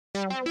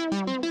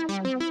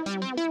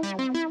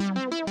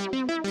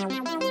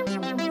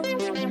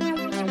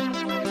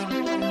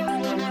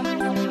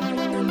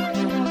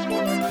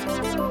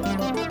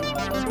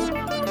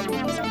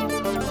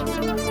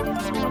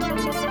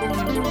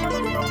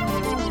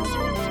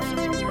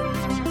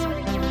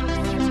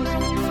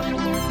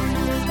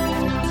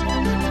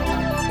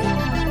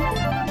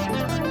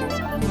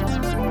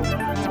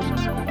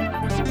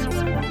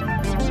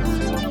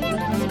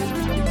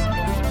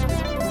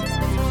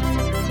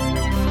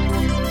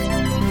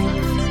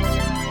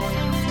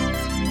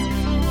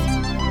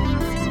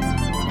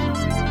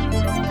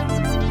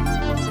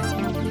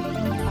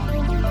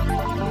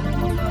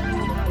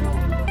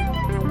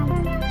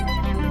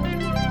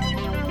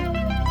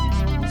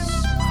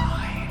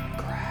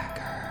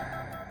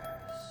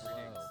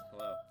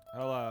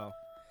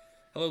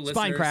Hello,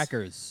 Spine listeners.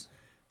 crackers.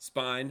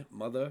 Spine,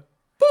 mother,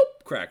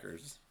 boop,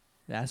 crackers.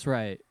 That's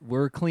right.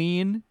 We're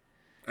clean.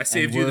 I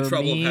saved you the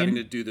trouble of having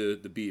to do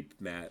the beep,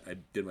 Matt. I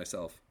did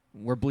myself.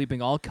 We're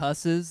bleeping all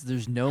cusses.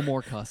 There's no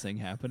more cussing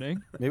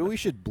happening. Maybe we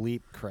should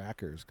bleep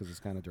crackers because it's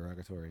kind of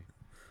derogatory.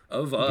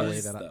 Of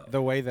us, though.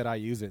 The way that I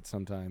use it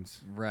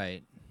sometimes.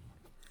 Right.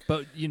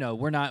 But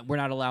we're not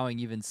allowing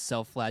even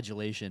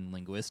self-flagellation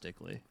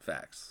linguistically.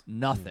 Facts.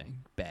 Nothing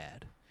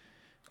bad.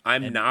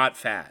 I'm not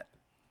fat.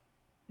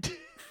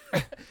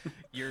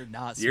 You're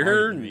not You're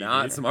smarter than me,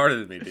 not dude. smarter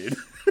than me, dude.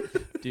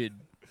 Dude,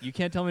 you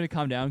can't tell me to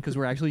calm down because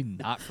we're actually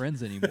not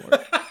friends anymore.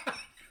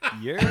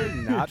 You're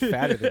not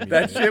fatter than me.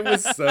 That dude. shit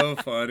was so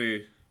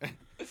funny.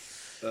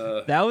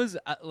 That was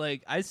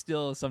I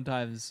still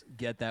sometimes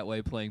get that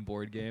way playing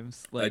board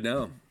games. I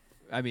know.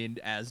 I mean,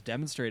 as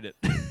demonstrated.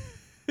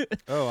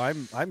 Oh,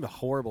 I'm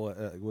horrible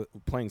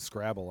at playing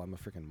Scrabble. I'm a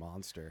freaking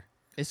monster.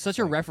 It's such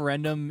a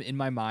referendum in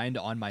my mind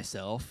on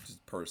myself.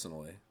 Just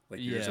personally. Like,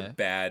 you're just Yeah. a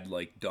bad,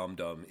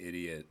 dumb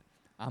idiot.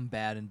 I'm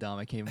bad and dumb.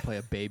 I can't even play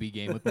a baby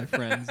game with my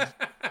friends.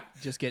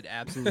 Just get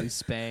absolutely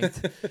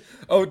spanked.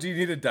 Oh, do you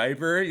need a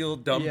diaper, you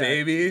little dumb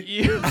baby?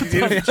 You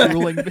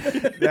drooling.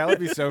 That would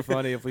be so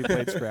funny if we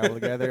played Scrabble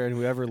together and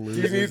whoever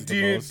loses Do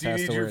you the most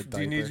has to wear a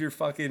do you need diaper. your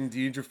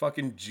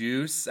fucking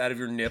juice out of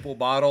your nipple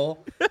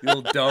bottle? You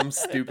little dumb,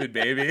 stupid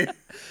baby.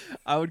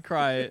 I would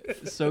cry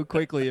so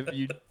quickly if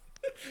you.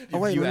 Oh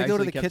wait, you let me go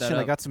to actually the kept that kitchen.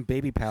 I up. got some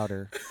baby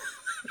powder.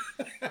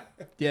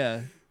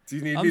 Yeah. Do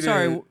you need I'm me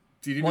sorry. to?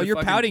 Do you need While me to you're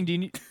fucking- pouting, do you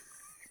need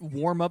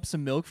warm up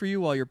some milk for you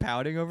while you're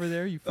pouting over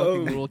there? You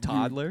fucking little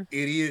toddler.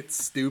 You idiot,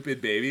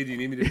 stupid baby. Do you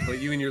need me to put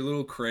you in your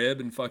little crib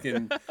and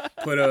fucking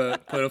put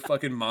a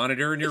fucking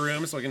monitor in your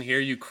room so I can hear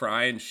you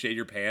cry and shit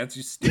your pants?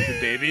 You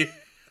stupid baby.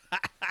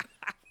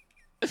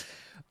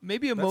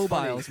 Maybe a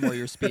mobile is more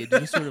your speed.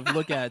 Just sort of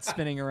look at it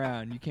spinning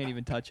around. You can't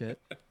even touch it.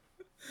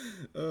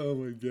 Oh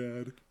my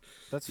god.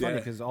 That's funny Yeah.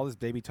 because all this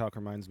baby talk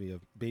reminds me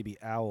of baby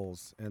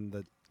owls, and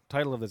the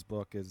title of this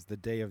book is "The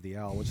Day of the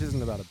Owl," which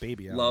isn't about a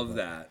baby owl. Love but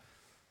that.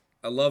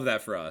 I love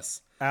that for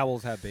us.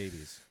 Owls have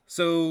babies.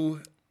 So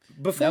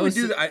before That we was-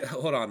 do that,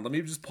 hold on. Let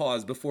me just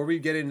pause before we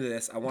get into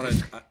this. I want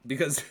to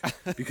because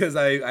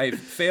I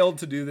failed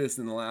to do this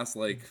in the last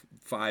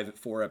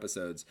 4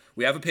 episodes.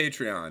 We have a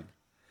Patreon.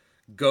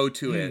 Go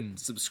to it.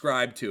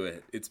 Subscribe to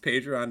it. It's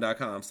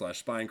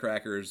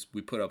patreon.com/spinecrackers.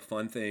 We put up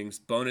fun things,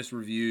 bonus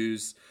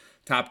reviews,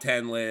 top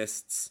 10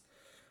 lists,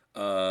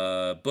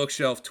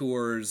 bookshelf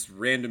tours,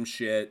 random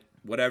shit,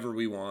 whatever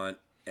we want.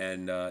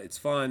 And it's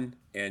fun.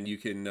 And you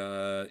can,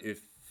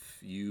 if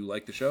you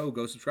like the show,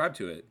 go subscribe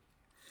to it.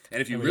 And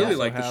if you And we really also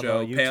like the have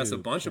show, a pay us a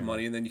YouTube bunch of channel.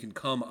 money, and then you can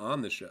come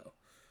on the show.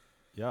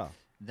 Yeah,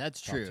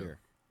 That's top true. tier.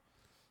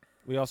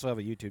 We also have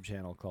a YouTube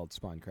channel called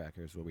Spine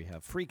Crackers where we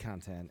have free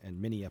content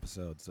and mini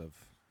episodes of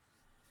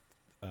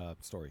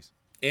stories.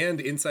 And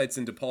insights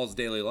into Paul's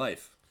daily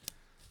life.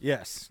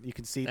 Yes, you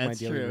can see my That's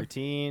daily true.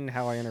 routine,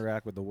 how I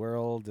interact with the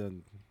world,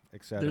 and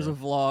etc. There's a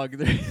vlog.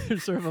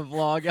 There's sort of a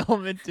vlog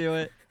element to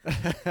it.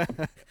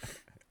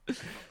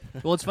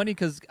 Well, it's funny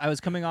because I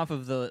was coming off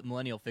of the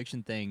millennial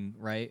fiction thing,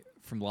 right,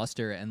 from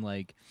Luster, and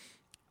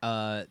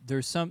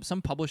there's some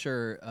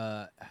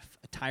publisher,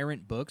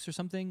 Tyrant Books or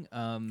something.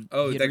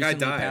 Oh, he had that guy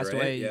recently died, passed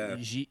right? away. Yeah.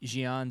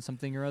 Gian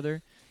something or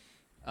other.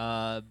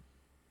 F?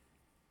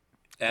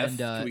 And,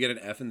 Can we get an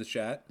F in the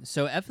chat?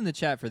 So F in the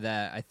chat for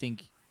that. I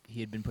think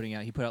he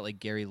put out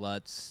Gary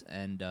Lutz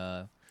and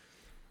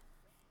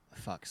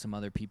some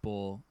other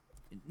people.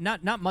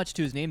 Not much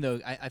to his name though.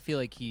 I feel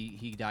like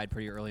he died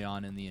pretty early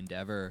on in the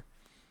endeavor.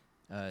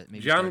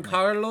 Maybe starting,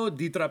 Giancarlo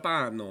Di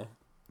Trapano.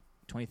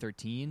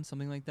 2013,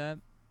 something like that.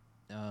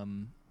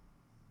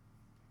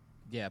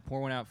 Yeah, pour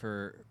one out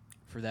for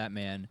that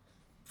man.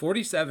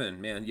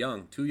 47, man,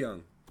 young, too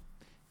young.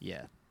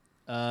 Yeah.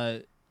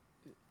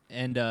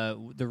 And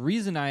the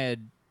reason I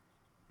had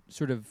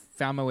sort of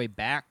found my way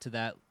back to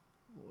that,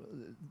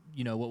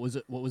 what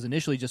was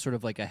initially just sort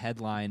of like a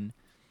headline,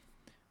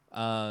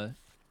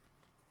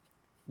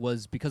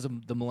 was because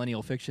of the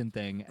millennial fiction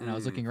thing, and I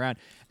was looking around,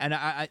 and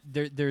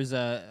there was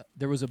a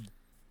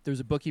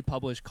book he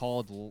published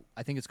called,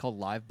 I think it's called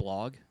Live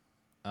Blog,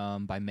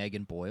 by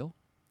Megan Boyle.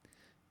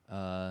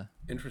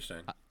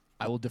 Interesting.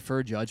 I will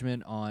defer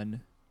judgment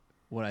on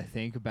what I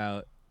think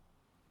about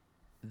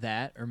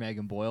that or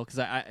Megan Boyle, because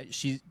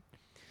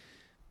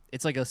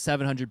it's like a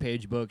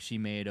 700-page book she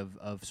made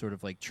of sort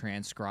of like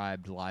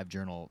transcribed live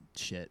journal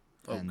shit.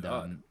 Oh, and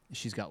God.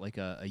 She's got like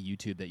a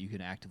YouTube that you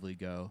can actively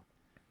go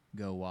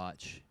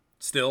watch.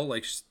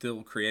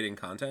 Still creating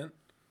content.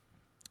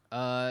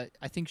 I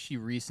think she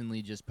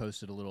recently just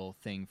posted a little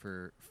thing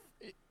for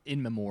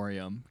in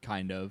memoriam,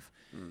 kind of.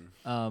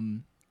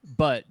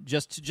 But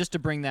just to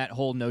bring that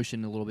whole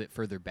notion a little bit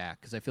further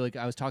back, because I feel like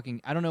I was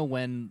talking. I don't know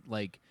when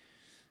like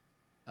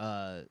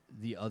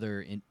the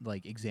other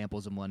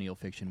examples of millennial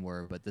fiction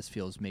were, but this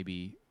feels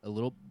maybe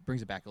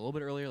brings it back a little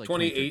bit earlier, like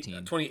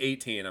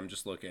 2018. I'm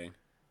just looking.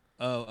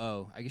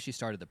 Oh, I guess she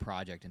started the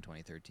project in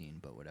 2013,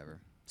 but whatever.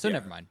 So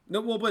never mind.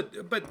 No, well, but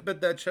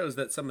that shows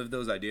that some of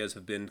those ideas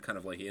have been kind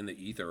of like in the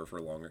ether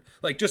for longer.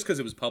 Like just because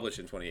it was published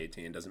in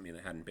 2018 doesn't mean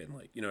it hadn't been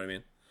like, you know what I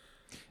mean?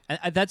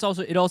 And that's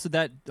also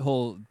that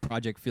whole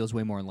project feels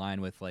way more in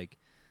line with like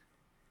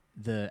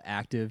the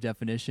active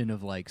definition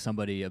of like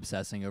somebody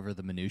obsessing over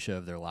the minutia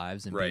of their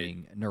lives and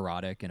being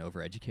neurotic and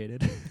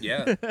overeducated.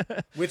 Yeah,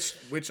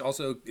 which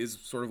also is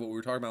sort of what we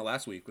were talking about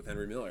last week with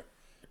Henry Miller.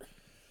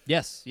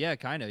 Yes, yeah,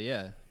 kind of,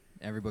 yeah.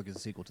 Every book is a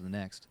sequel to the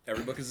next.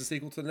 Every book is a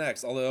sequel to the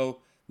next,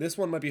 although this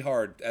one might be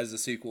hard as a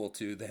sequel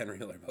to the Henry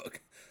Miller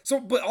book. So,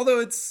 but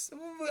although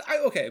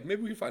okay,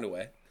 maybe we can find a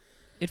way.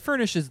 It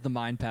furnishes the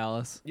Mind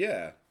Palace.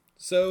 Yeah.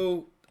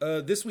 So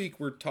this week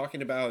we're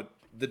talking about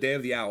The Day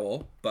of the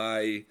Owl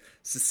by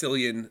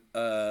Sicilian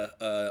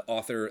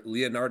author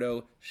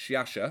Leonardo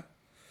Sciascia,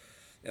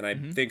 and I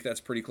think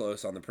that's pretty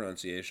close on the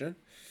pronunciation.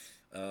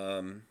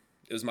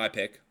 It was my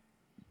pick.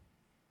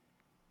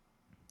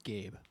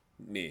 Gabe.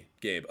 Me,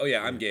 Gabe. Oh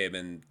yeah, I'm Gabe,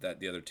 and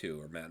the other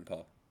two are Matt and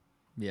Paul.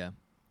 Yeah.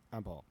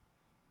 I'm Paul.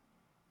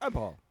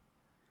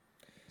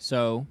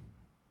 So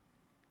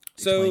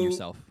explain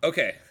yourself.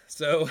 Okay,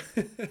 so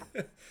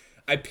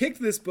I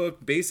picked this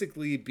book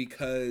basically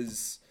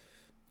because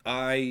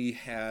I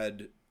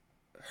had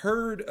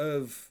heard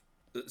about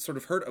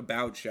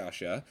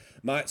Sciascia.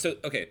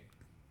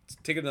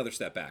 Take another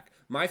step back.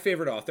 My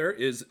favorite author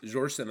is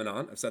Georges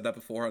Simenon. I've said that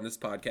before on this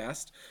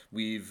podcast.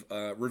 We've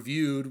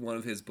reviewed one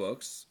of his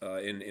books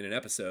in an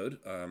episode,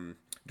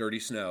 Dirty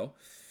Snow,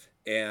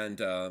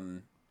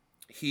 and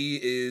he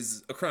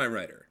is a crime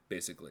writer,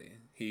 basically.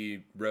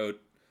 He wrote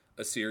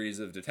a series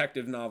of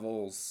detective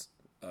novels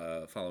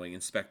following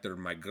Inspector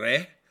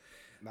Maigret,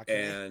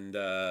 and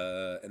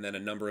then a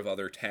number of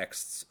other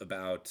texts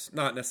about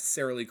not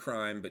necessarily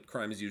crime, but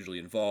crime is usually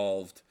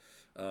involved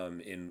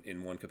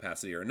in one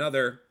capacity or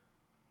another.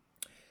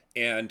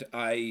 And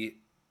I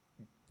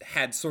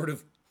had sort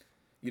of,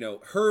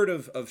 heard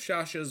of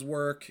Sciascia's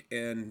work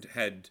and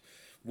had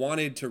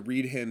wanted to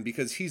read him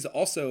because he's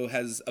also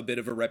has a bit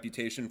of a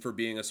reputation for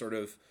being a sort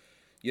of,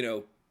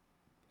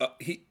 a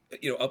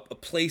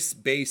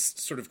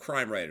place-based sort of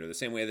crime writer. The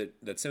same way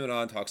that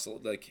Simenon talks,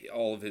 like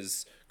all of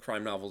his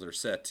crime novels are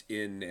set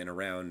in and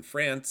around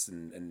France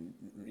and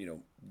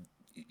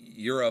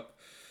Europe,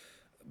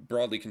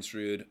 broadly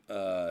construed.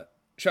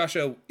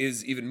 Sciascia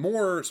is even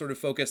more sort of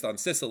focused on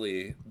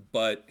Sicily,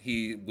 but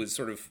he's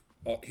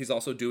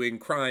also doing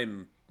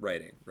crime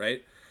writing,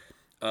 right?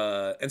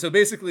 And so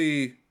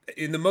basically,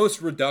 in the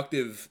most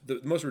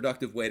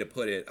reductive way to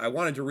put it, I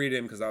wanted to read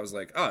him because I was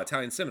like,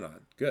 Italian Simenon,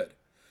 good.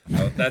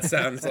 That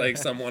sounds like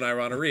someone I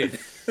want to read.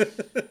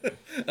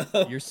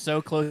 You're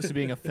so close to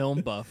being a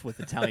film buff with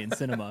Italian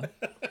cinema.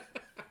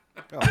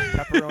 Oh,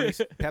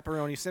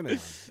 pepperoni Simenon.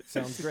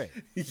 Sounds great.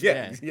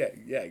 Yeah,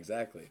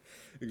 exactly.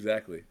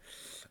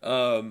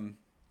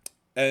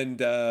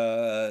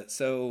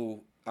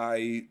 So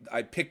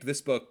I picked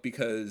this book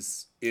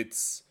because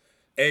it's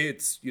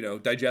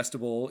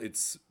digestible.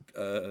 It's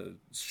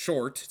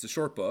short. It's a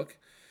short book.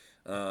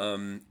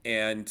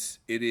 And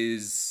it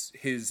is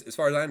as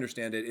far as I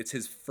understand it, it's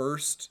his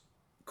first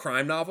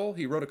crime novel.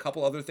 He wrote a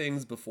couple other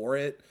things before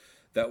it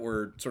that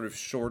were sort of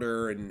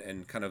shorter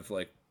and kind of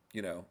like,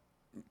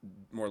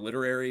 more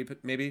literary,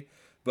 maybe.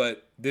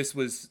 But this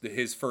was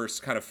his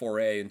first kind of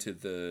foray into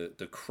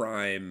the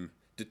crime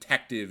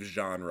detective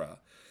genre.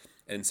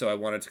 And so I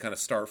wanted to kind of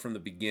start from the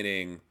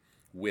beginning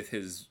with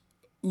his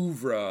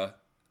oeuvre,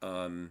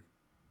 and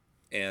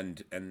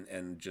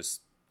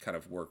just kind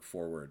of work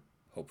forward,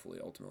 hopefully,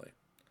 ultimately.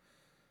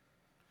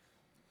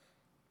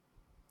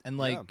 And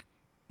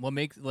what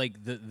makes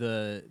like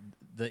the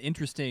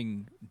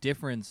interesting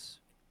difference,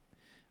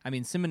 I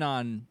mean,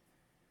 Simenon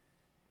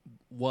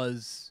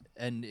was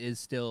and is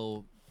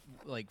still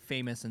like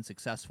famous and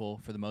successful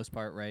for the most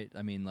part, right?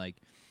 I mean, like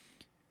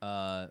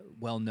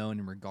well known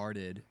and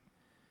regarded.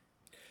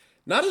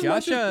 Not as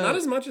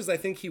much as I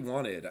think he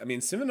wanted. I mean,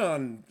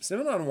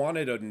 Simenon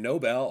wanted a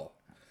Nobel.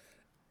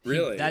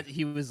 Really?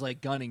 He was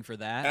like gunning for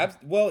that.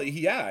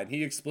 And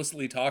he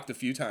explicitly talked a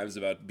few times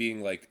about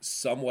being like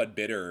somewhat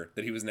bitter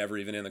that he was never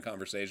even in the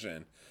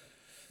conversation.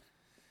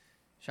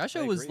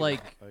 Sciascia was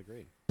like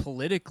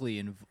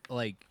politically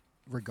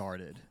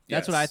regarded.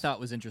 That's what I thought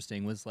was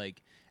interesting. Was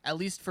like at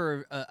least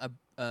for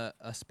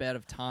a span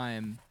of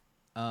time,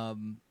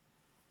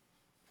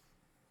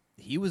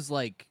 he was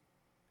like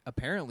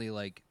apparently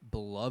like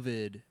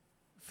beloved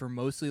for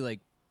mostly like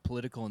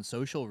political and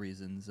social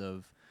reasons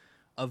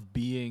of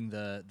being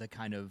the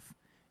kind of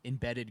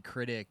embedded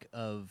critic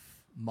of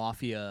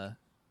mafia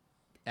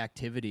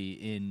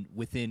activity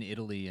within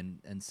Italy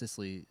and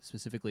Sicily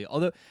specifically.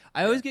 Although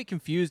I always get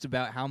confused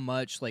about how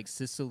much like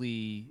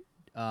Sicily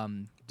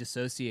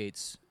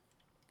dissociates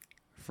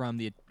from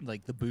the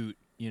boot,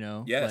 you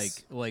know?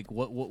 Yes. Like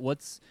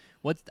what's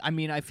I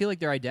mean, I feel like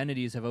their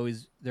identity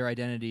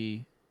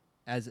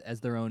as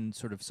their own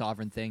sort of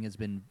sovereign thing has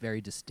been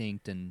very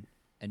distinct and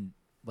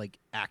like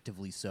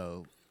actively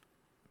so.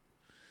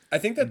 I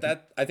think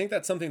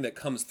that's something that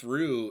comes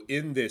through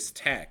in this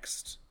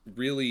text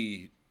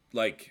really,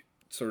 like,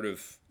 sort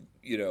of,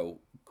 you know,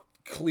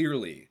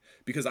 clearly,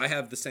 because I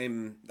had the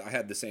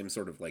same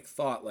sort of like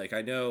thought. Like,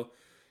 I know,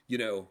 you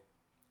know,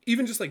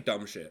 even just like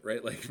dumb shit,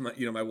 right? Like,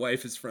 my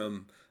wife is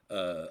from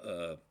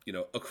you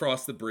know,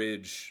 across the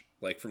bridge,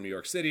 like from New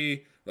York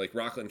City, like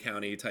Rockland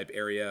County type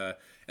area,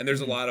 and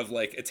there's a lot of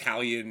like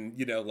Italian,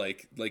 you know,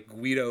 like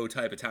Guido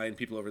type Italian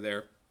people over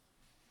there,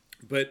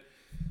 but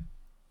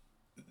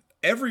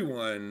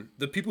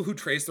the people who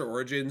trace their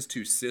origins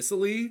to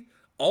Sicily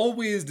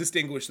always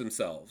distinguish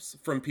themselves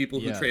from people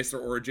who trace their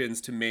origins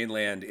to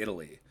mainland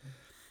Italy.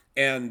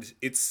 And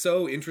it's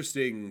so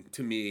interesting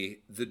to me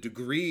the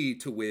degree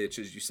to which,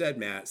 as you said,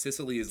 Matt,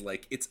 Sicily is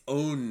like its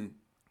own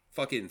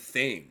fucking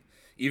thing.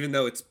 Even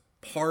though it's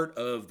part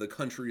of the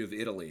country of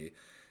Italy,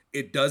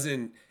 it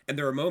doesn't. And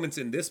there are moments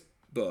in this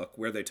book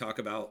where they talk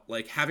about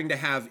like having to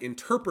have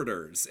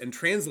interpreters and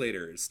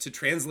translators to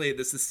translate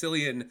the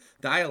Sicilian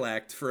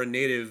dialect for a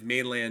native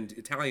mainland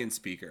Italian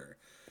speaker.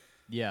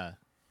 Yeah,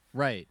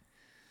 right.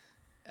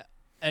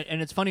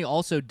 And it's funny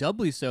also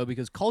doubly so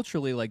because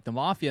culturally, like the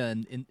mafia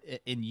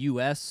in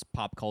U.S.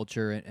 pop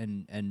culture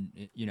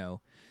and you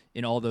know,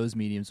 in all those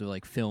mediums of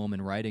like film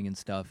and writing and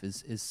stuff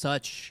is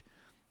such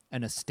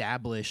an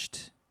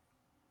established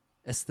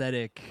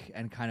aesthetic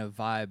and kind of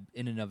vibe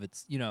in and of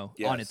its, you know,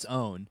 on its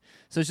own.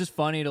 So it's just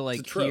funny to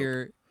like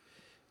hear,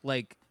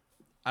 like,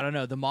 I don't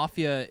know, the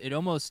mafia, it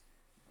almost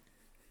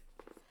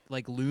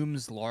like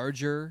looms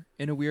larger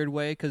in a weird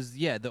way because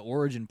the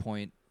origin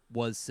point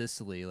was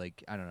Sicily,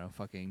 like, I don't know,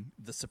 fucking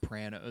The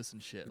Sopranos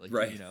and shit, like,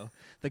 you know,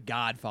 The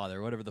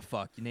Godfather, whatever the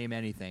fuck, you name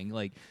anything,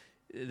 like,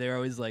 they're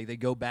always like, they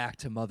go back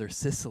to Mother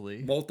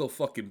Sicily. Molto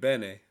fucking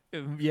bene.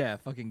 Yeah,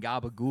 fucking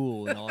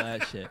gabagool and all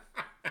that shit.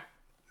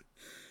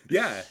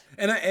 Yeah,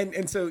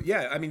 and so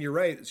I mean, you're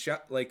right.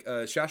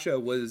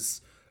 Sciascia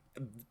was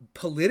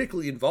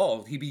politically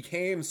involved. He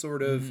became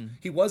sort of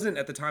he wasn't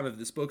at the time of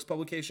this book's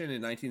publication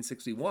in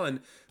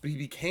 1961, but he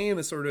became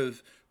a sort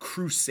of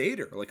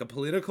crusader, like a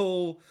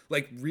political,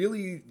 like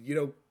really, you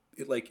know,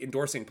 like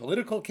endorsing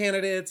political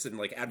candidates and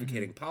like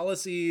advocating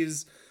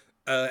policies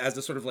as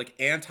a sort of like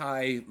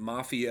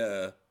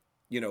anti-mafia,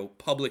 you know,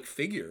 public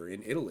figure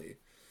in Italy.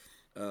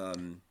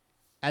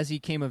 As he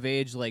came of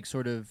age, like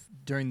sort of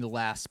during the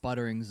last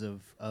sputterings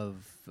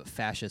of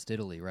fascist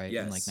Italy, right?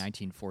 Yes. In like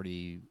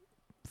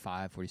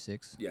 1945,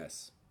 46.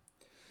 Yes.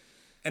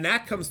 And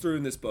that comes through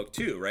in this book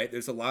too, right?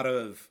 There's a lot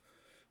of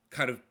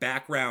kind of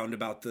background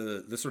about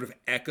the sort of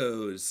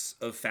echoes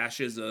of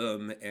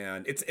fascism,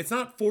 and it's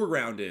not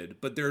foregrounded,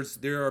 but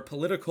there are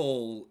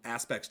political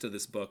aspects to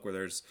this book where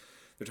they're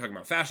talking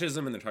about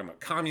fascism and they're talking about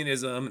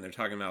communism and they're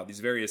talking about these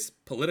various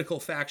political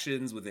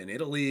factions within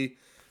Italy.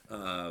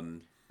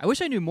 I wish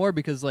I knew more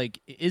because, like,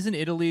 isn't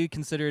Italy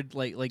considered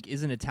like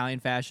isn't Italian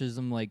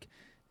fascism like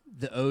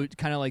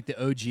kind of like the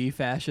OG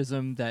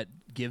fascism that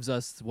gives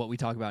us what we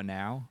talk about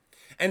now?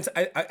 And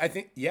I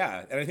think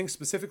and I think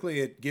specifically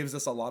it gives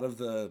us a lot of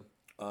the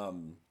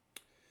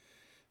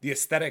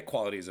aesthetic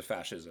qualities of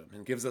fascism,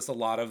 and gives us a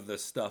lot of the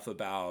stuff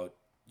about,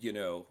 you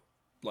know,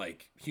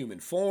 like human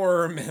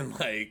form and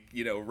like,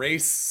 you know,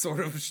 race sort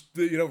of,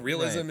 you know,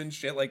 realism and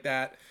shit like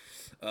that.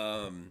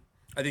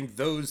 I think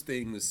those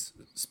things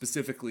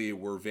specifically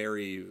were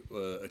very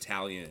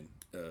Italian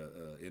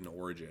in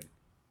origin.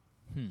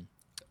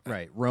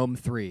 Right. Rome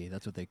 3.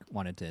 That's what they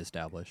wanted to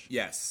establish.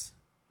 Yes.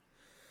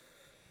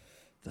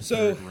 The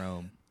third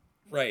Rome.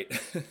 Right.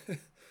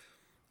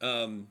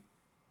 I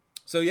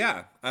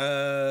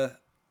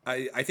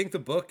think the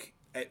book,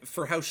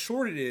 for how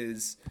short it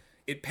is,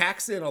 it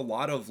packs in a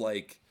lot of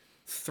like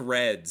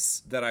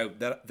threads that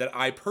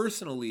I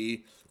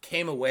personally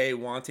came away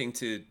wanting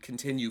to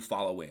continue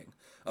following,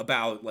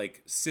 about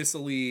like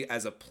Sicily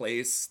as a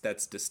place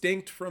that's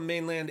distinct from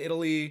mainland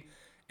Italy,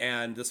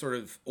 and the sort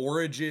of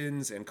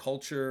origins and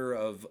culture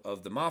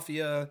of the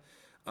mafia,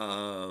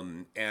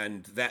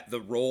 and that the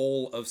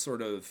role of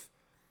sort of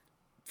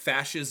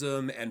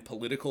fascism and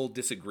political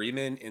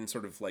disagreement in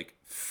sort of like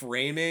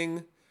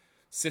framing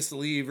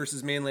Sicily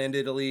versus mainland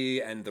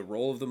Italy, and the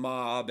role of the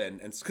mob, and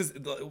because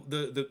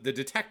the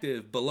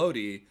detective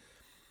Bellotti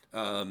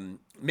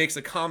makes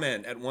a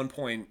comment at one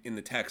point in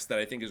the text that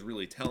I think is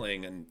really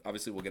telling, and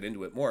obviously we'll get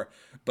into it more,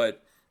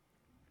 but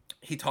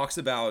he talks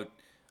about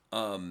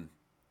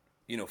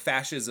you know,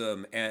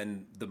 fascism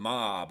and the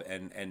mob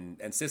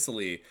and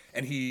Sicily,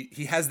 and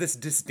he has this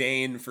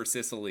disdain for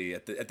Sicily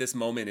at this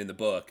moment in the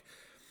book,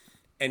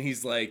 and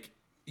he's like,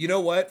 you know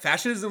what,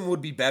 fascism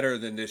would be better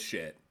than this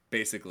shit.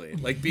 basically,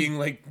 like being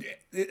like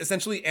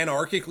essentially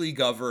anarchically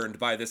governed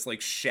by this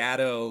like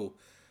shadow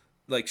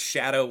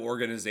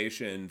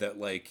organization that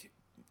like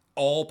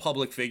all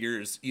public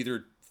figures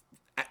either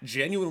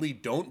genuinely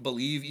don't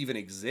believe even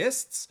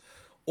exists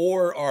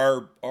or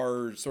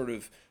are sort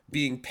of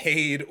being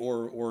paid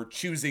or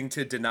choosing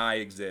to deny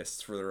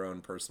exists for their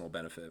own personal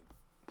benefit.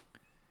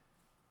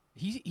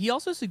 He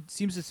also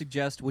seems to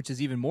suggest, which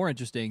is even more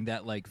interesting,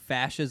 that like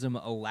fascism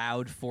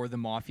allowed for the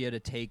mafia to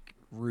take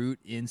root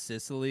in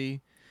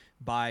Sicily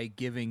by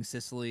giving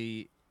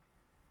Sicily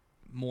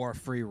more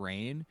free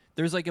reign.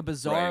 There's like a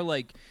bizarre Right.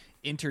 like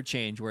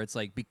interchange where it's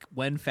like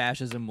when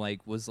fascism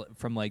like was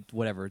from like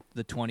whatever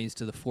the 20s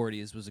to the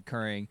 40s was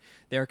occurring,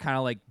 they're kind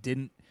of like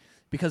didn't,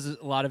 because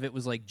a lot of it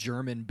was like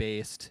German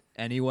based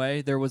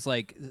anyway. There was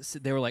like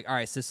they were like, all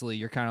right, Sicily,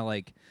 you're kind of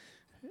like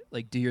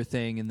do your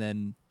thing, and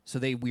then so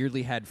they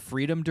weirdly had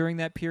freedom during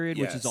that period,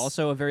 which Yes. is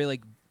also a very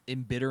like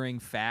embittering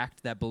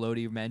fact that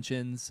Bellotti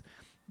mentions.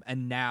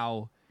 And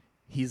now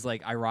he's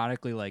like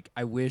ironically like,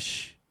 I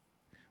wish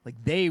like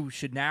they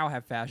should now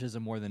have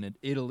fascism more than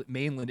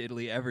mainland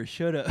Italy ever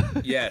should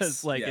have. Yes,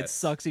 Because like it yes.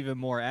 sucks even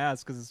more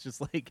ass because it's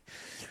just like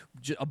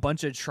a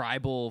bunch of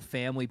tribal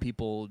family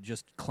people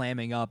just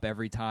clamming up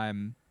every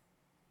time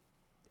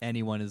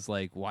anyone is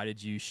like, why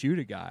did you shoot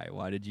a guy?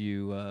 Why did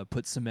you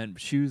put cement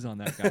shoes on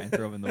that guy and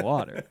throw him in the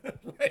water?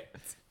 Right.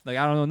 Like,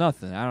 I don't know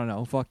nothing. I don't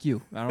know. Fuck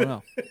you. I don't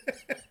know.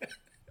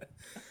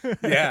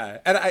 Yeah,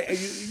 and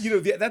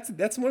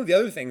that's one of the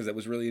other things that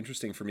was really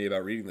interesting for me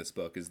about reading this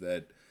book is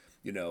that,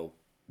 you know,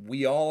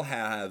 we all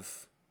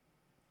have,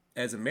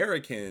 as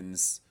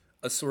Americans,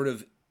 a sort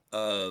of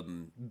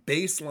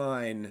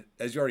baseline,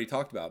 as you already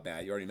talked about,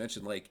 Matt. You already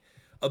mentioned like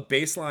a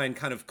baseline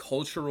kind of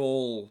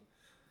cultural.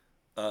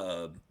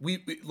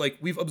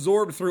 We've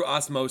absorbed through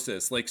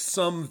osmosis like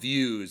some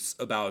views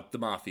about the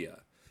mafia,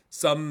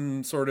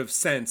 some sort of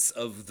sense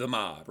of the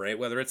mob, right?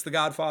 Whether it's The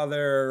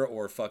Godfather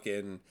or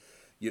fucking,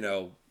 you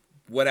know,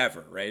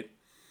 whatever, right?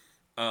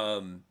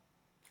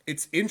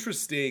 It's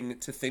interesting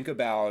to think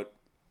about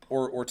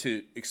or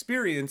to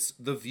experience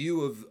the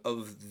view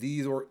of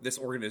this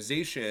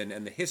organization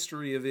and the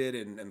history of it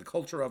and the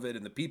culture of it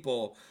and the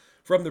people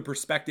from the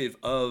perspective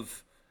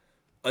of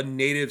a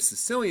native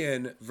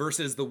Sicilian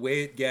versus the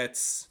way it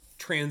gets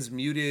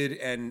transmuted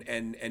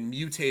and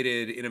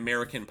mutated in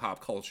American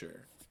pop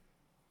culture.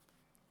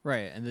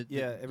 Right. And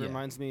It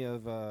reminds me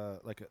of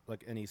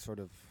like any sort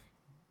of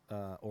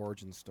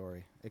origin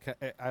story.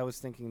 I was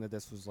thinking that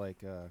this was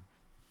like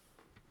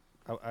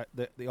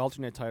the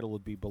alternate title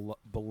would be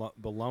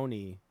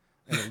Baloney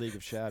and the League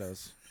of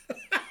Shadows.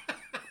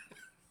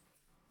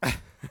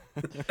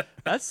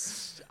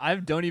 I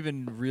don't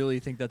even really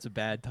think that's a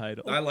bad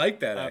title. I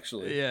like that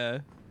actually. Yeah.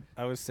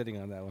 I was sitting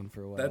on that one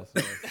for a while.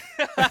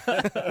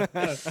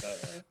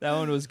 That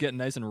one was getting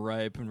nice and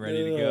ripe and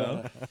ready to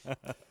go.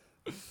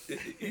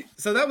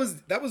 So that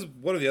was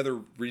one of the other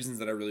reasons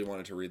that I really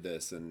wanted to read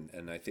this,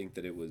 and I think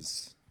that it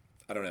was,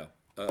 I don't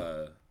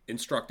know,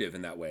 instructive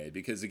in that way,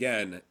 because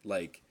again,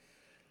 like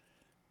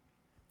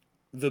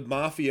the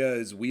mafia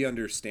as we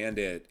understand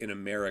it in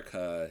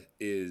America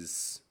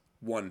is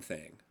one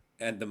thing,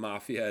 and the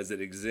mafia as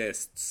it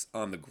exists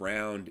on the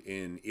ground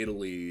in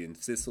Italy and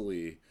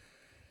Sicily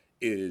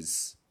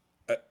is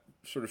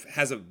sort of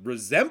has a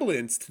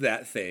resemblance to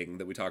that thing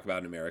that we talk about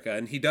in America.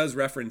 And he does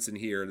reference in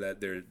here that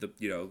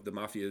the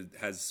mafia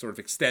has sort of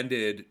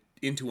extended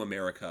into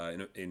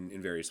America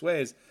in various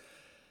ways,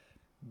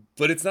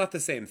 but it's not the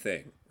same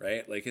thing,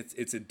 right? Like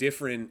it's a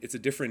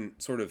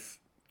different sort of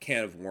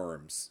can of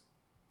worms.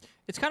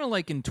 It's kind of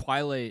like in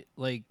Twilight,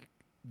 like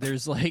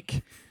there's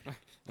like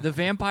the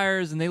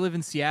vampires and they live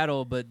in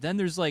Seattle, but then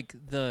there's like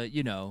the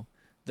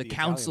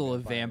council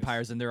Italian of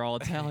vampires and they're all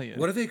Italian.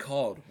 What are they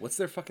called? What's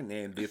their fucking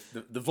name?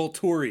 The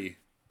Volturi.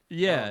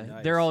 Yeah, Oh,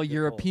 nice. they're all Good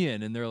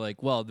European, and they're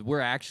like, well, we're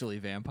actually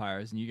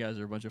vampires, and you guys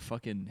are a bunch of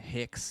fucking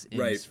hicks in,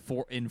 Right.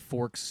 in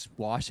Forks,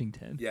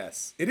 Washington.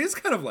 Yes, it is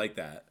kind of like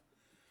that.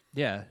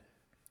 Yeah.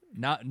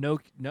 Not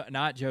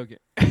joking.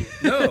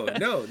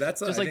 No, that's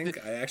Just I like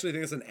actually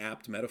think it's an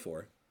apt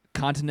metaphor.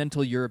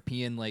 Continental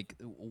European, like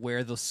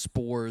where the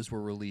spores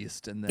were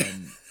released, and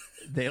then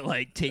they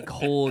like take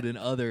hold in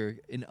other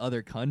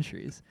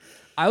countries.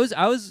 I was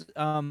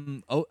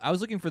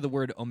looking for the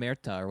word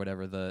omerta or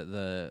whatever,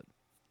 the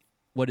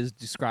what is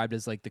described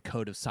as like the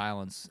code of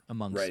silence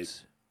amongst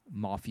Right.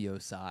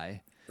 mafiosi,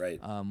 Right.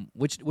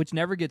 which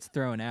never gets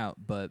thrown out,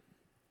 but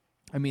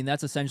I mean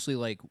that's essentially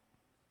like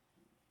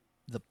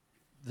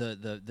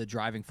the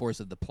driving force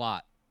of the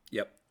plot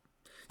Yep.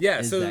 Yeah.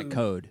 is So that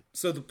code.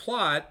 So the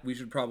plot we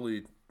should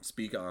probably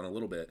speak on a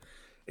little bit.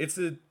 It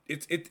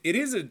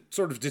is a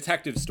sort of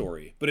detective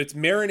story, but it's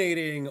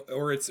marinating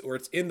or it's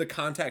in the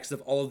context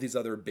of all of these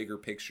other bigger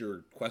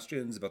picture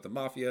questions about the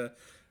mafia,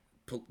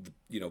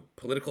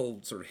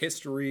 political sort of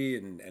history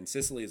and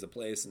Sicily as a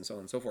place and so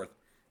on and so forth.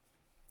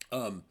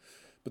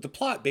 But the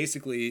plot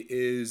basically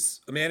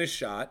is a man is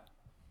shot.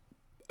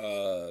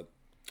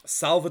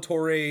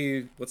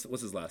 Salvatore, what's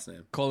his last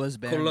name?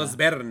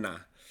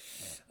 Colosberna.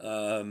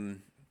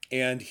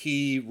 And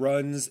he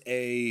runs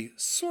a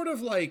sort of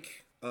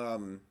like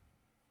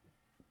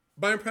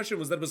my impression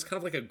was that it was kind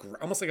of like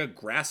almost like a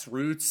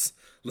grassroots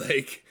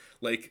like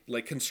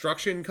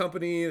construction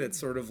company that's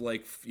sort of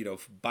like, you know,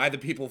 by the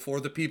people for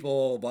the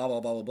people, blah blah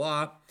blah blah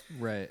blah.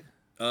 Right.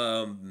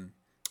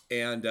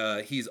 And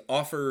he's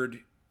offered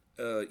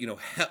you know,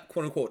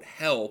 quote unquote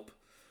help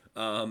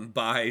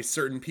by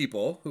certain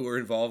people who are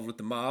involved with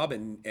the mob,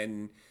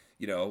 and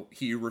you know,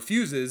 he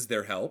refuses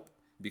their help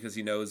because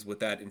he knows what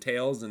that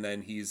entails, and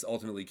then he's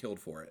ultimately killed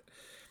for it.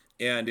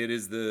 And it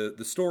is the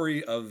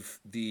story of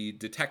the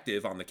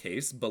detective on the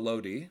case,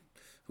 Belodi,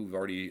 who we've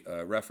already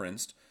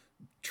referenced,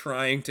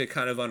 trying to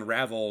kind of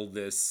unravel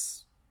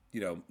this,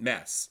 you know,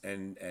 mess.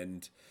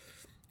 And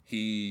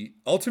he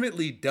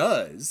ultimately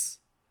does.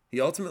 He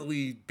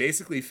ultimately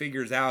basically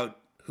figures out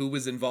who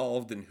was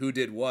involved and who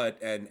did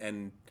what,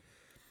 and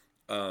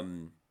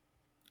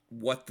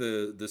what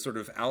the sort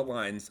of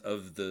outlines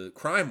of the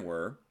crime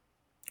were.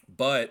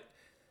 But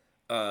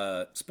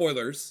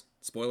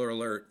spoiler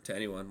alert to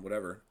anyone,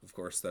 whatever. Of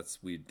course,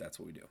 that's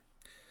what we do.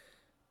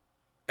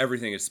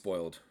 Everything is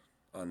spoiled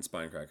on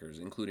Spinecrackers,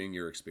 including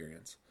your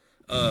experience.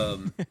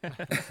 And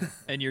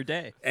your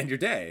day. And your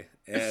day.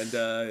 And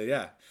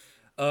yeah.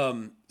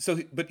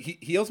 But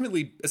he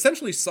ultimately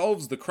essentially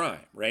solves the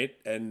crime, right?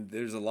 And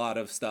there's a lot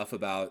of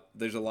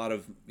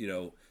you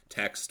know,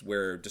 text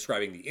where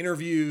describing the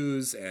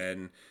interviews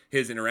and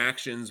his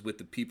interactions with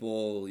the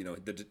people, you know,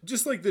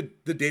 just like the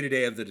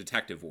day-to-day of the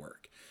detective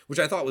work, which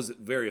I thought was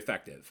very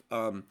effective.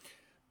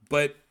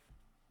 But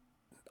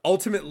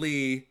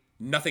ultimately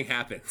nothing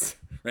happens,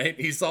 right?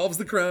 He solves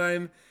the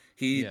crime,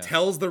 he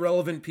tells the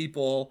relevant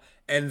people,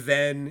 and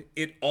then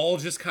it all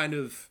just kind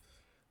of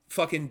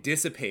fucking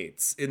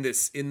dissipates in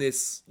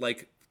this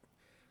like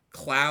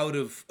cloud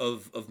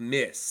of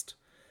mist.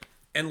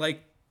 And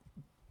like,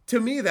 to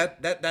me,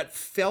 that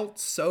felt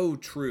so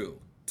true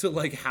to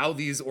like how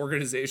these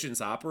organizations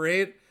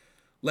operate.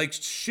 Like,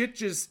 shit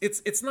just,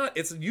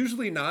 it's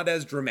usually not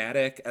as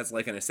dramatic as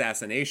like an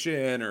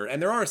assassination,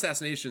 and there are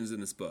assassinations in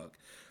this book.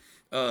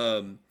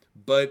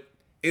 But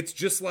it's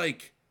just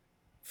like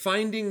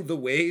finding the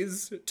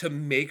ways to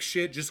make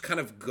shit just kind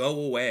of go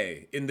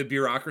away in the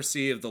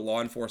bureaucracy of the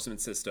law enforcement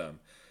system.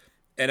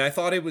 And I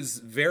thought it was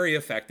very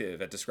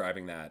effective at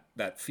describing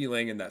that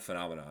feeling and that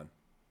phenomenon.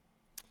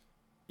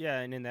 Yeah,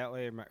 and in that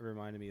way, it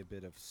reminded me a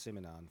bit of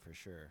Simonon for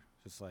sure.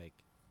 Just like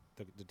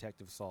the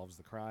detective solves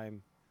the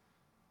crime,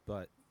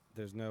 but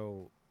there's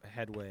no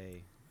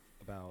headway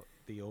about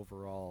the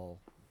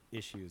overall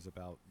issues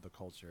about the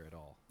culture at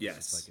all. Yes,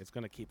 it's like it's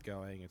going to keep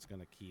going.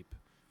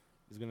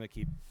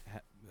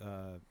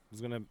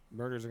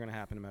 Murders are going to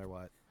happen no matter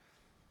what.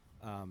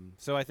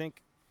 So I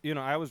think, you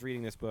know, I was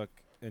reading this book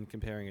and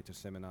comparing it to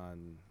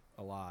Simonon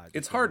a lot.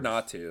 It's hard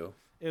not to.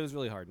 It was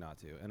really hard not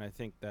to, and I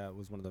think that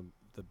was one of the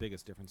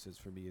biggest differences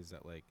for me, is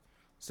that like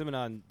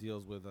Simonon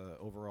deals with the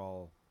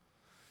overall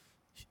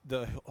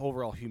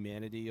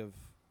humanity of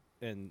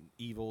and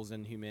evils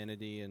in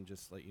humanity, and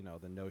just like, you know,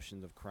 the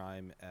notions of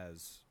crime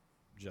as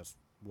just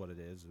what it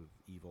is, of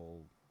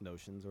evil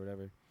notions or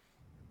whatever.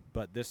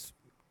 But this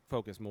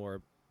focused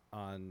more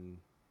on,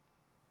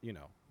 you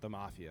know, the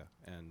mafia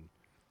and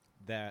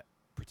that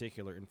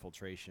particular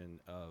infiltration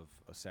of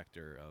a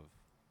sector of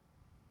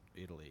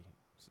Italy,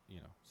 you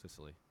know,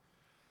 Sicily.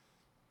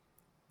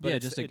 But yeah,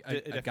 just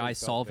a guy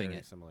solving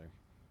it. Similar.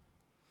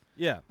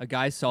 Yeah, a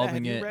guy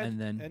solving Matt, it, and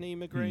then any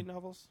McRae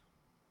novels?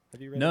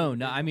 Have you read? No.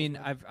 I mean,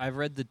 I've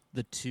read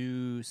the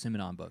two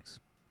Simonon books.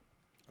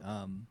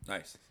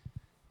 Nice.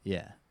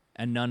 Yeah,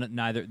 and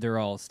neither they're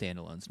all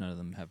standalones. None of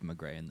them have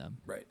McRae in them.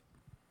 Right.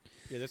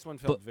 Yeah, this one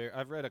felt very.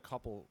 I've read a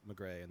couple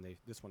McRae, and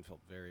this one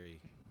felt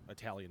very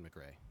Italian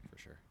McRae for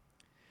sure.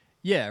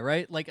 Yeah,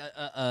 right. Like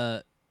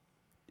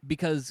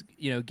because,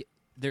 you know,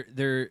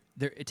 there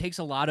it takes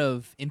a lot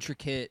of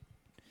intricate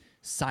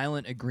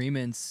silent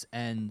agreements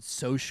and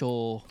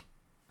social,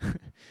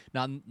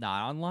 not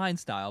online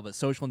style, but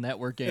social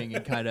networking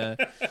and kind of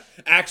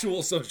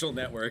actual social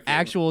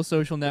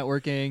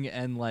networking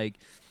and like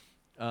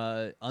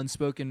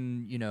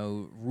unspoken, you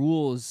know,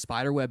 rules,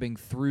 spiderwebbing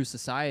through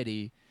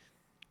society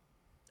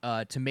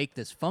to make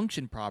this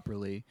function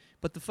properly.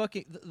 But the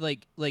fucking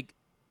like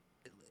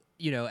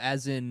you know,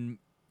 as in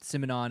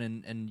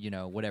Simonon and you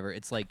know, whatever,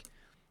 it's like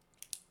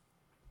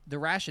the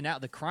rationale,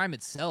 the crime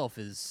itself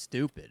is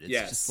stupid.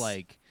 It's just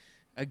like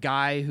a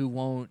guy who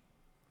won't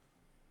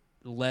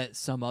let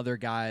some other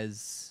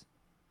guys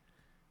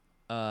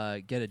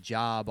get a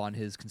job on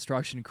his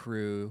construction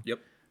crew,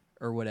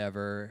 or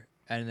whatever,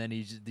 and then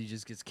he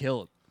just gets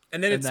killed.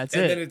 And then that's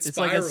it. it. Then it it's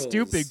like a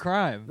stupid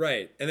crime,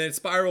 right? And then it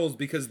spirals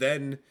because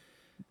then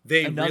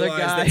they Another realize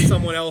guy. that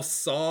someone else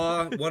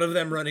saw one of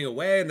them running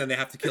away, and then they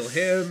have to kill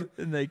him.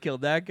 And they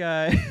killed that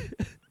guy.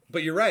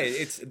 But you're right.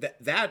 It's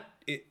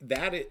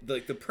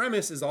like the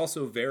premise is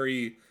also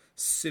very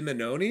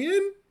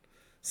Simononian,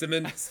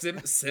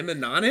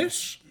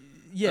 Simononish.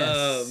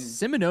 Yes,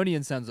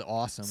 Simononian sounds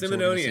awesome.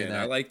 Simononian, so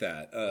I like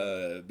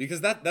that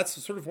because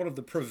that's sort of one of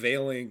the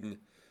prevailing,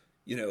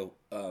 you know,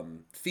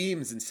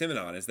 themes in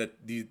Simonon, is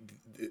that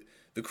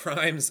the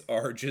crimes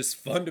are just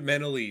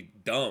fundamentally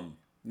dumb.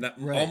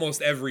 Right.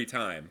 almost every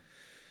time.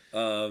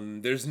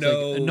 There's It's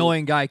no like,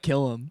 annoying guy,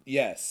 kill him.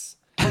 Yes,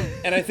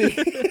 and I think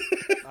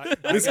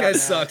this guy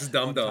sucks,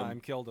 Dum Dum.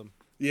 Killed him.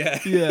 Yeah,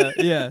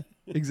 Yeah,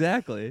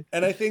 exactly.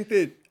 and I think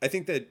that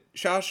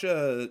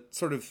Shasha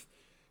sort of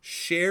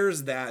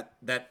shares that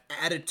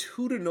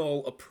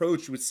attitudinal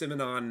approach with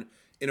Simenon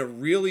in a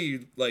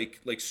really like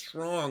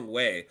strong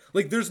way.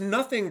 Like there's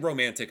nothing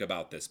romantic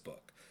about this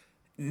book.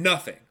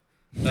 Nothing.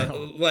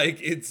 Like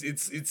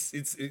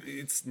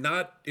it's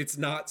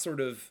not sort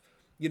of,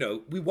 you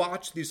know, we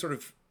watch these sort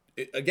of,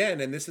 again,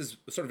 and this is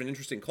sort of an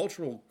interesting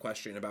cultural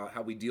question about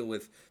how we deal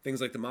with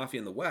things like the mafia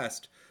in the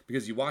West,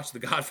 because you watch The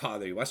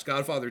Godfather, you watch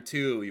Godfather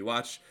 2, you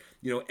watch,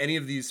 you know, any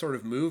of these sort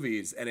of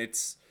movies, and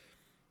it's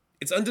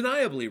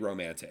undeniably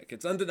romantic.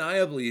 It's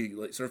undeniably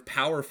like, sort of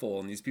powerful,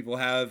 and these people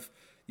have,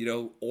 you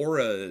know,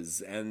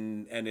 auras,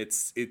 and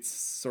it's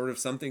sort of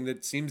something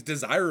that seems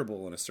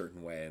desirable in a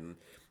certain way, and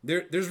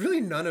there's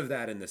really none of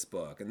that in this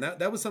book, and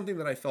that was something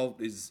that I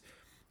felt is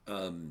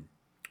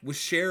was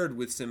shared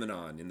with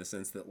Simenon, in the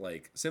sense that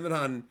like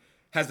Simenon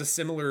has a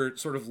similar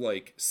sort of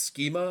like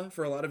schema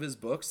for a lot of his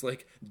books.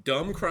 Like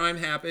dumb crime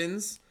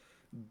happens,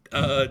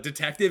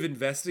 detective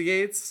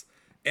investigates,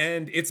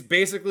 and it's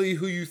basically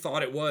who you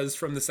thought it was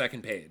from the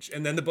second page,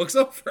 and then the book's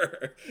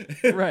over.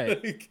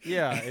 Right. Like,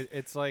 Yeah,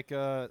 it's like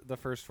the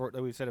first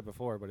we've said it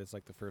before, but it's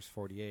like the first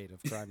 48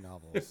 of crime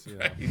novels. You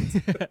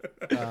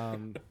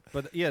know?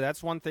 But yeah,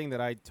 that's one thing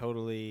that I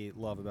totally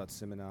love about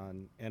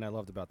Simenon, and I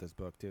loved about this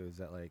book too, is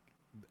that like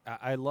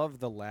I love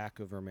the lack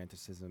of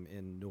romanticism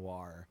in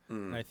noir,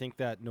 and I think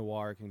that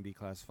noir can be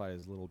classified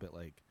as a little bit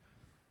like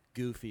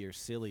goofy or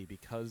silly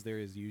because there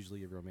is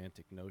usually a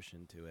romantic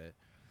notion to it.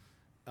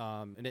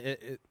 And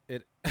it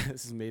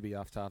this is maybe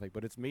off topic,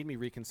 but it's made me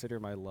reconsider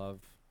my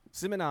love.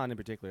 Simenon in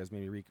particular has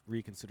made me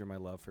reconsider my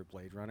love for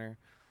Blade Runner.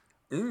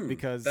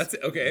 Because that's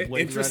okay.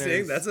 Blade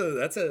Interesting. Runner's-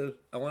 That's a.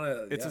 I want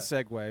to. It's a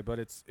segue, but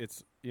it's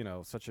you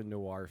know, such a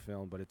noir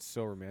film, but it's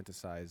so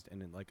romanticized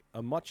and in like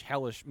a much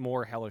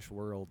more hellish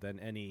world than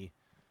any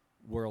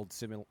world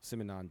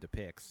Simenon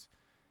depicts.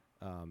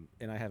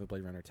 And I have a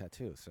Blade Runner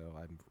tattoo, so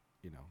I'm,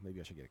 you know, maybe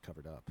I should get it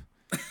covered up.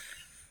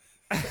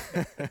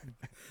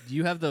 Do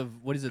you have the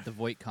the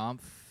Voight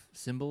Kampf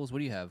symbols? What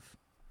do you have?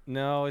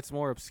 No, it's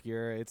more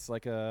obscure. It's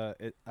like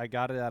I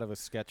got it out of a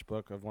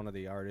sketchbook of one of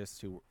the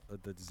artists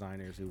the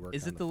designers who worked.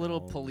 Is on it the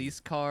little film. police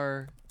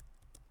car?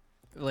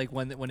 Like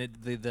when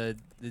it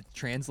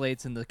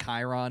translates in the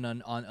Chiron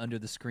on under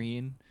the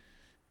screen.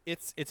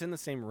 It's in the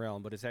same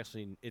realm, but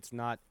it's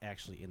not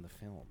actually in the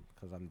film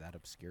because I'm that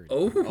obscure.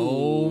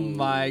 Oh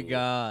my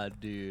god,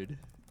 dude!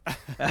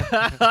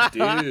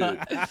 Dude.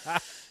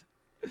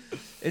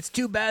 It's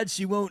too bad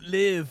she won't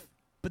live,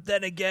 but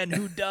then again,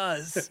 who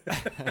does?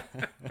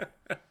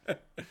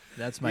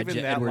 That's my Even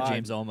that Edward line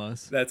James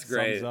Olmos. That's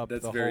great. Sums up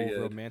That's the very whole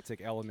good.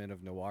 romantic element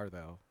of noir,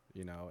 though.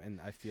 You know, and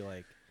I feel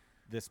like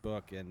this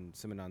book and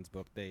Simenon's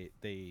book, they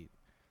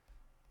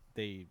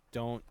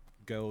don't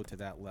go to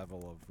that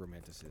level of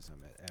romanticism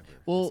ever.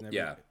 Well, It's never,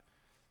 Yeah.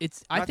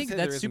 It's. not I think to say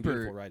there that's isn't super.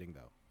 beautiful writing,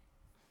 though.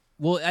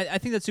 Well, I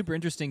think that's super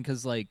interesting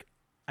because, like,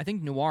 I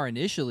think noir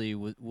initially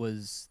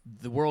was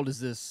the world is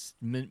this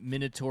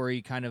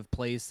minatory kind of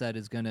place that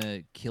is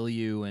gonna kill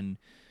you, and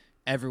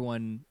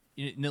everyone,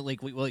 you know,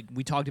 like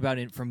we talked about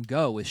it from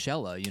Go with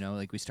Shella, you know,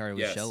 like we started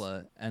with Yes.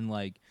 Shella, and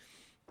like,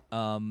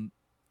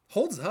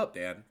 Holds up,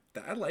 man.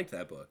 I liked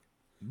that book.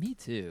 me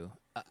too.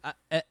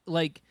 I,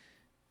 like,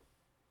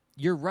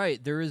 you're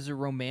right. There is a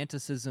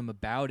romanticism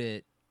about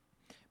it,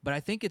 but I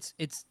think it's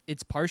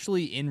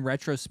partially in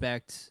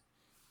retrospect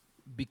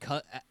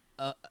because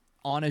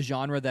on a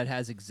genre that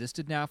has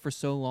existed now for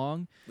so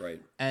long, Right.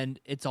 and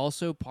it's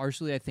also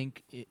partially, I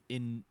think,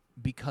 in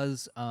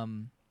because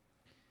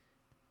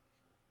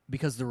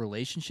the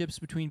relationships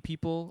between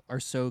people are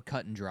so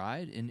cut and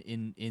dried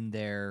in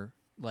their,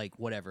 like,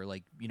 whatever,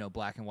 like, you know,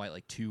 black and white,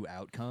 like, two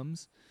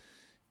outcomes.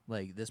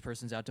 Like, this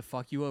person's out to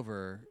fuck you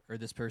over, or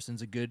this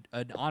person's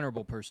an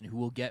honorable person who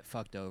will get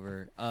fucked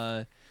over.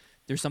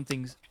 There's some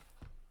things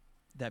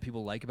that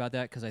people like about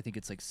that because I think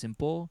it's, like,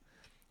 simple.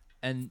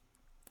 And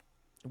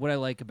what I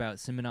like about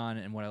Simenon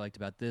and what I liked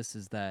about this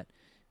is that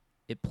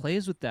it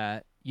plays with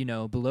that. You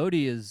know,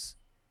 Bellotti is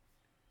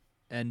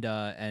and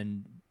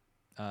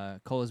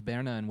Colas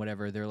Berna and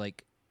whatever, they're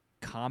like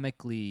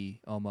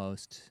comically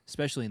almost,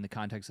 especially in the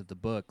context of the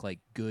book, like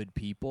good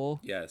people.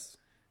 Yes.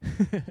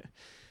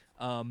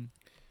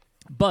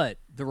 But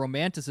the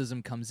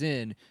romanticism comes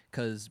in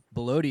because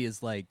Bellotti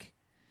is like,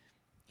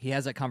 he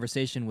has that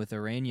conversation with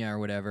Arena or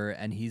whatever,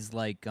 and he's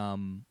like,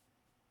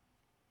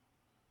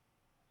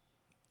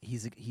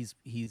 he's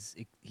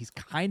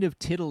kind of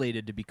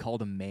titillated to be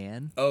called a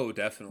man Oh,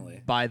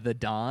 definitely. by the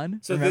Don.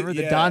 So Remember,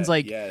 the Don's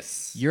like,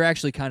 yes. you're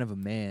actually kind of a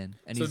man,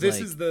 and So he's this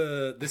like,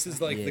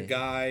 is like the Yeah.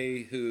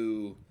 guy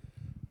who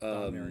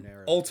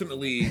Marinara.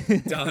 ultimately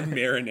Don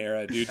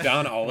Marinara, dude,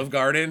 Don Olive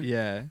Garden.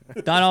 yeah,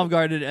 Don Olive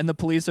Garden, and the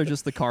police are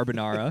just the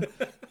carbonara.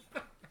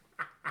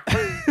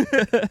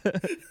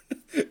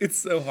 It's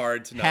so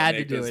hard to not Had to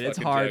make do those it. It's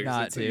fucking hard jokes.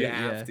 not It's to, you yeah.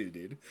 have to,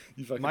 dude.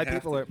 You fucking My have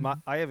people to.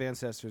 are. I have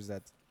ancestors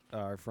that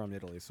are from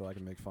Italy, so I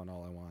can make fun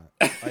all I want.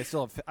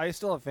 I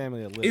still have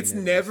family that live. It's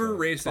in Italy, never so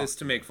racist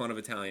to make fun of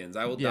Italians.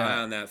 I will Yeah. die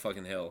on that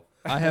fucking hill.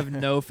 I have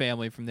no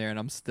family from there, and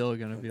I'm still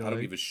gonna be I like,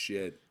 don't give a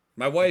shit.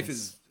 My wife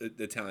is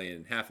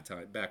Italian, half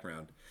Italian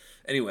background.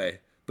 Anyway,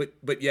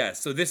 but yeah,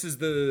 so this is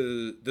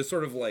the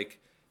sort of like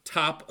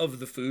top of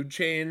the food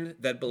chain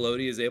that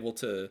Bellotti is able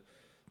to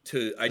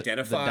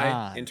identify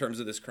Don. in terms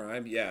of this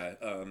crime. Yeah,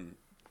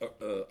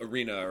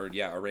 Arena.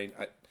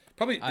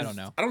 I don't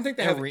know. I don't think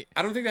they have. Are-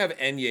 I don't think they have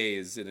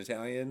Enye's in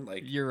Italian.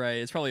 Like you're right.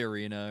 It's probably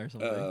Arena or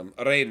something.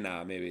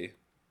 Arena maybe.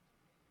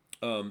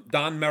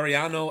 Don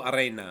Mariano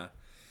Arena.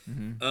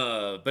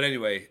 But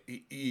anyway,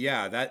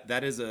 yeah,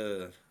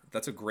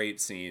 that's a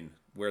great scene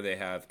where they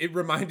have. It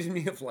reminded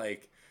me of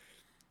like,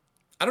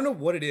 I don't know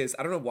what it is.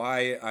 I don't know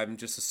why I'm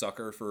just a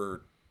sucker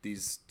for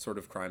these sort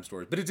of crime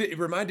stories, but it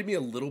reminded me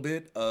a little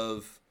bit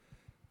of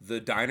the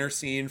diner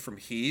scene from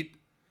Heat,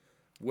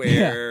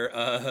 where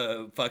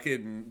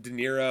fucking De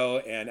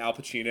Niro and Al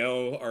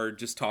Pacino are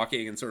just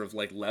talking and sort of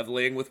like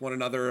leveling with one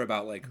another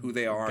about like who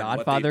they are. and what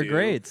Godfather they do.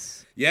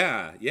 greats.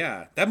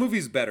 Yeah, that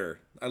movie's better.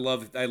 I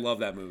love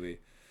that movie.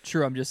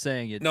 True, I'm just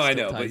saying it. No, I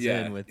still know, but ties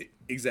yeah, in with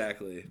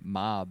exactly.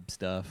 mob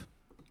stuff.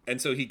 And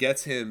so he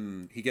gets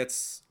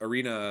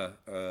Arena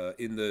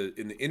in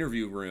the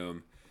interview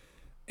room,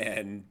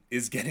 and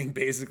is getting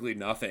basically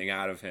nothing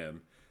out of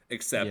him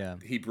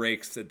except he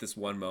breaks at this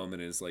one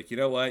moment and is like, you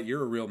know what,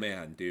 you're a real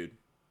man, dude,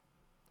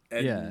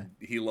 and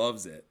he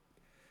loves it.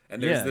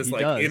 And there's this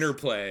like does.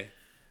 interplay.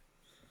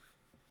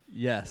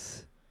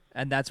 Yes,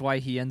 and that's why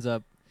he ends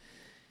up.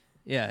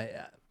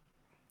 Yeah,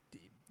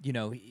 you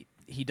know,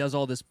 he does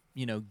all this.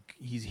 You know,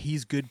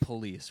 he's good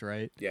police,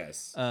 right?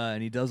 Yes.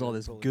 And he does all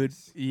this good.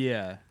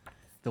 Yeah,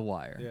 The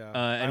Wire. Yeah,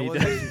 and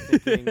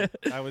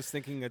I was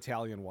thinking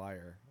Italian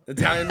Wire.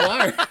 Italian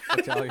Wire.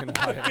 Italian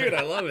Wire. Dude,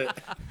 I love it.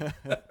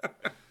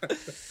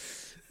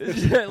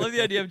 I love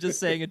the idea of just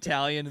saying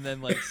Italian and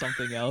then like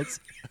something else.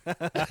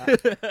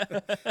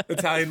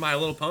 Italian My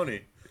Little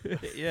Pony.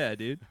 Yeah,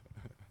 dude.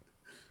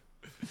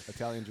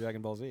 Italian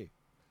Dragon Ball Z.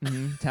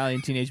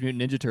 Italian Teenage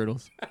Mutant Ninja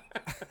Turtles.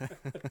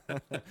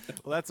 Well,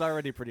 that's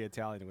already pretty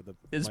Italian with the.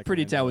 It's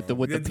pretty Italian with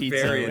the It's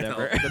pizza or very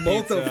whatever. Italian. The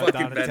molto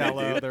fucking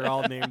Donatello, Bene, dude. they're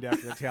all named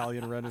after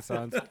Italian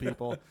Renaissance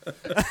people.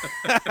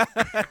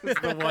 That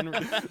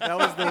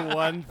was the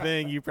one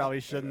thing you probably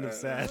shouldn't have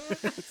said.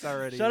 It's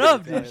already. Shut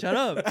up, dude. Shut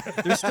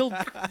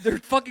up. They're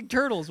fucking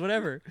turtles,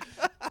 whatever.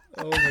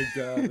 Oh my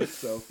god, that's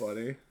so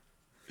funny.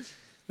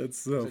 That's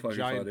so There's a fucking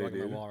giant funny, bug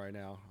dude. on my wall right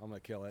now. I'm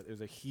gonna kill it.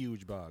 There's a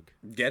huge bug.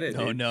 Get it,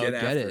 dude. Get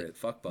after it.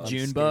 Fuck bugs.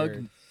 June scared.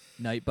 bug,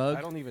 night bug.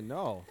 I don't even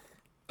know.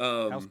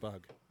 House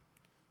bug.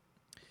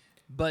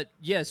 But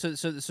yeah, so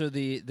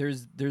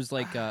there's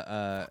like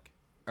a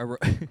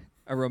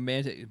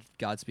romantic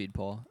Godspeed,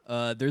 Paul.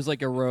 There's like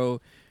Fell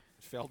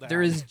down.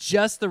 there is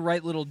just the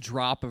right little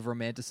drop of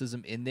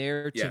romanticism in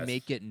there to Yes.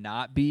 make it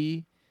not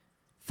be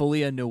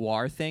fully a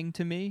noir thing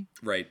to me.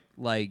 Right.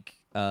 Like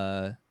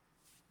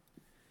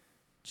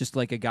just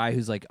like a guy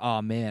who's like,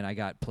 oh man, I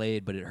got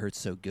played, but it hurts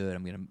so good.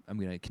 I'm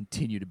gonna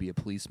continue to be a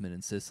policeman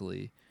in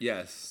Sicily.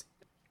 Yes.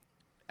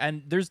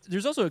 And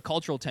there's also a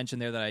cultural tension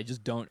there that I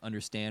just don't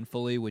understand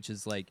fully, which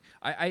is like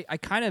I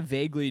kind of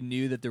vaguely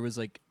knew that there was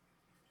like,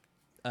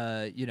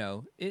 you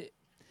know, it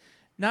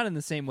not in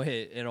the same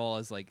way at all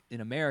as like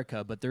in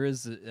America, but there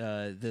is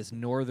this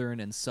northern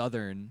and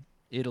southern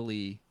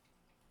Italy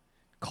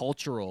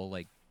cultural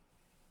like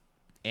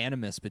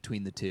animus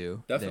between the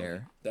two.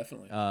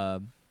 Definitely.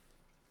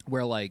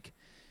 Where like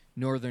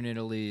northern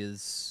Italy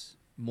is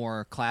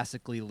more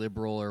classically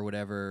liberal or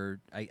whatever,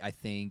 I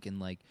think, and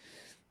like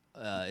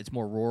it's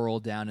more rural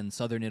down in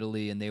southern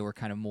Italy, and they were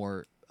kind of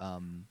more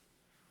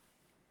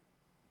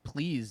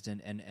pleased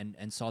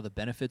and saw the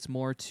benefits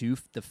more to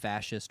the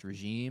fascist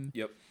regime.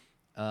 Yep.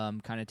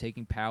 Kind of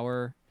taking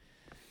power.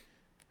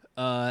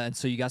 And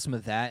so you got some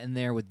of that in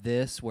there with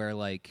this, where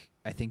like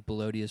I think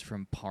Bellotti is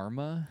from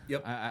Parma.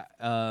 Yep.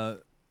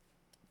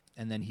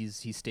 And then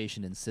he's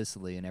stationed in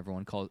Sicily, and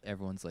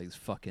everyone's like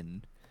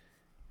fucking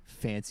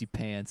fancy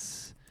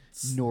pants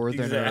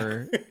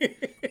northerner.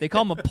 Exactly. They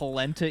call him a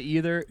polenta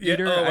eater. Yeah.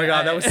 Oh my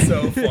god, that was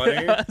so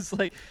funny. I was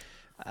like,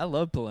 I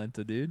love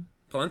polenta, dude.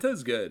 Polenta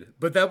is good,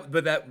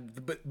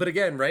 but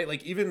again, right?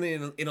 Like even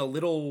in a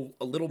little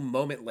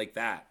moment like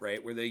that,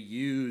 right, where they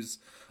use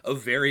a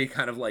very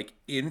kind of like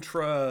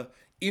intra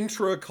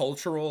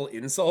cultural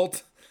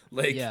insult,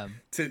 like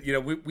to, you know,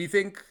 we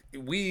think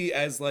we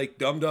as like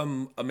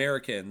dumb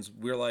Americans,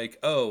 we're like,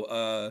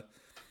 oh,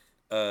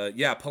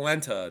 yeah,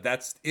 polenta,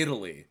 that's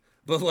Italy,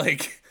 but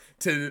like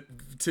to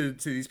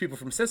these people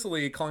from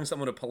Sicily, calling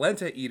someone a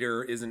polenta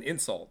eater is an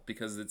insult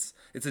because it's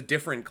a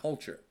different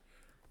culture.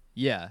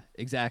 Yeah,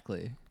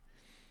 exactly.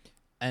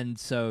 And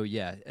so,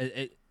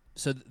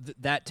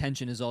 that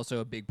tension is also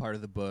a big part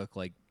of the book.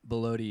 Like,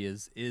 Bellotti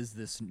is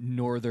this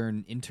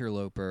northern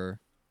interloper,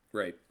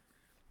 right?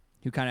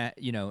 Who kind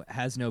of, you know,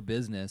 has no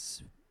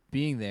business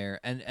being there.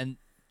 And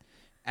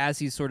as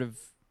he's sort of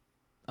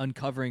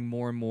uncovering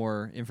more and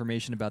more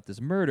information about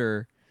this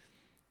murder,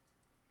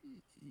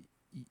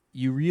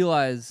 you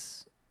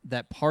realize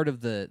that part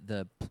of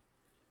the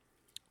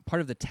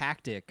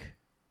tactic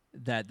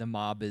that the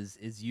mob is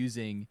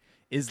using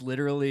is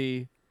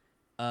literally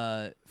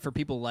for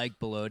people like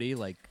Bellotti,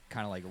 like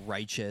kind of like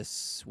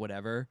righteous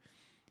whatever,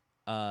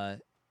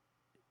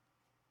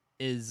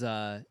 is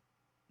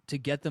to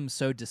get them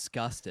so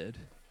disgusted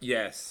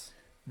Yes.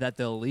 that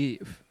they'll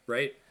leave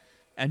Right.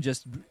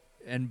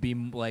 and be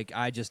like,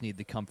 I just need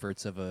the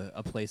comforts of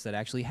a place that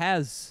actually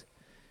has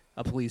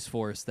a police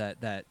force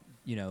that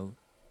you know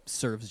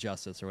serves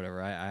justice or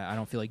whatever. I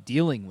don't feel like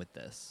dealing with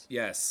this.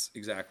 Yes,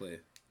 exactly.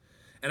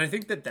 And I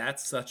think that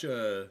that's such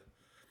a,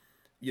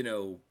 you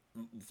know,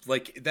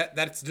 like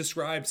that's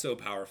described so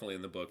powerfully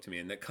in the book to me,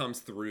 and that comes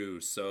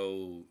through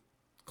so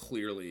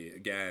clearly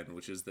again,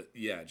 which is that,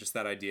 yeah, just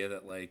that idea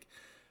that like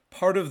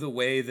part of the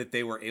way that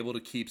they were able to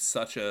keep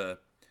such a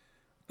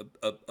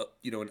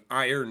you know, an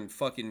iron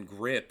fucking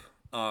grip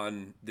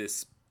on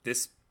this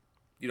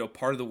you know,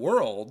 part of the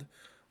world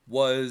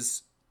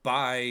was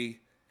by,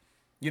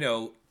 you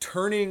know,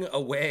 turning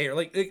away, or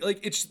like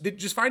it's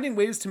just finding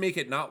ways to make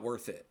it not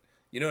worth it.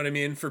 You know what I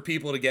mean? For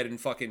people to get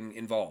fucking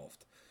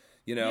involved,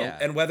 you know? Yeah.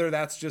 And whether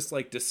that's just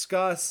like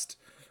disgust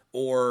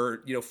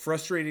or, you know,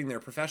 frustrating their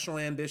professional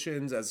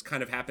ambitions, as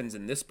kind of happens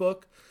in this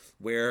book,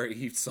 where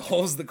he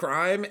solves the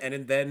crime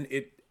and then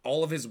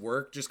all of his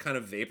work just kind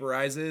of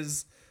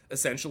vaporizes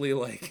essentially,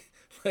 like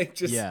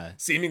just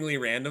seemingly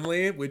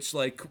randomly, which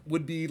like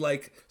would be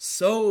like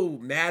so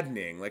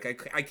maddening. Like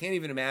I can't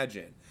even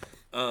imagine.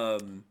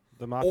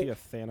 The Mafia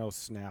Thanos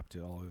snapped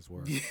to all his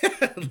work. Yeah,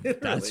 literally.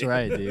 That's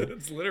right, dude.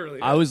 It's literally.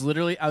 I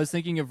was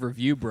thinking of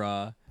Review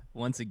Bra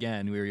once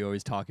again. We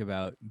always talk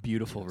about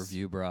beautiful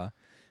Review Bra,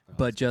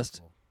 but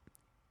just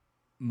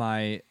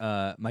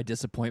beautiful. my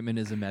disappointment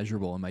is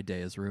immeasurable and my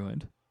day is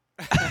ruined.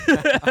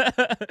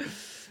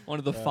 One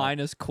of the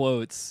finest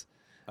quotes.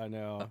 I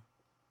know.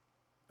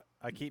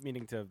 I keep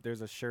meaning to.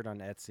 There's a shirt on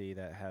Etsy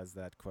that has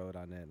that quote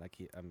on it,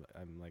 and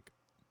I'm like,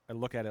 I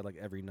look at it like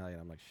every night.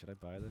 I'm like, should I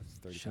buy this?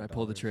 $35? Should I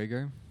pull the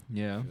trigger?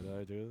 Yeah. Should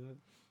I do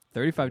that?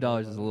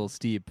 $35 is a little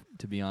steep,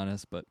 to be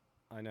honest, but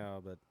I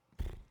know, but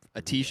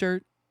a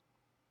T-shirt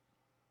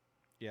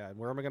yeah. And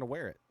where am I gonna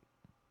wear it?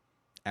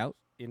 out,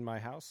 In my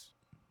house?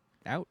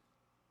 out,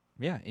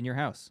 yeah, in your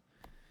house.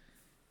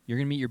 You're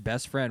gonna meet your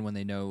best friend when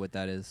they know what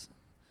that is.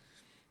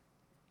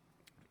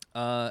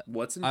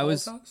 What's in I Paul's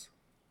was- house?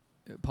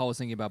 Paul was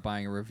thinking about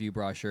buying a Review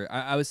Bra shirt.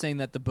 I was saying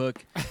that the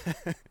book,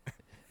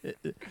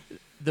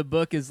 the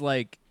book is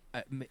like.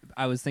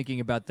 I was thinking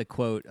about the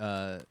quote.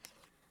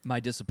 My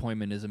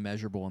disappointment is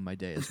immeasurable and my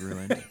day is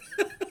ruined.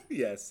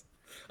 Yes,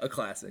 a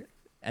classic.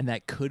 And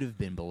that could have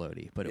been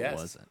Bellotti, but Yes. it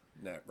wasn't.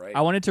 No, right.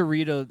 I wanted to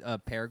read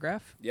a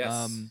paragraph.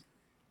 Yes.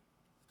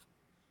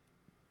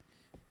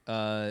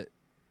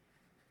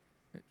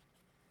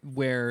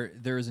 Where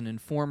there's an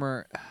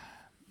informer.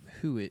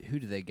 Who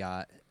do they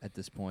got at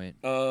this point?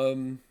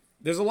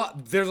 There's a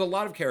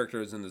lot of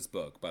characters in this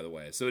book, by the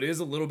way, so it is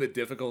a little bit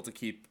difficult to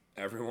keep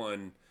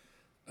everyone.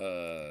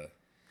 There's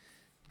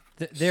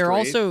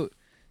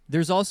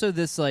also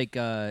this like.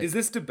 Is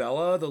this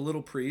DeBella, the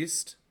little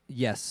priest?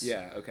 Yes.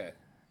 Yeah. Okay.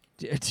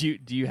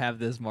 Do you have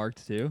this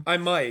marked too? I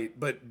might,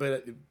 but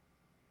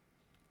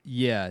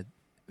Yeah,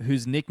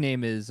 whose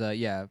nickname is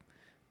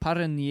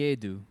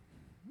Paraniedu.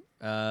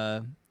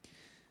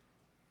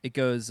 It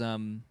goes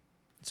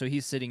so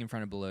he's sitting in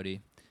front of Bellotti,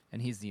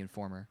 and he's the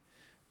informer.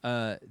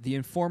 The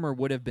informer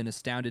would have been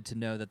astounded to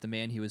know that the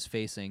man he was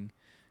facing,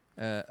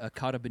 a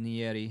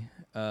carabinieri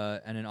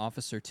and an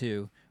officer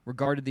too,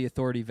 regarded the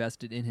authority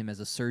vested in him as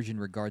a surgeon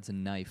regards a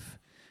knife,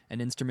 an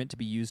instrument to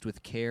be used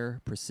with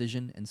care,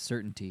 precision, and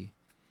certainty.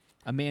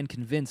 A man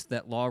convinced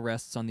that law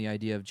rests on the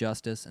idea of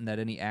justice and that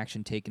any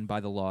action taken by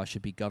the law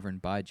should be governed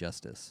by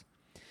justice.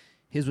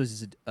 His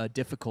was a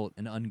difficult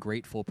and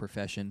ungrateful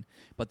profession,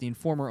 but the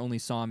informer only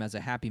saw him as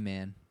a happy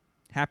man,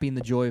 happy in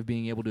the joy of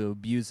being able to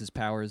abuse his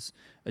powers,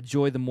 a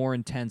joy the more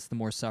intense the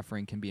more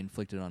suffering can be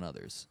inflicted on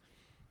others.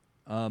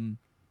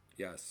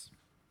 yes.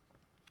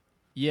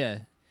 Yeah.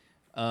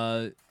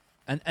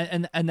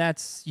 And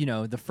that's, you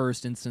know, the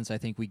first instance I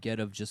think we get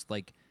of just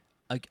like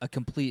a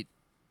complete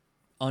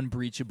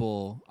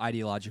unbreachable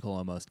ideological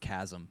almost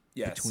chasm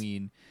Yes.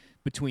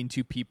 between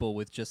two people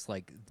with just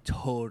like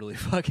totally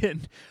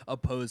fucking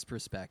opposed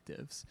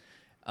perspectives.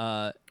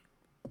 And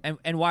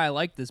why I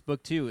liked this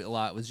book too a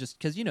lot was just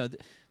because, you know,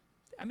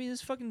 I mean,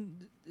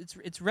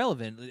 it's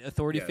relevant.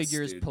 Authority Yes,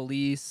 figures, dude.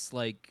 police,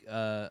 like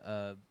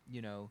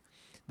you know,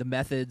 the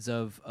methods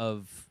of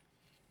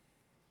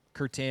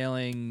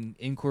curtailing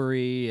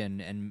inquiry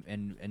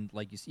and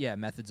like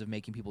methods of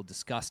making people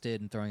disgusted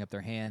and throwing up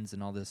their hands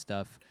and all this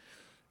stuff.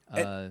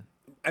 I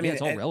mean,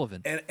 it's all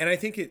relevant. And I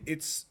think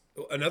it's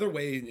another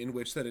way in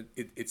which that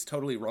it's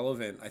totally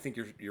relevant. I think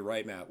you're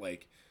right, Matt.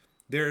 Like,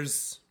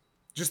 there's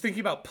just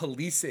thinking about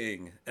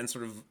policing and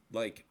sort of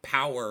like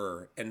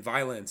power and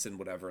violence and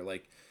whatever.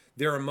 Like,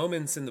 there are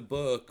moments in the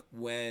book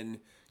when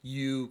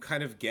you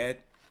kind of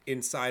get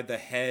inside the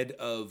head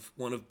of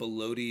one of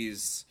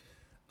Bellotti's,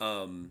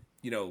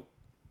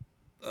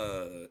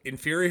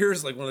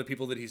 inferiors, like one of the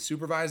people that he's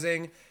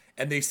supervising,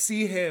 and they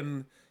see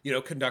him,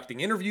 conducting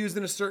interviews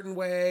in a certain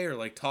way or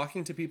like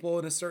talking to people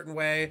in a certain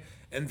way,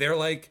 and they're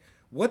like,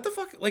 "What the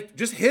fuck? Like,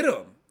 just hit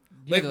him."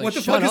 Like, what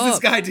the fuck is this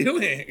guy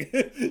doing?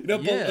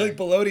 Like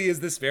Bellotti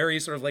is this very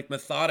sort of like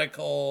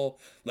methodical,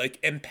 like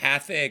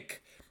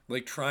empathic,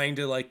 like trying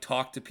to like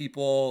talk to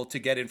people to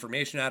get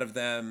information out of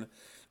them.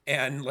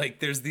 And like,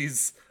 there's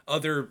these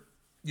other,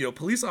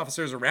 police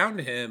officers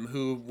around him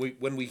who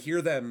when we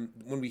hear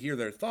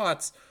their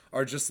thoughts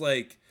are just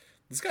like,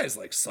 this guy's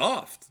like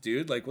soft,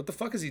 dude. Like, what the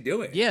fuck is he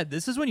doing? Yeah.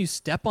 This is when you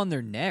step on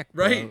their neck.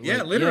 Bro. Right. Yeah.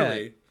 Like,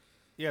 literally.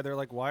 Yeah, they're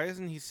like, why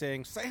isn't he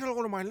saying, say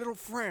hello to my little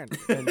friend?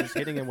 And just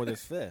hitting him with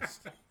his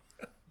fist.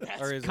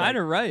 That's kind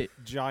of right.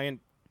 Giant,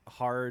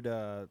 hard,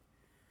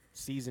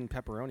 seasoned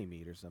pepperoni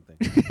meat or something.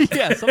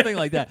 Yeah, something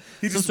like that.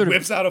 He just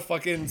whips out a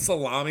fucking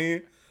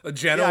salami, a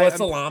Genoa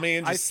salami,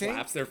 and just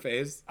slaps their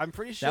face. I'm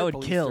pretty sure that would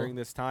police kill. During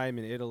this time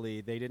in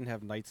Italy, they didn't have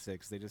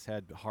nightsticks. They just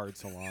had hard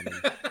salami.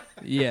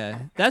 Yeah,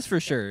 that's for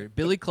sure.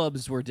 Billy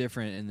clubs were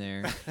different in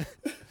there.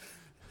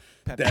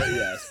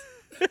 Yes.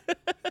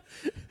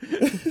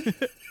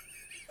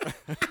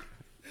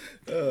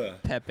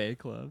 Pepe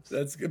clubs.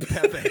 That's good.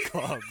 Pepe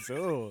clubs.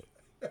 Oh.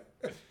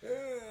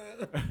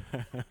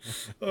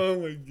 Oh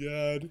my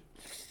god.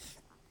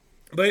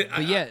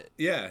 But yeah.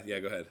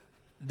 Go ahead.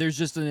 There's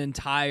just an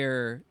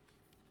entire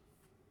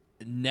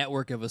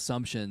network of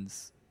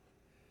assumptions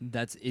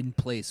that's in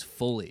place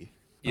fully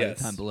by the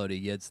time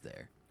Bellotti gets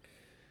there.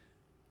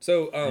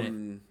 So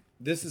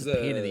this is a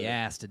pain in the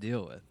ass to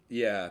deal with.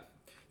 Yeah.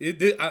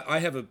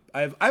 I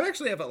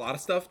actually have a lot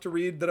of stuff to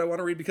read that I want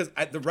to read because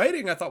the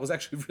writing I thought was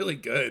actually really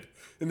good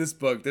in this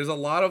book. There's a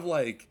lot of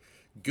like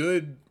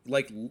good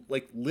like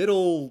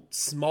little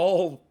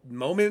small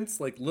moments,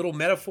 like little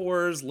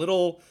metaphors,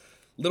 little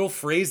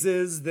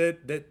phrases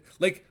that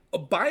like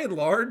by and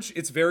large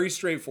it's very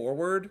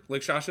straightforward.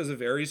 Like Sciascia's a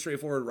very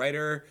straightforward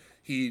writer.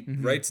 He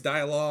writes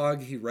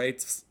dialogue. He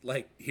writes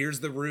like, here's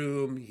the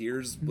room,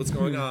 here's what's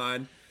going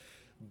on.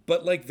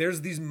 But like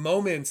there's these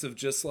moments of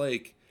just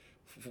like,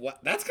 what?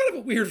 That's kind of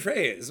a weird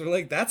phrase, or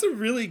like that's a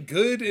really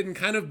good and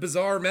kind of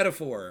bizarre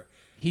metaphor.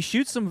 He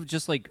shoots some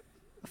just like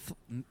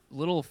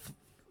little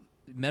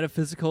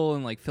metaphysical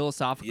and like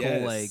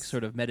philosophical like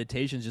sort of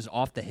meditations just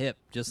off the hip,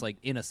 just like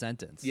in a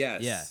sentence.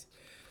 Yes. Yeah.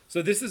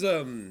 So this is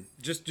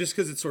just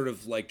because it's sort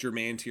of like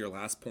germane to your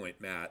last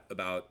point, Matt,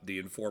 about the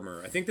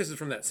informer. I think this is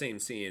from that same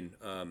scene.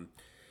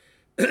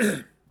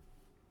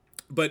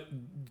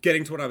 But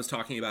getting to what I was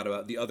talking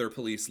about the other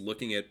police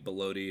looking at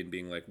Bellotti and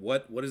being like,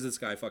 what is this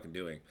guy fucking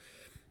doing?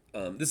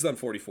 This is on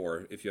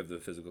 44, if you have the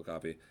physical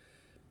copy.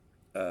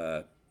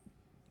 We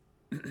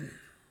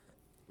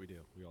do.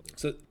 We all do.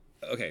 So,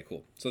 okay,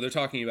 cool. So they're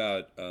talking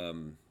about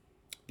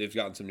they've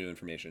gotten some new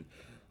information.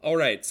 All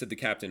right, said the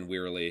captain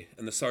wearily,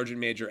 and the sergeant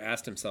major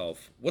asked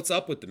himself, what's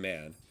up with the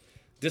man?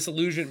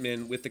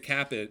 Disillusionment with the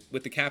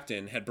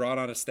captain had brought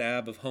on a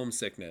stab of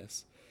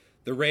homesickness.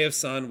 The ray of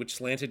sun which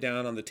slanted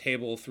down on the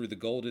table through the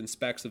golden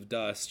specks of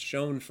dust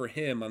shone for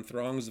him on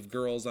throngs of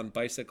girls on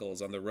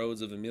bicycles on the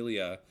roads of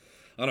Emilia,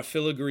 on a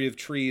filigree of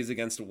trees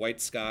against a white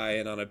sky,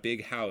 and on a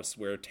big house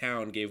where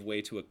town gave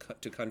way to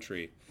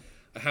country,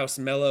 a house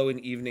mellow in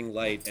evening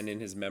light and in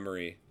his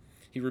memory.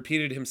 He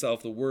repeated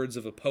himself the words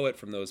of a poet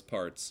from those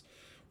parts,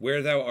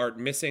 where thou art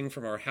missing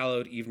from our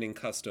hallowed evening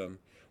custom,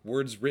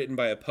 words written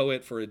by a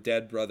poet for a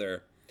dead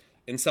brother.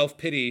 In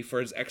self-pity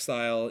for his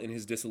exile, in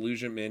his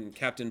disillusionment,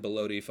 Captain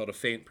Bellotti felt a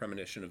faint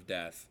premonition of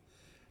death.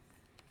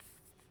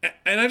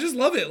 And I just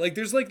love it. Like,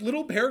 there's like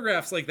little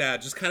paragraphs like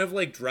that just kind of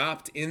like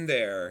dropped in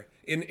there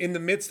in the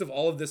midst of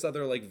all of this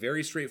other like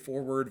very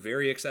straightforward,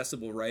 very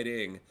accessible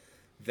writing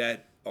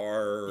that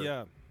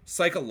are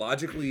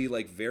psychologically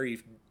like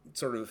very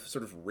sort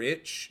of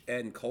rich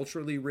and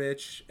culturally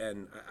rich.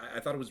 And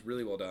I thought it was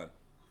really well done.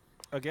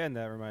 Again,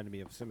 that reminded me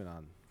of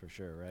Simenon for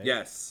sure, right?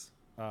 Yes.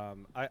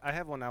 I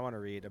have one I want to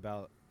read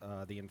about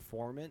the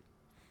informant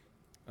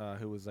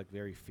who was like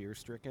very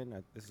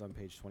fear-stricken. This is on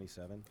page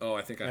 27. Oh,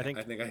 I think I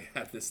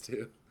had this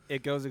too.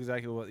 It goes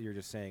exactly what you're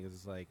just saying.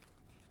 It's like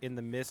in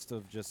the midst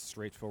of just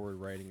straightforward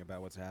writing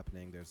about what's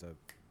happening, there's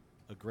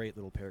a great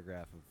little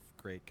paragraph of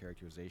great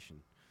characterization.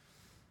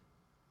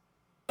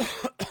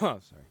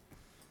 Sorry.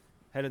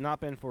 Had it not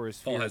been for his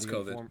fear, Paul has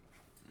COVID.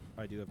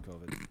 I do have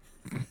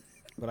COVID,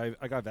 but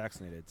I got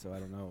vaccinated, so I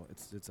don't know.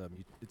 It's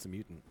a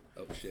mutant.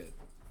 Oh shit.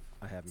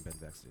 I haven't been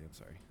vaccinated. I'm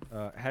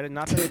sorry. Had it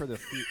not been for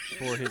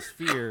for his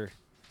fear,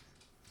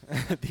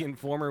 the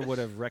informer would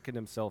have reckoned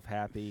himself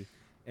happy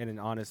and an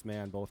honest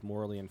man, both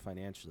morally and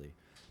financially.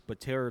 But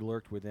terror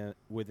lurked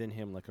within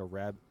him like a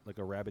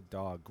rabid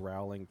dog,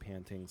 growling,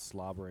 panting,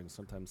 slobbering,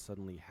 sometimes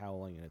suddenly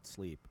howling in its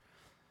sleep.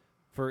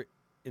 For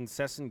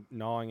incessant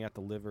gnawing at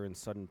the liver and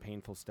sudden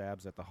painful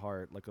stabs at the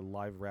heart, like a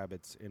live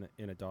rabbit's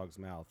in a dog's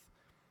mouth.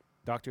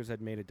 Doctors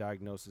had made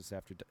diagnosis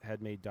after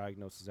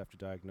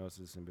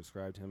diagnosis and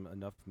prescribed him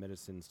enough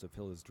medicines to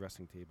fill his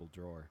dressing table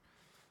drawer.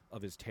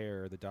 Of his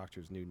terror, the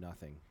doctors knew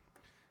nothing.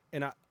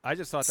 And I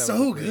just thought that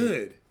so was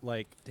good,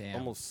 like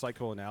almost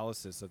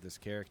psychoanalysis of this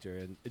character,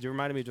 and it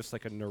reminded me of just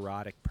like a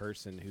neurotic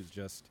person who's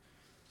just,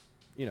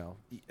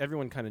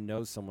 everyone kind of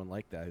knows someone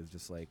like that who's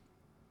just like,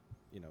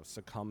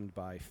 succumbed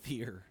by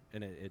fear,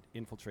 and it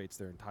infiltrates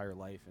their entire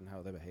life and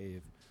how they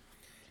behave.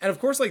 And of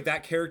course, like,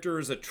 that character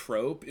is a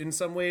trope in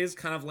some ways,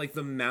 kind of like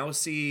the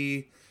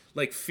mousy,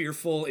 like,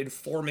 fearful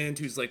informant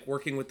who's like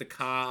working with the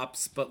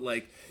cops, but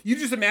like, you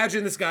just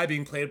imagine this guy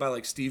being played by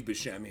like Steve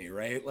Buscemi,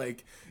 right?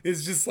 Like,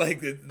 it's just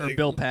like, Or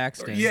Bill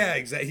Paxton. Yeah,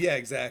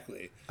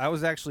 exactly. I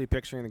was actually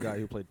picturing the guy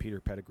who played Peter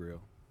Pettigrew.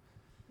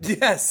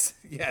 Yes,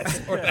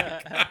 or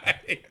that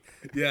guy.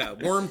 Yeah,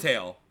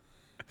 Wormtail.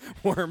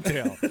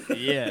 Wormtail.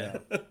 Yeah.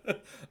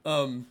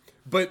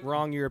 But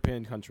Wrong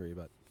European country,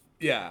 but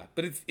yeah,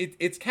 but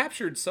it's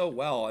captured so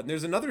well. And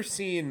there's another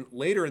scene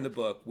later in the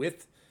book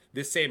with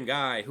this same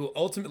guy who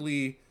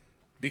ultimately,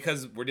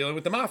 because we're dealing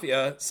with the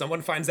mafia,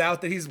 someone finds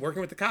out that he's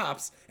working with the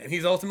cops, and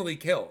he's ultimately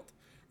killed,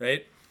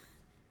 right?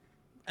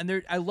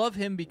 And I love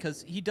him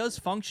because he does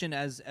function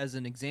as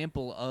an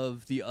example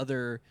of the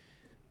other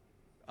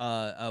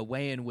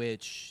way in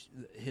which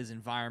his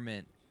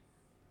environment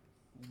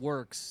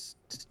works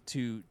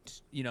to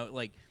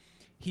like,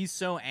 he's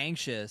so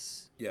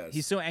anxious. Yes.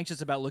 He's so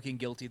anxious about looking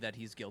guilty that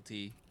he's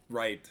guilty.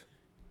 Right.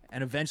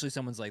 And eventually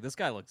someone's like, this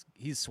guy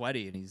he's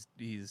sweaty and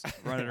he's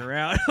running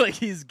around like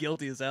he's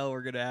guilty as hell.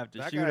 We're going to have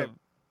to shoot him.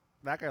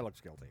 That guy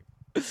looks guilty.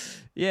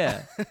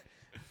 Yeah.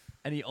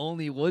 And he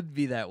only would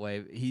be that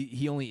way.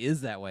 He only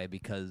is that way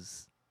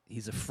because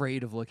he's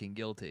afraid of looking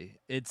guilty.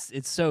 It's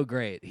so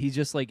great. He's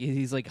just like,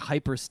 he's like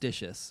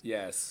hyperstitious.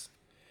 Yes.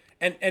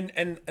 And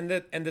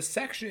the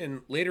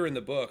section later in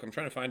the book, I'm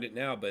trying to find it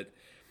now, but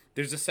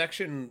there's a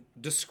section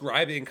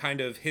describing kind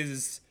of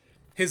his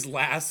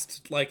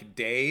last like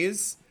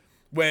days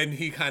when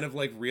he kind of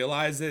like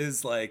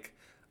realizes like,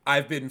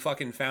 I've been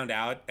fucking found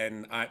out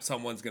and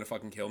someone's gonna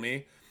fucking kill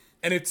me.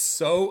 And it's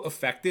so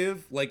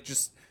effective, like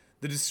just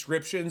the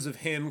descriptions of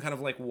him kind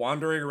of like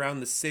wandering around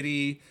the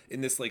city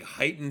in this like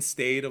heightened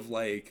state of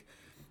like,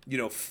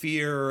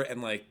 fear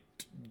and like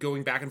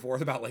going back and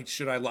forth about like,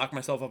 should I lock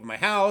myself up in my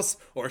house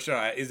or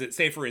is it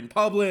safer in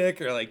public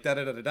or like da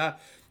da da da da.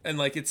 And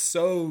like, it's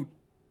so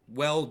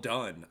well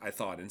done, I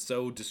thought, and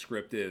so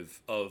descriptive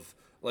of,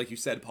 like you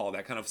said, Paul,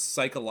 that kind of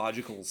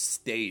psychological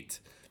state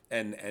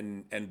and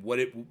what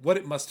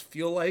it must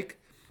feel like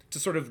to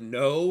sort of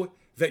know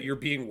that you're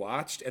being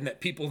watched and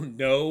that people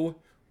know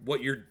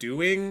what you're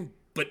doing,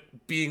 but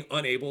being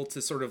unable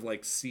to sort of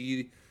like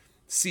see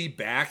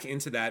back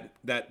into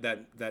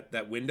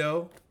that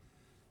window.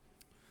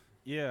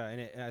 Yeah,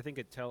 and I think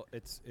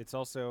it's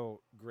also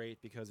great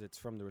because it's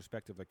from the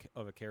perspective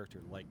of a character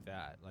like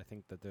that. I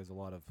think that there's a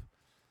lot of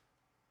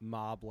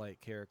mob-like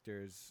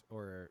characters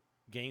or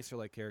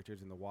gangster-like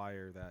characters in The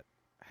Wire that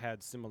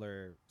had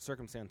similar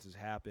circumstances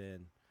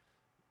happen,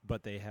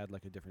 but they had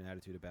like a different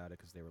attitude about it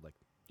because they were like,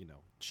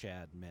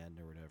 Chad men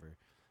or whatever.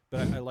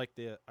 But I like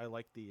the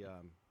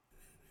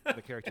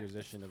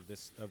characterization of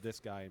this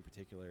guy in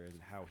particular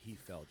and how he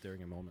felt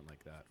during a moment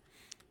like that.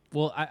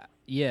 Well,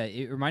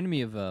 it reminded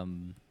me of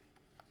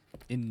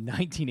in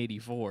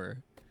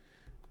 1984,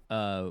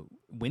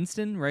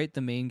 Winston, right,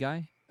 the main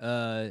guy,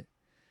 again,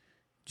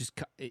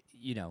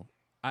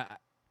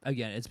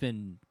 it's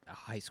been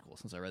high school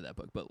since I read that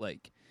book, but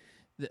like,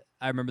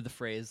 I remember the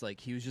phrase like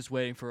he was just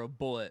waiting for a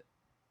bullet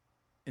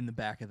in the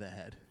back of the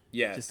head.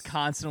 Yes. Just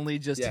constantly,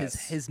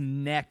 his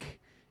neck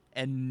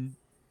and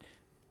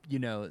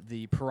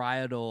the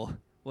parietal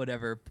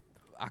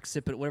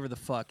occiput, whatever the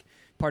fuck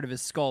part of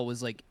his skull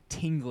was like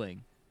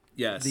tingling.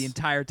 Yes. The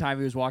entire time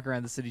he was walking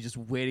around the city just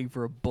waiting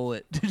for a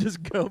bullet to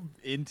just go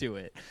into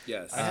it.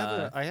 Yes.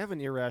 I have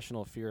an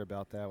irrational fear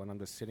about that when I'm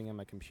just sitting on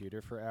my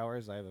computer for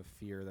hours. I have a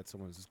fear that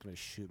someone's just going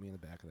to shoot me in the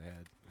back of the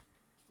head.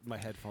 My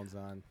headphones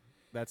on.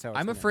 That's how it's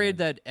I'm gonna afraid end.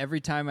 that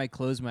every time I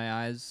close my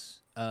eyes,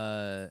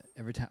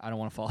 every time I don't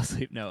want to fall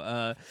asleep.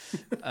 No.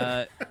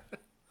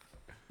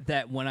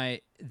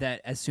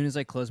 That as soon as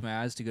I close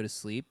my eyes to go to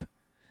sleep,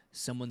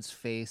 someone's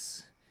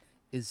face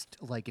is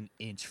like an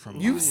inch from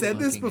me. You've said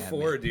this looking at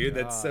before, me. dude.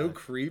 That's so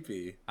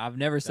creepy. I've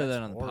never said That's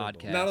that on the horrible.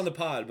 podcast. Not on the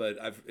pod, but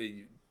I've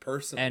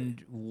personally.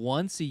 And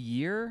once a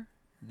year,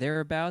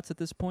 thereabouts at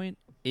this point,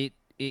 it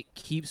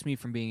keeps me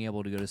from being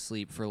able to go to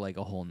sleep for like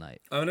a whole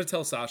night. I'm gonna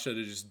tell Sasha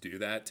to just do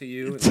that to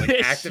you and like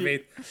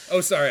activate.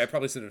 Oh, sorry, I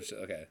probably said it.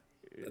 Okay.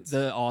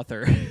 The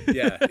author.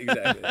 Yeah,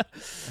 exactly.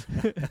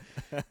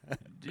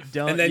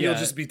 And then you'll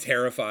just be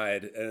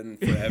terrified and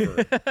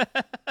forever.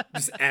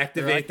 Just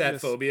activate that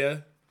just-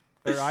 phobia.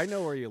 Or I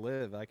know where you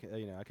live. I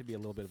could be a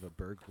little bit of a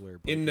burglar.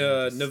 In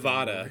just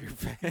Nevada. seeing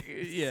over your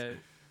face. yeah.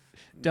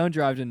 Don't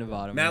drive to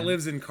Nevada. Matt man.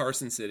 lives in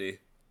Carson City.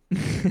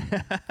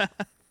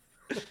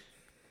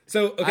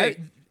 So okay,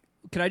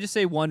 Can I just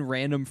say one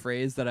random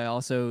phrase that I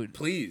also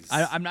please.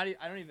 I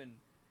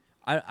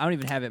don't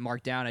even have it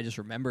marked down. I just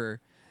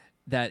remember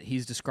that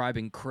he's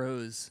describing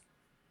crows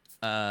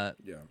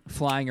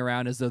flying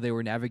around as though they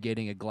were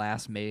navigating a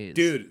glass maze.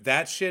 Dude,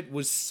 that shit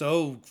was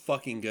so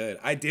fucking good.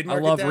 I did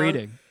mark I love it down.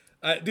 reading.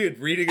 Dude,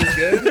 reading is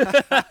good.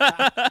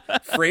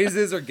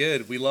 Phrases are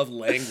good. We love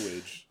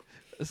language.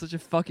 It's such a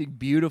fucking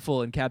beautiful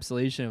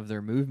encapsulation of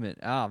their movement.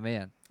 Oh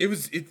man.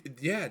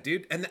 Yeah,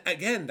 dude. And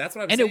again, that's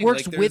what I'm And saying. it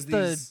works like, with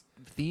there's these-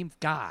 the theme.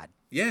 God.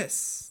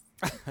 Yes.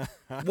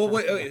 Well,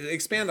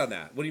 expand on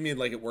that. What do you mean?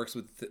 Like it works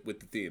with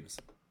the themes?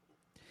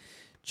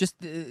 Just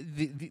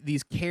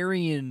these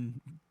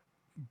carrion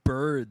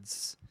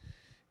birds,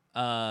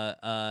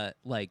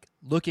 like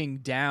looking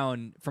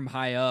down from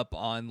high up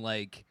on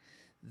like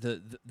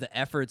the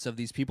efforts of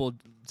these people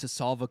to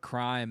solve a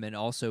crime, and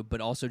also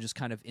just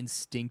kind of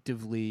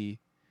instinctively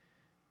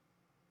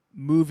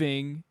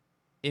moving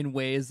in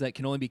ways that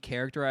can only be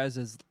characterized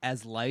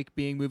as like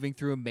being moving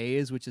through a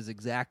maze, which is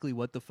exactly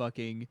what the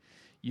fucking,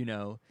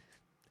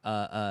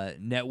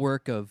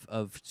 network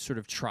of sort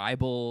of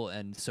tribal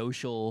and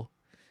social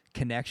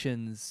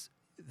connections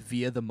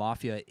via the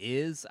mafia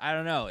is. I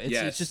don't know.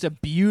 It's just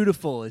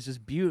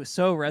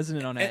so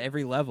resonant on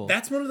every level.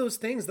 That's one of those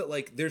things that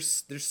like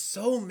there's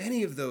so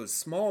many of those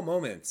small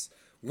moments,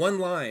 one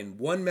line,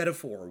 one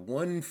metaphor,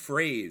 one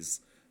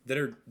phrase that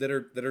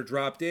are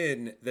dropped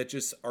in that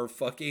just are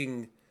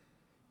fucking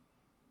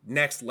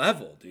next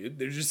level, dude.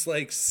 They're just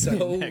like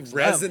so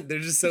resonant. They're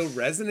just so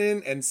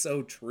resonant and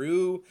so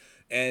true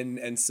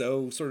and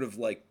so sort of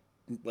like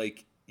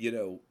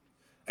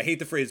I hate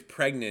the phrase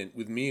pregnant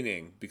with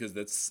meaning because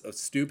that's a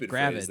stupid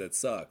phrase that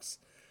sucks.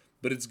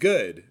 But it's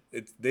good.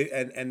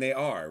 They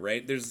are,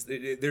 right?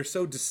 They're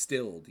so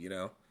distilled,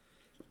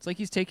 It's like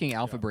he's taking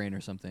Alpha Brain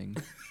or something.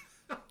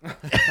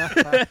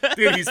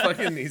 Dude, he's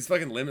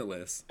fucking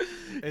limitless.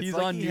 He's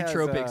like on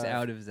nootropics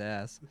out of his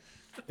ass.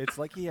 It's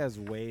like he has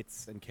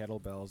weights and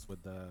kettlebells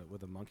with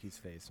a monkey's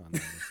face on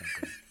them or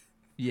something.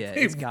 Yeah,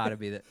 it's got to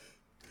be that.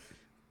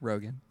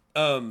 Rogan.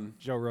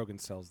 Joe Rogan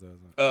sells those.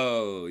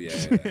 Oh yeah.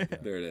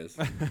 There it is.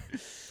 All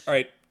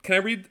right, can I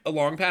read a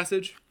long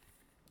passage?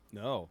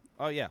 No.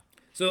 Oh yeah.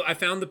 So I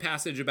found the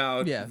passage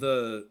about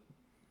the.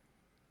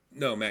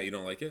 No, Matt, you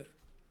don't like it.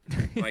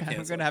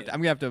 I'm gonna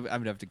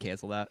have to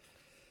cancel that.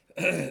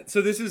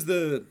 So this is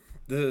the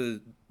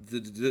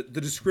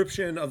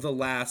description of the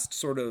last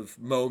sort of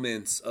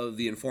moments of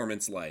the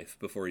informant's life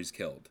before he's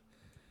killed,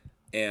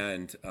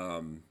 and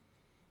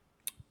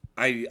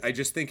I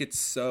just think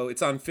it's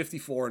on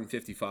 54 and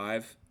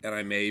 55, and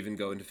I may even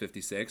go into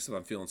 56 if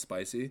I'm feeling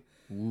spicy.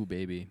 Ooh,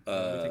 baby.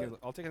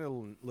 I'll take a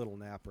little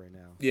nap right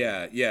now.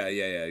 Yeah.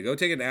 Go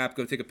take a nap.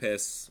 Go take a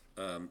piss.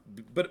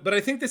 But I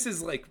think this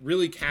is like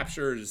really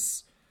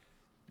captures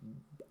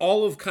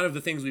all of kind of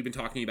the things we've been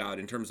talking about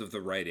in terms of the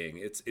writing.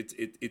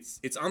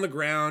 It's on the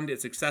ground.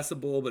 It's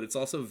accessible, but it's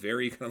also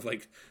very kind of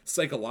like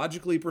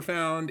psychologically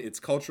profound. It's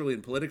culturally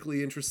and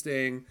politically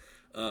interesting.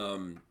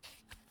 So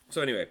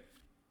anyway,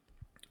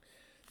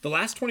 the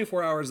last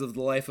 24 hours of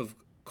the life of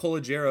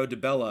Collegiero de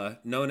Bella,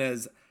 known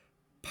as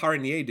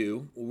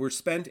Paranyedu, were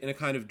spent in a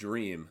kind of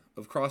dream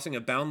of crossing a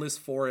boundless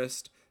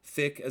forest,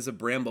 thick as a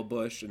bramble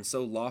bush and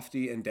so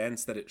lofty and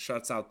dense that it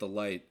shuts out the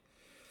light.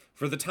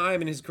 For the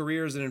time in his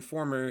career as an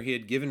informer, he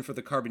had given for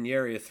the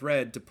Carabinieri a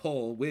thread to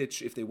pull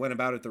which, if they went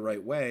about it the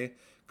right way,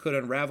 could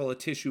unravel a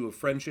tissue of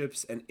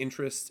friendships and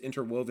interests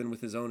interwoven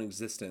with his own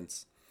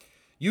existence.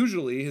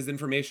 Usually, his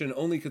information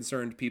only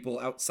concerned people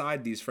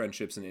outside these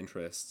friendships and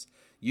interests.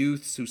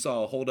 Youths who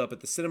saw a hold-up at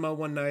the cinema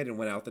one night and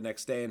went out the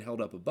next day and held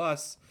up a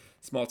bus.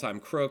 Small-time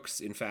crooks,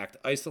 in fact,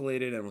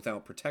 isolated and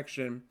without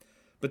protection.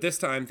 But this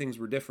time, things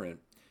were different.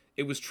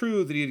 It was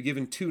true that he had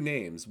given two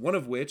names, one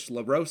of which,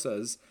 La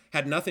Rosa's,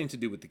 had nothing to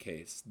do with the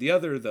case. The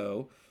other,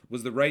 though,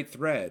 was the right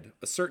thread,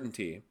 a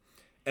certainty.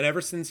 And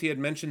ever since he had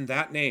mentioned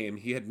that name,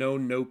 he had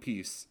known no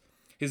peace.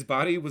 His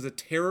body was a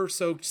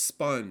terror-soaked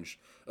sponge,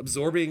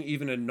 absorbing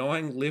even a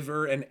gnawing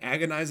liver and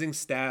agonizing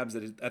stabs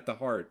at the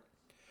heart.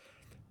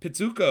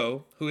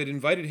 Pizzuco, who had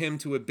invited him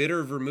to a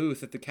bitter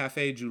vermouth at the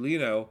Café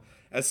Giulino,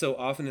 as so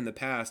often in the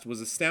past, was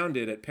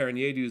astounded at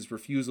Paranyedu's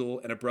refusal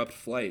and abrupt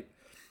flight.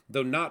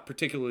 Though not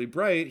particularly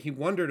bright, he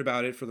wondered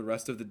about it for the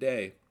rest of the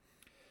day.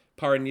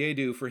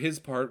 Paranyedu, for his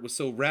part, was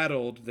so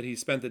rattled that he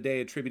spent the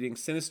day attributing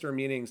sinister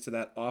meanings to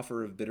that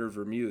offer of bitter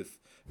vermouth,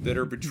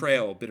 bitter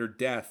betrayal, bitter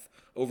death,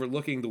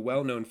 overlooking the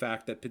well-known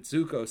fact that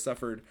Pizzuco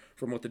suffered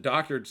from what the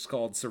doctors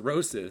called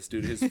cirrhosis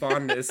due to his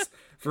fondness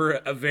for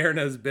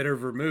Averna's bitter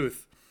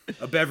vermouth,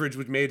 a beverage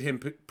which made him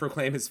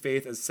proclaim his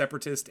faith as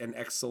separatist and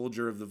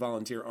ex-soldier of the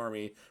volunteer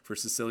army for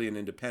Sicilian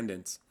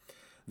independence.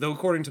 Though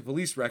according to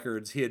police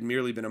records, he had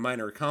merely been a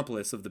minor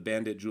accomplice of the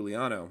bandit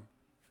Giuliano.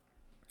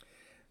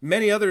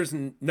 Many others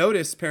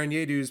noticed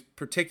Paranyedu's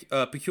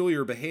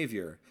peculiar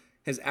behavior,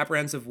 his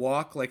apprehensive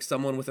walk like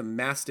someone with a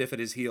mastiff at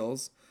his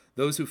heels.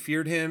 Those who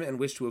feared him and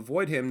wished to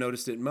avoid him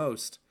noticed it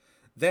most.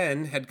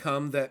 Then had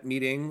come that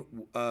meeting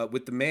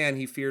with the man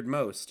he feared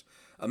most,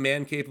 a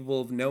man capable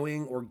of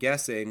knowing or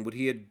guessing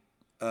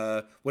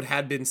what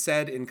had been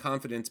said in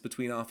confidence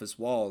between office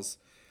walls.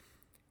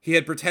 He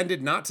had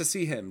pretended not to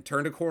see him,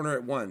 turned a corner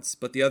at once,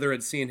 but the other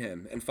had seen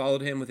him, and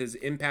followed him with his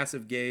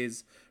impassive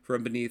gaze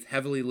from beneath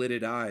heavily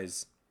lidded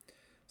eyes.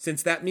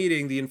 Since that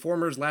meeting, the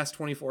informer's last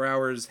 24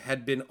 hours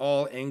had been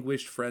all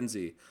anguished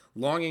frenzy.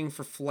 Longing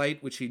for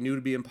flight, which he knew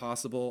to be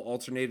impossible,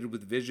 alternated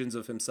with visions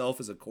of himself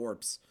as a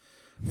corpse.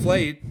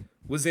 Flight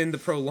was in the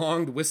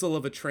prolonged whistle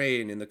of a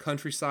train, in the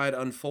countryside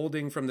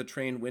unfolding from the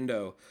train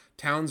window,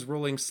 towns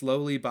rolling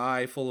slowly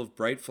by full of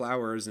bright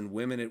flowers and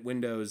women at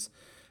windows,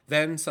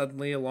 Then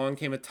suddenly along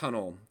came a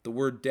tunnel, the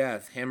word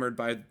death hammered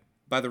by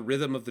the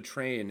rhythm of the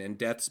train, and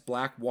death's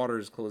black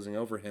waters closing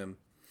over him.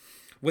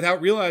 Without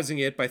realizing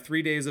it, by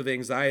 3 days of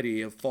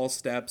anxiety, of false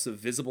steps, of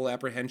visible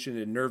apprehension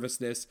and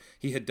nervousness,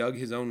 he had dug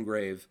his own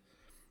grave.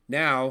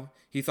 Now,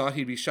 he thought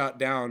he'd be shot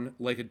down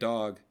like a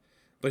dog.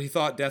 But he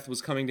thought death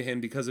was coming to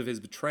him because of his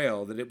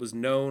betrayal, that it was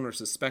known or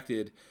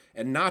suspected,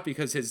 and not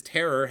because his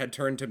terror had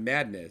turned to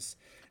madness,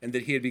 and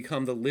that he had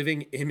become the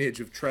living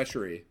image of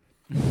treachery.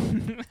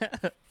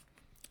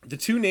 The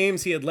 2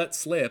 names he had let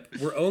slip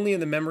were only in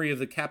the memory of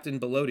the Captain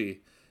Bellotti,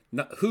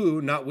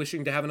 who, not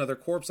wishing to have another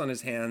corpse on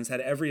his hands,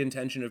 had every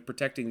intention of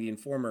protecting the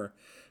informer.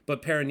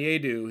 But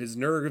Perignedo, his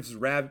nerves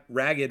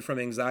ragged from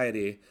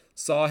anxiety,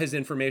 saw his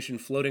information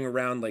floating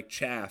around like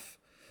chaff.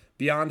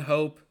 Beyond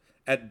hope,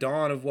 at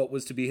dawn of what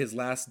was to be his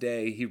last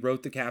day, he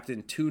wrote the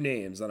captain 2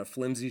 names on a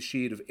flimsy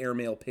sheet of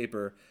airmail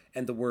paper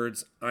and the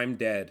words, "I'm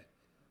dead."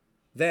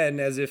 Then,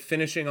 as if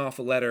finishing off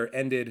a letter,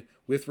 ended,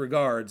 "With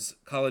regards,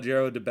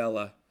 Calogero de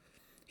Bella."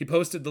 He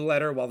posted the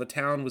letter while the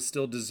town was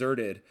still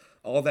deserted.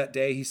 All that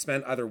day he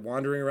spent either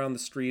wandering around the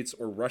streets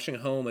or rushing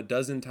home a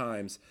dozen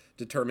times,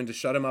 determined to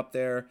shut him up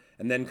there,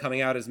 and then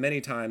coming out as many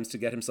times to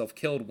get himself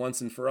killed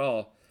once and for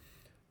all.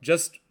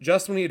 Just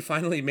when he had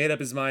finally made up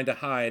his mind to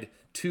hide,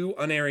 2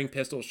 unerring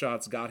pistol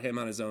shots got him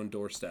on his own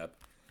doorstep.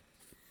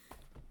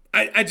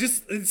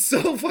 It's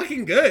so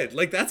fucking good.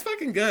 Like, that's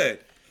fucking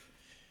good.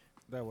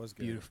 That was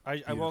good.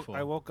 Beautiful.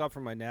 I woke up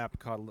from my nap,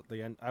 caught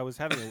the end. I was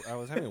having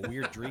a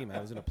weird dream. I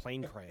was in a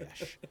plane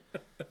crash.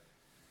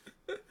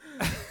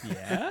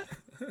 Yeah?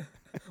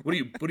 What are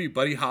you,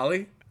 Buddy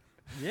Holly?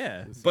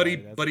 Yeah. Buddy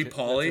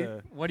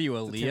Pauly? What are you,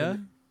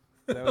 Aaliyah?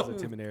 That was a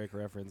Tim and Eric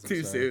reference.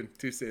 Too soon.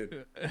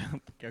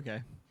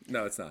 Okay.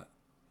 No, it's not.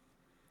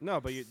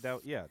 No, but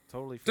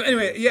totally. So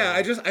anyway,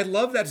 yeah, I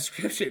love that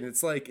description.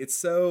 It's like, it's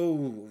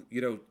so,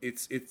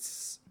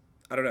 it's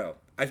I don't know.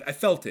 I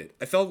felt it.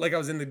 I felt like I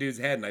was in the dude's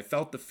head, and I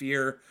felt the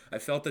fear. I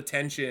felt the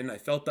tension. I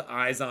felt the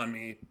eyes on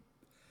me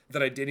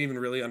that I didn't even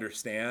really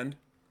understand.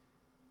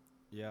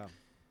 Yeah.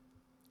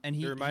 And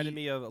it reminded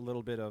me of a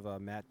little bit of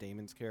Matt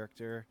Damon's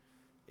character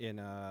in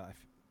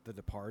The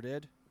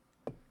Departed.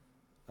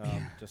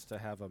 Just to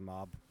have a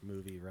mob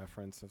movie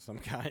reference of some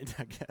kind,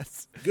 I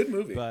guess. Good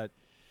movie. But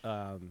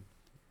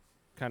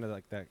kind of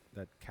like that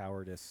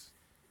cowardice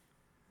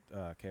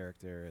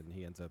character, and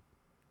he ends up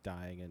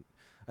dying. And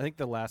I think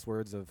the last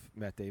words of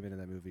Matt Damon in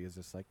that movie is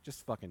just like,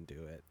 just fucking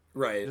do it.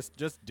 Right.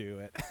 Just do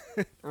it.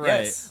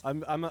 Right. Yes.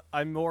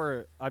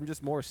 I'm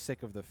just more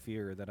sick of the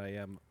fear than I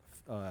am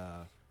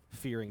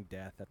fearing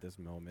death at this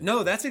moment.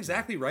 No, that's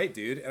exactly right,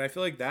 dude. And I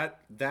feel like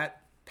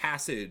that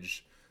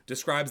passage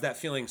describes that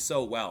feeling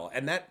so well.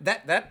 And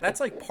that's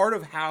like part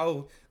of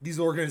how these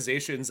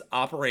organizations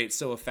operate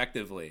so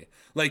effectively.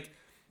 Like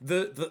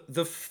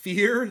the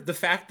fear, the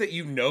fact that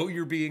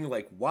you're being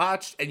like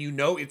watched and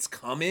it's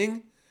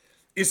coming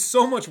is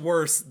so much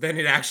worse than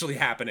it actually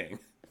happening.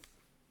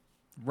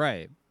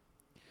 Right.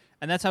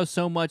 And that's how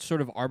so much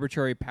sort of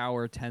arbitrary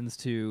power tends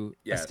to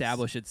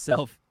establish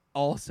itself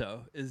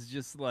also, is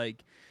just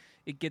like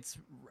it gets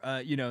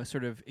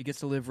it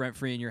gets to live rent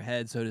free in your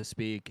head, so to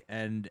speak,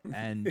 and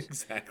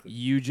exactly.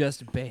 You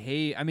just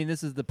behave. I mean,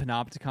 this is the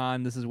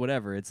panopticon, this is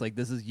whatever. It's like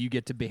you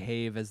get to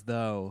behave as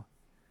though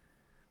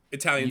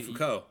Italian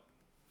Foucault.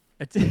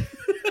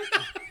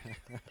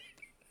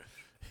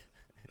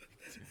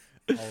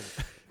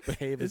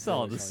 It's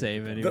all the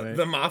same anyway.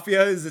 The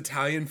mafia is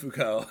Italian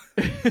Foucault.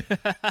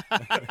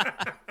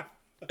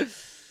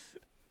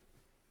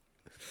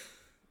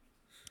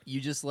 You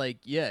just like,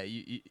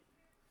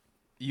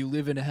 you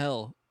live in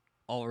hell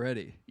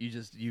already.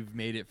 You've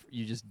made it.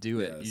 You just do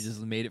it. Yes. You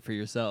just made it for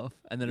yourself.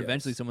 And then Yes.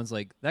 eventually someone's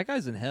like, that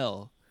guy's in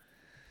hell.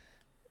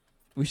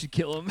 We should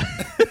kill him.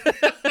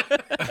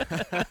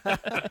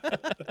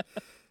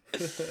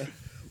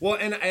 Well,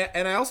 and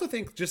I also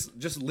think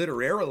just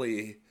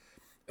literarily,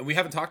 and we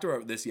haven't talked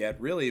about this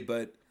yet, really,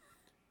 but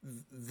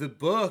the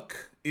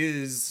book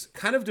is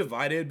kind of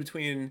divided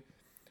between.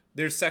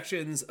 There's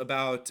sections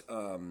about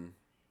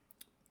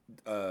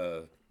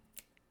the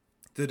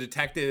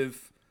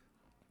detective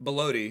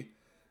Bellotti,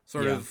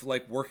 sort of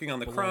like working on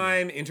the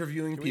crime,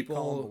 interviewing Can people.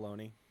 we call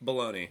him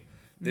Baloney.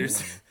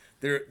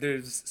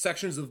 There's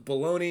sections of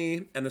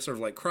Baloney and the sort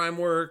of like crime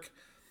work,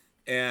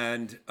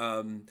 and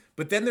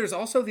but then there's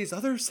also these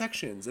other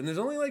sections, and there's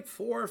only like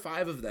 4 or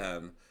 5 of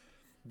them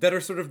that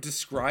are sort of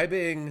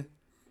describing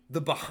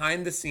the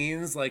behind the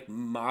scenes like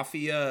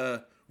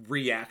mafia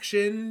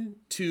reaction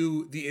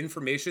to the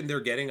information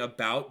they're getting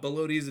about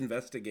Bellotti's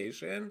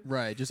investigation.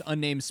 Right, just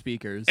unnamed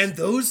speakers. And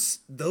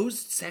those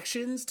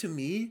sections to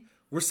me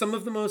were some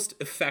of the most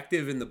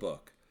effective in the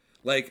book.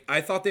 Like, I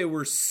thought they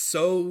were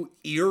so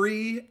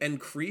eerie and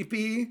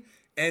creepy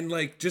and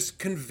like just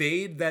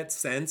conveyed that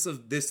sense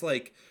of this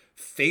like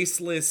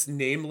faceless,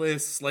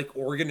 nameless like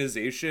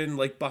organization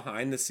like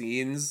behind the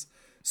scenes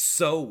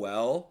so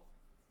well.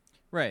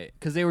 Right,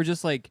 because they were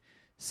just like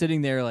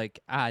sitting there like,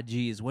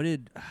 geez, what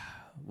did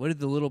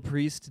the little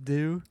priest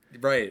do?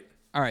 Right.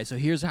 All right, so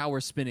here's how we're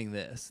spinning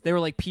this. They were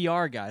like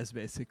PR guys,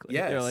 basically.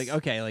 Yes. They're like,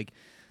 okay, like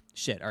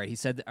shit. All right, he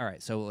said. All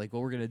right, so like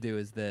what we're gonna do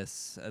is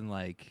this, and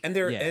like, And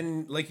they're yeah.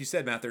 and like you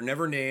said, Matt, they're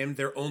never named.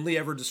 They're only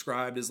ever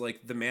described as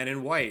like the man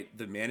in white,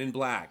 the man in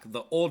black,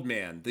 the old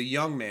man, the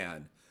young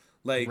man.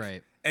 Like,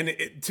 Right. and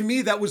to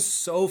me, that was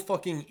so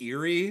fucking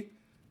eerie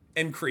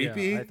and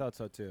creepy. Yeah, I thought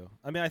so too.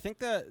 I mean, I think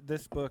that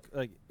this book,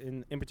 like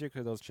in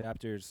particular those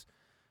chapters,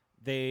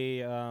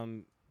 they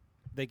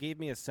gave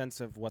me a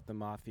sense of what the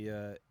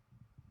mafia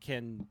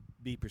can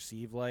be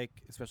perceived like,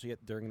 especially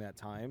during that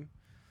time.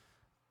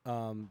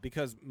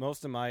 Because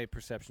most of my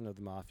perception of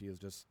the mafia is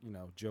just,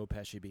 Joe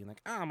Pesci being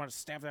like, "Oh, I'm gonna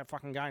stab that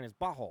fucking guy in his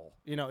butthole."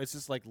 It's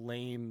just like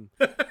lame,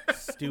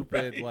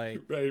 stupid,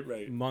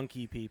 right.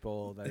 monkey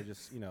people that are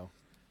just,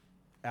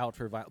 out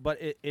for violence.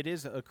 But it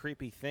is a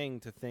creepy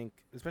thing to think,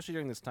 especially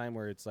during this time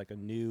where it's like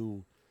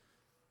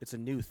it's a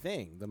new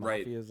thing. The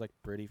mafia is like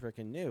pretty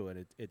freaking new,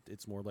 and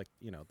it's more like,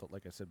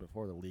 like I said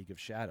before, the League of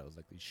Shadows,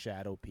 like these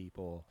shadow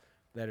people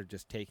that are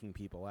just taking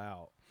people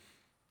out.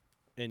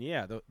 And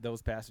yeah,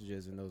 those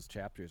passages in those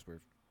chapters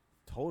were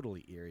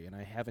totally eerie, and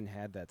I haven't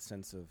had that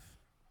sense of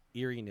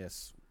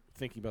eeriness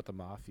thinking about the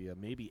mafia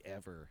maybe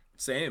ever.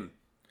 Same.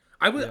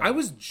 I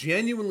was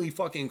genuinely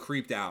fucking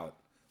creeped out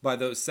by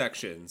those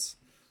sections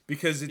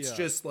because it's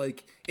just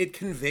like it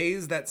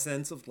conveys that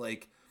sense of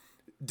like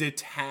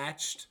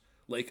detached,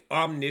 like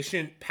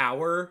omniscient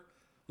power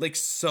like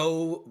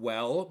so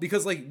well,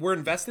 because like we're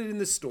invested in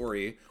this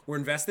story, we're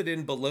invested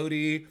in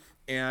Bellotti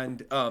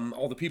and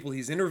all the people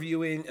he's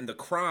interviewing and the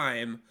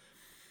crime,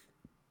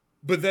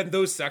 but then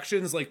those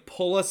sections like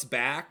pull us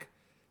back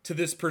to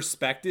this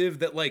perspective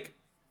that like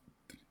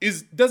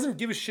doesn't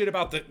give a shit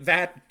about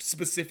that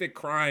specific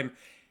crime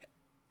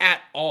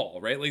at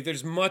all, right? Like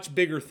there's much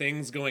bigger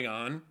things going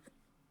on.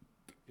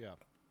 Yeah.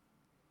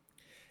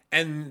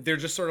 And they're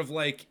just sort of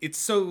like it's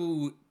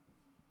so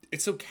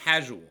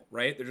casual,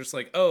 right? They're just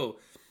like, "Oh,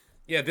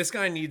 yeah, this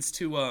guy needs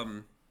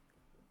to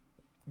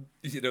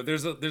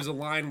there's a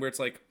line where it's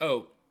like,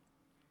 "Oh,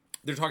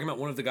 they're talking about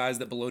one of the guys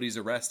that Bellotti's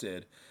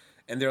arrested."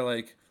 And they're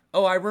like,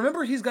 "Oh, I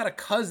remember he's got a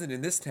cousin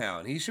in this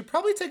town. He should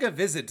probably take a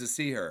visit to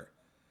see her."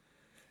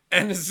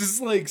 And it's just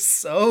like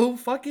so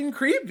fucking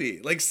creepy.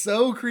 Like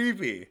so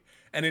creepy.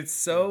 And it's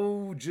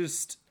so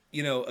just,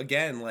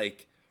 again,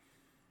 like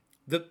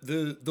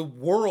the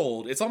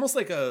world, it's almost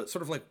like a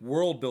sort of like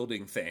world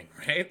building thing,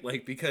 right?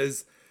 Like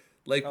because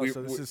like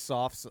so this is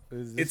soft.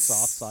 Is this it's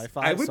soft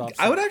sci-fi?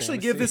 I would actually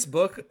give this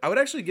book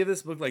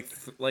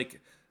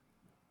like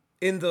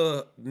in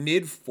the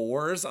mid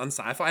 4s on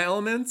sci-fi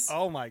elements.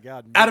 Oh my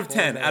god! Out of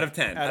 10. Out of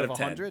 10. Out of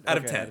 100. Out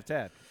of 10. Out of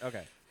 10.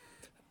 Okay.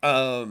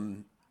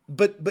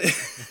 But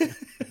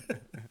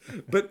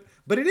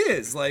but it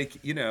is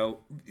like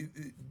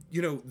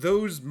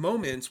those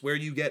moments where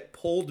you get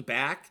pulled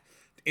back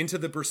into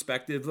the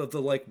perspective of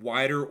the like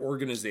wider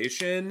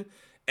organization,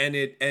 and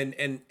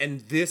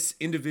this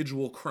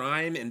individual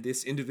crime and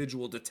this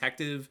individual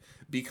detective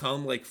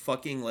become like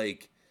fucking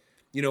like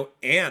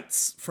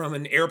ants from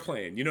an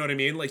airplane. You know what I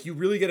mean? Like you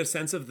really get a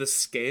sense of the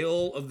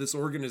scale of this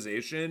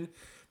organization,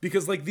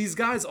 because like these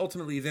guys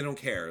ultimately they don't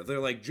care. They're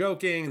like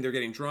joking and they're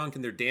getting drunk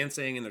and they're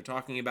dancing and they're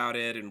talking about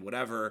it and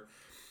whatever.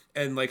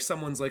 And like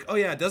someone's like, "Oh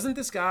yeah, doesn't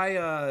this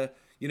guy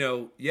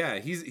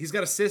he's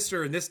got a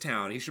sister in this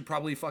town. He should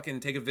probably fucking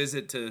take a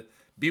visit to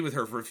be with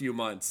her for a few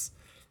months."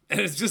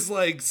 And it's just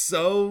like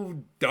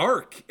so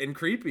dark and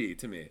creepy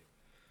to me.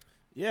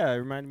 Yeah, it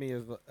reminded me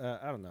of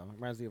I don't know. It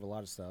reminds me of a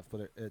lot of stuff,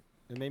 but it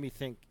made me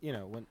think.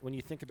 When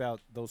you think about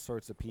those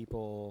sorts of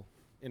people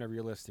in a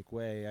realistic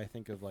way, I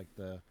think of like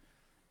the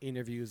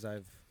interviews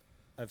I've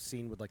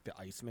seen with like the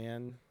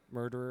Iceman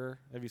murderer.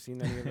 Have you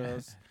seen any of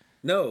those?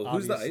 No,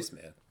 who's the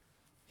Iceman?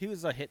 He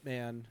was a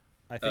hitman,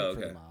 I think,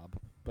 for the mob,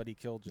 but he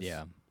killed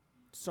just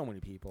so many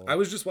people. I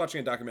was just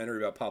watching a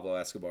documentary about Pablo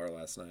Escobar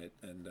last night,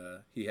 and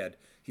he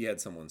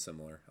had someone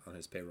similar on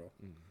his payroll.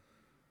 Mm.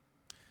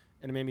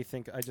 And it made me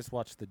think. I just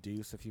watched The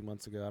Deuce a few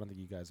months ago. I don't think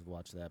you guys have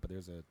watched that, but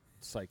there's a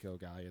psycho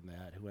guy in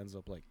that who ends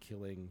up like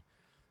killing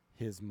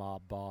his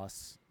mob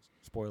boss.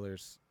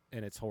 Spoilers,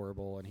 and it's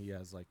horrible. And he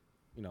has like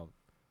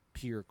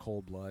pure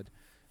cold blood.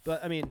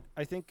 But I mean,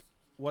 I think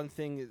one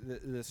thing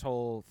this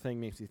whole thing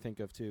makes you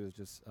think of too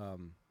is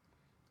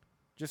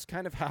just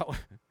kind of how,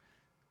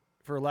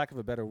 for lack of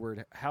a better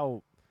word,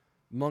 how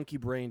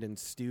monkey-brained and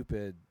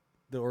stupid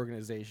the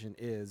organization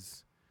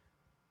is,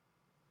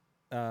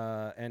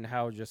 and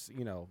how just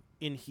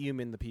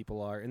inhuman the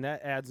people are, and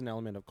that adds an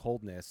element of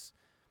coldness,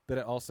 but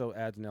it also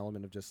adds an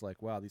element of just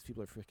like, wow, these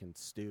people are freaking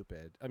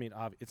stupid. I mean,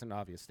 it's an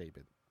obvious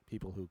statement.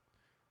 People who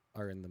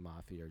are in the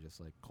mafia are just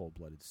like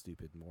cold-blooded,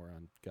 stupid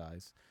moron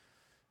guys.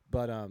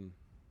 But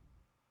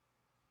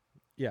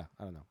yeah,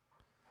 I don't know.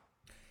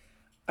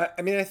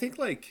 I mean, I think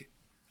like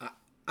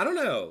I don't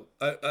know.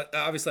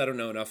 Obviously, I don't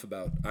know enough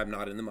about. I'm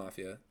not in the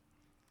mafia.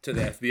 To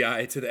the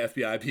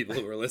FBI people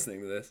who are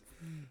listening to this,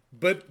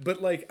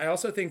 but like I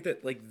also think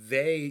that like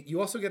you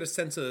also get a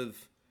sense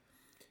of,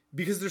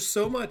 because there's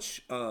so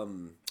much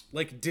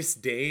like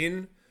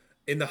disdain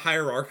in the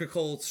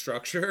hierarchical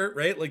structure,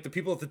 right? Like the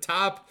people at the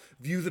top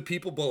view the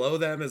people below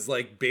them as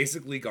like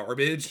basically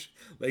garbage.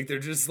 Like they're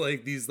just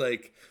like these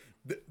like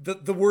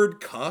the word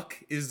cuck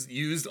is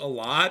used a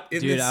lot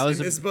in Dude,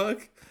 this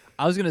book.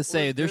 I was gonna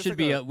say there there's should like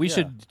be a- we yeah.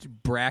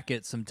 should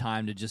bracket some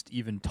time to just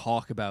even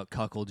talk about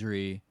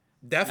cuckoldry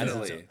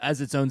Definitely. as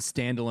its own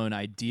standalone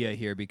idea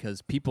here,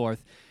 because people are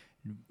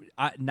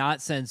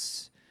not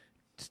since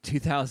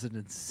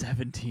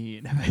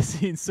 2017 have I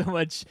seen so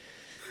much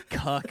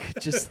cuck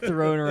just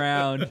thrown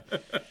around.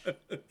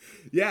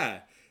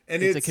 Yeah.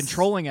 And It's a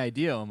controlling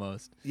idea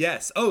almost.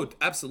 Yes. Oh,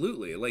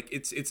 absolutely. Like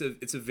it's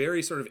a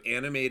very sort of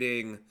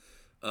animating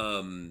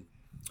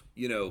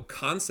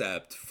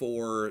concept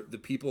for the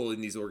people in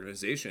these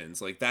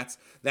organizations. Like that's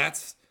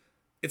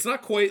it's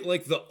not quite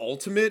like the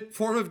ultimate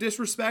form of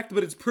disrespect,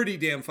 but it's pretty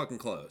damn fucking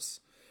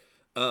close.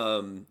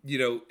 Arena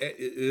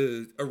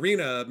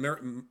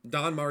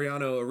Don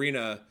Mariano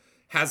Arena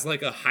has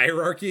like a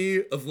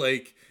hierarchy of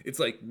like, it's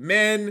like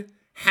men,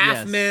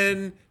 half Yes.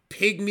 men,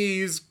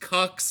 pygmies,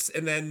 cucks,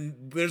 and then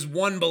there's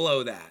one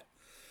below that.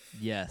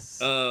 Yes.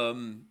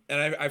 And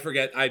I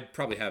forget, I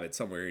probably have it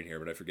somewhere in here,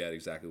 but I forget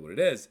exactly what it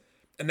is.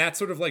 And that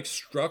sort of like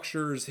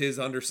structures his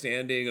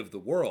understanding of the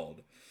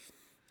world.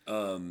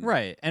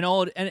 Right.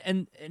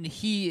 And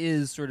he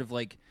is sort of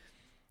like,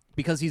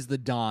 because he's the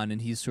Don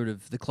and he's sort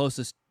of the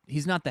closest,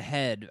 he's not the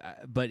head,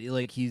 but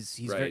like he's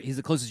Right. he's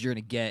the closest you're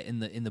going to get in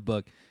the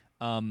book.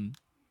 One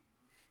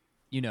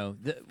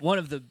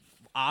of the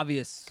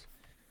obvious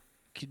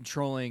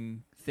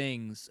controlling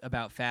things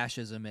about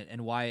fascism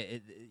and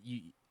why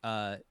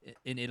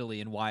in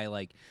Italy, and why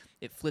like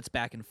it flits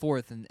back and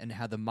forth, and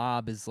how the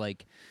mob is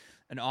like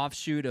an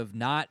offshoot of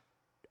not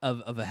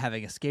of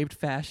having escaped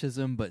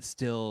fascism, but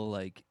still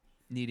like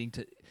needing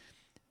to,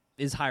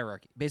 is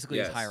hierarchy. Basically,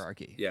 Yes. is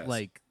hierarchy. Yes.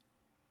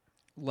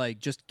 Like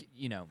just,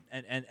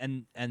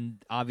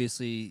 and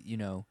obviously,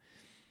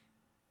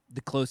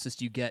 the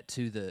closest you get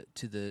to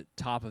the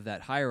top of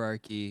that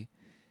hierarchy,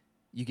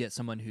 you get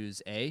someone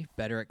who's A,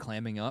 better at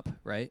clamming up,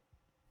 right?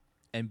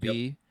 And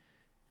B,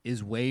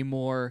 is way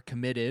more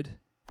committed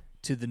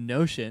to the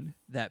notion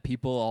that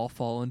people all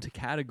fall into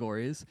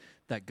categories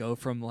that go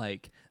from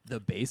like the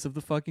base of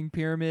the fucking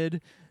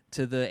pyramid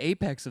to the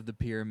apex of the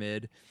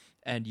pyramid,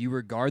 and you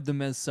regard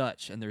them as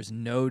such, and there's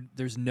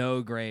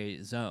no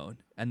gray zone.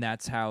 And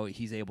that's how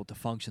he's able to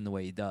function the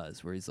way he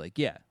does, where he's like,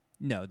 yeah,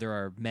 no, there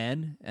are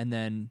men, and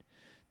then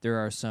there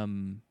are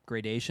some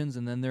gradations,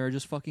 and then there are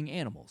just fucking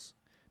animals.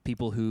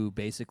 People who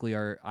basically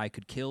I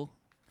could kill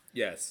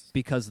Yes.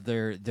 because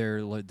they're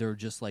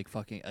just like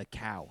fucking a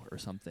cow or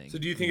something. So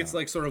do you think it's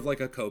like sort of like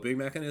a coping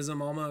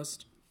mechanism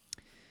almost?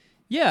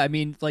 Yeah, I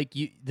mean, like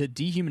the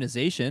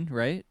dehumanization,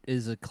 right,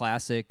 is a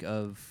classic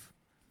of,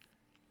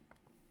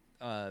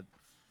 I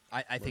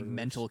think,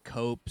 mental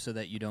cope, so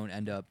that you don't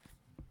end up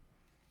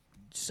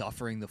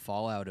suffering the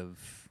fallout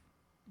of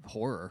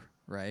horror,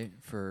 right,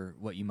 for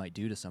what you might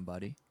do to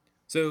somebody.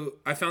 So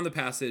I found the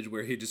passage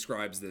where he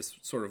describes this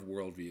sort of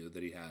worldview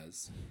that he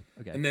has.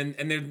 Okay. And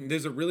then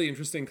there's a really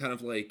interesting kind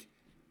of like,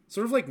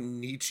 sort of like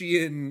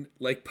Nietzschean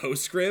like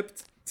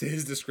postscript to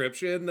his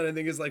description that I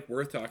think is like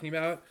worth talking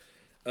about.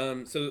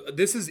 So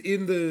this is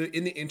in the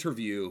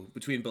interview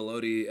between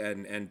Bellotti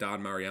and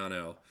Don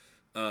Mariano.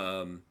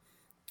 So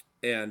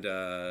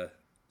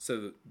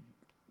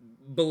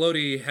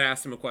Bellotti had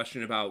asked him a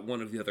question about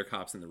one of the other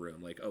cops in the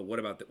room. Like, oh,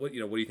 what do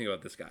you think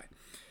about this guy?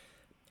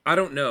 I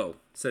don't know,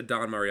 said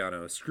Don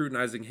Mariano,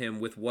 scrutinizing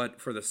him with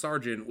what, for the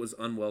sergeant, was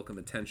unwelcome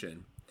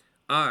attention.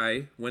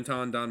 I, went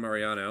on Don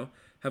Mariano,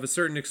 have a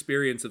certain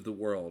experience of the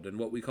world and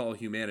what we call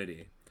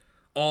humanity.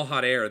 All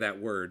hot air, that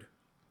word.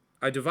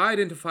 I divide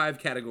into 5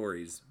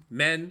 categories: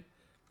 men,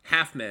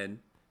 half-men,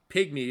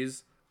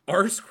 pygmies,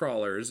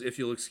 arse-crawlers, if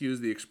you'll excuse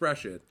the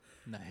expression,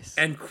 Nice.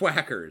 and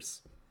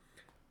quackers.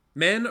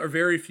 Men are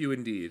very few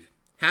indeed.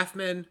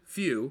 Half-men,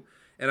 few,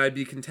 and I'd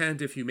be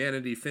content if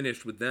humanity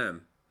finished with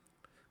them.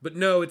 But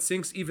no, it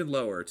sinks even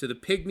lower, to the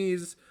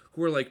pygmies,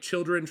 who are like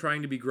children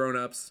trying to be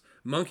grown-ups,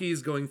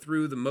 monkeys going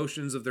through the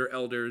motions of their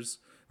elders.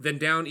 Then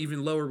down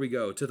even lower we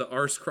go, to the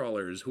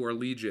arse-crawlers, who are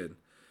legion.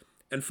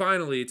 And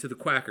finally, to the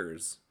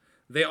quackers.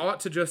 They ought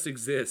to just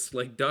exist,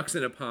 like ducks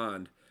in a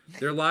pond.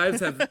 Their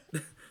lives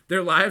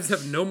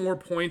have no more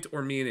point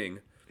or meaning.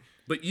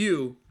 But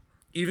you,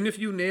 even if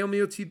you nail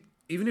me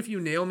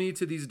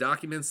to these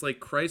documents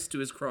like Christ to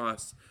his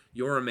cross,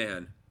 you're a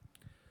man.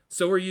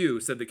 So are you,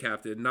 said the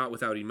captain, not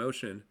without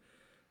emotion.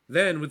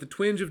 Then, with a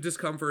twinge of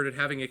discomfort at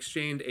having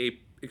exchanged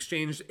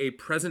a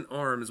present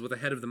arms with the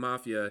head of the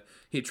mafia,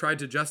 he tried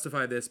to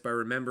justify this by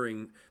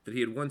remembering that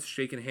he had once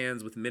shaken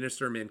hands with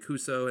Minister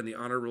Mancuso and the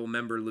honorable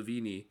member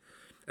Lavini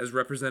as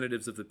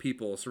representatives of the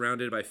people,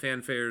 surrounded by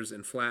fanfares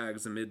and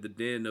flags amid the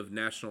din of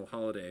national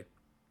holiday.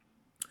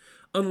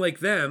 Unlike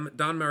them,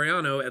 Don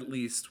Mariano, at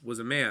least, was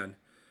a man.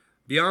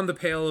 Beyond the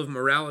pale of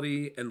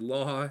morality and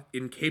law,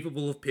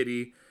 incapable of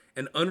pity,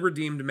 an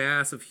unredeemed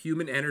mass of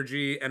human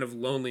energy and of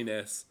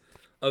loneliness,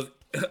 of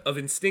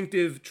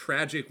instinctive,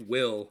 tragic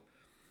will.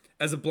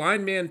 As a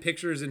blind man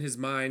pictures in his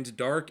mind,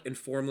 dark and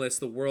formless,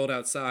 the world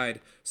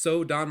outside,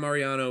 so Don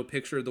Mariano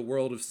pictured the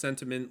world of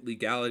sentiment,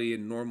 legality,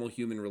 and normal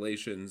human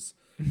relations.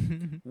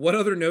 What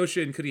other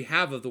notion could he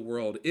have of the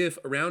world if,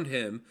 around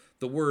him,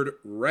 the word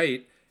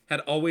right had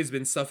always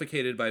been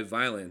suffocated by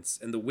violence,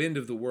 and the wind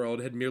of the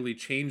world had merely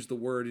changed the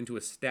word into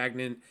a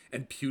stagnant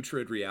and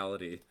putrid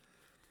reality.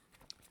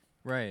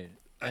 Right.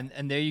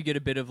 And there you get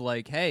a bit of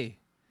like, hey,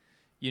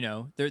 you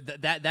know,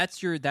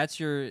 that's your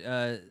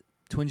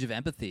twinge of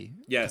empathy.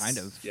 Yes. Kind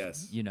of.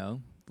 Yes. You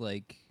know,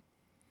 like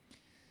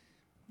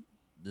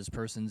this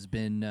person's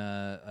been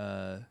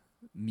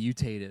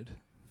mutated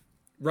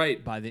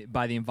Right. by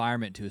the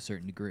environment to a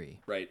certain degree.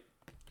 Right.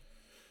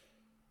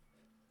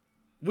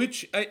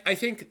 Which I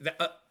think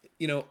that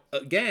you know,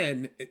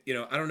 again, you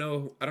know, I don't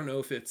know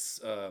if it's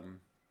I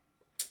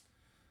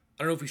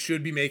don't know if we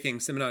should be making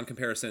Simenon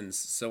comparisons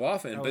so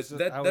often, I was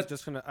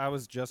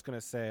just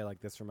gonna say, like,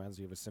 this reminds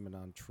me of a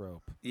Simenon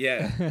trope.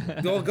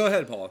 Yeah. Go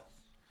ahead, Paul.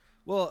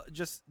 Well,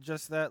 just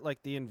that,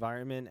 like, the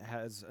environment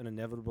has an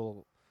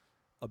inevitable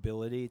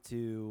ability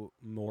to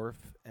morph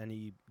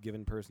any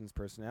given person's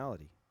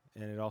personality,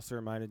 and it also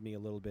reminded me a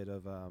little bit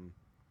of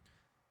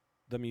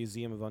the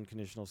Museum of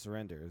Unconditional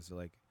Surrender. Is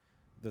like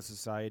the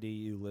society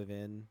you live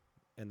in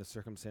and the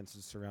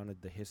circumstances surrounding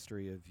the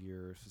history of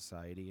your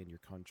society and your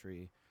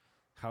country.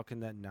 How can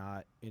that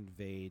not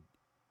invade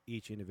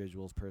each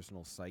individual's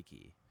personal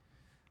psyche?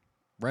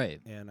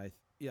 Right. And I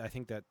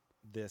think that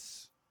the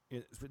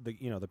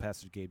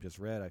passage Gabe just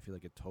read, I feel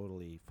like it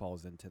totally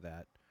falls into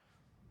that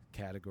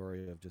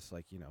category of just,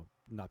 like, you know,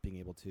 not being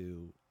able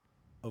to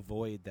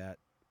avoid that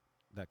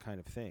kind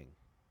of thing.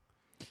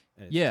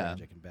 And it's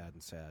tragic and bad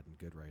and sad and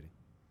good writing.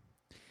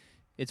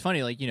 It's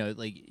funny, like, you know,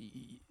 like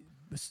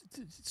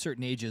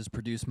certain ages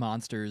produce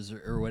monsters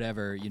or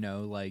whatever, you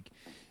know, like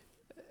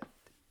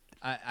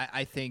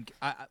I think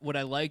what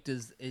I liked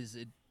is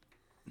it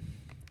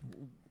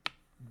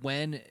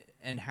when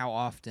and how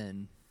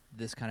often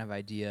this kind of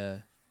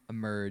idea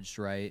emerged,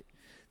 right?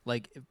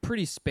 Like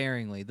pretty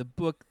sparingly. The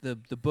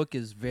book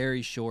is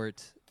very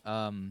short,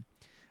 and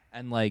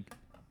like,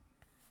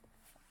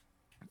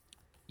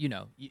 you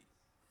know,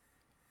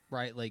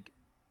 right? Like,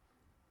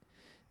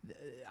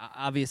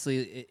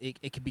 obviously,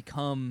 it can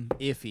become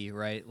iffy,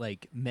 right?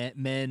 Like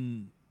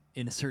men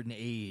in a certain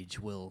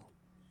age will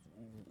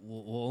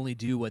only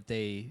do what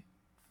they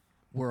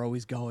were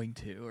always going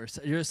to, or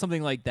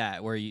something like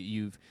that, where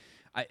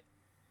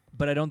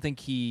but I don't think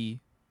he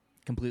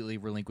completely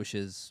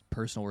relinquishes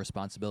personal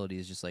responsibility.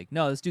 Is just like,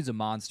 no, this dude's a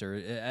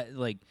monster.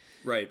 Like,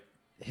 right.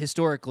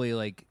 Historically,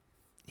 like,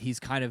 he's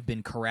kind of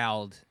been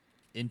corralled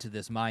into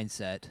this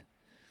mindset,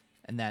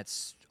 and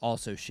that's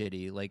also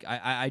shitty. Like,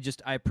 I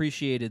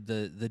appreciated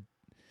the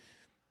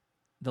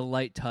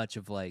light touch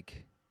of,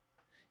 like,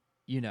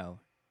 you know,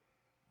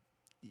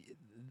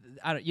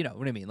 you know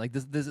what I mean? Like,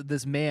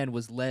 this man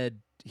was led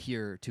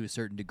here to a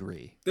certain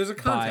degree. There's a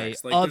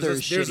context. Like,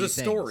 there's a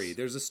story. Things.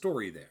 There's a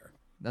story there.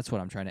 That's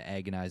what I'm trying to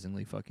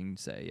agonizingly fucking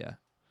say. Yeah.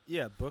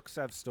 Yeah, books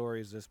have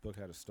stories. This book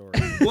had a story.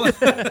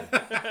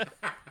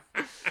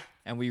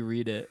 And we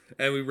read it.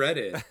 And we read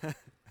it.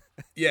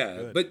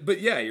 Yeah, but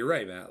yeah, you're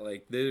right, Matt.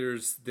 Like, there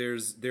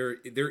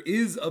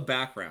is a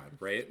background,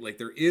 right? Like,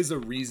 there is a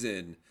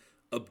reason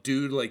a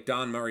dude like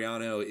Don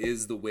Mariano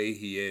is the way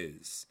he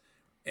is,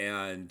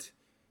 and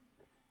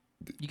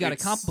you got to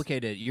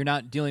complicate it. You're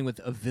not dealing with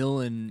a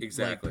villain,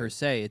 exactly, like, per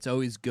se. It's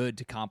always good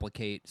to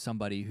complicate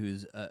somebody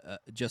who's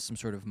just some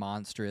sort of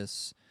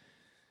monstrous,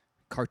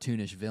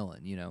 cartoonish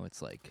villain. You know,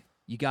 it's like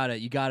you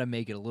gotta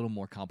make it a little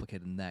more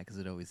complicated than that, because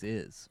it always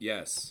is.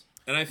 Yes,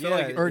 and I feel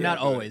like, or not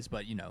always,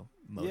 but you know,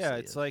 mostly. Yeah,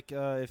 it's like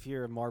if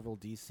you're a Marvel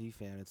DC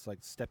fan, it's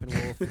like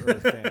Steppenwolf or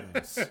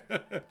Thanos.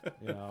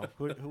 You know,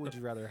 who would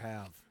you rather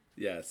have?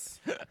 Yes.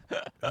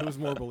 Who's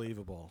more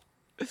believable?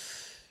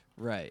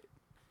 Right.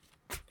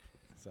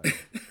 So,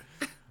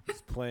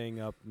 just playing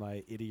up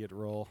my idiot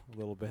role a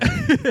little bit.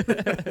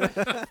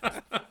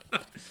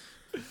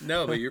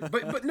 No, but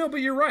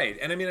you're right,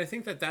 and I mean, I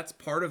think that's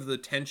part of the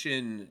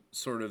tension,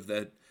 sort of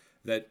that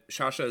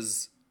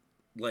Sciascia's,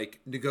 like,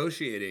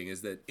 negotiating,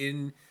 is that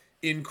in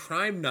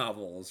crime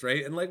novels,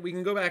 right, and like we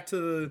can go back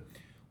to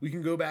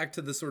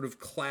the sort of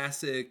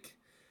classic,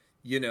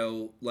 you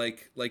know,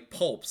 like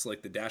pulps,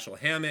 like the Dashiell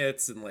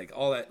Hammetts and like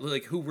all that,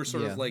 like, who were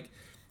sort of like,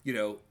 you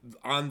know,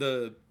 on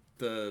the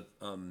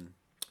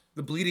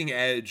bleeding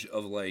edge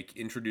of, like,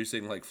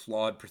 introducing, like,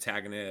 flawed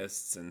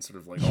protagonists and sort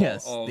of like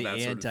all the that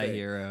sort of thing.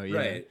 anti-hero, yeah.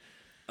 Right.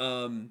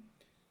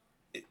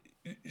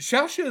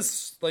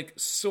 Sciascia's, like,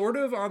 sort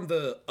of on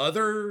the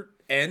other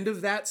end of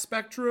that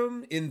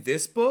spectrum in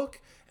this book,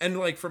 and,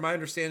 like, from my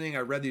understanding, I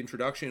read the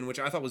introduction, which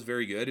I thought was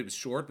very good. It was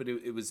short, but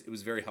it was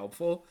very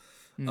helpful.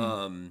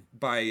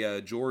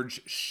 By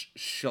George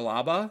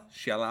Shalaba,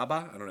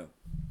 I don't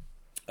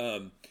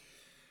know.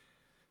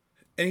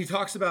 And he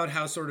talks about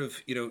how, sort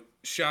of, you know,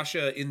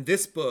 Sciascia in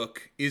this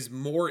book is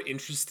more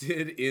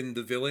interested in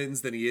the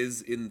villains than he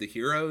is in the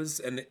heroes.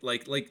 And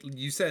like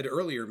you said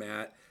earlier,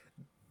 Matt,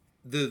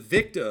 the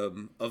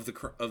victim of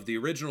the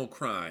original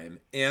crime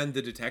and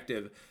the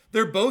detective,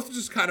 they're both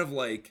just kind of,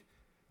 like,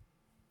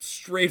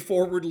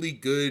 straightforwardly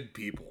good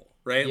people,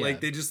 right? Yeah.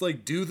 Like, they just,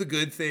 like, do the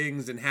good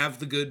things and have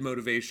the good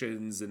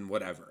motivations and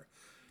whatever.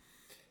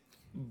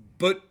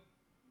 But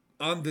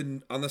on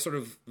the sort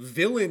of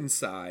villain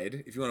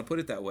side, if you want to put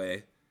it that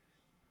way,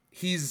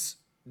 he's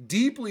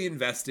deeply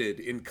invested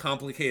in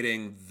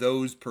complicating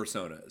those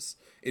personas,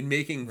 in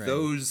making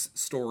those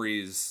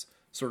stories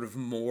sort of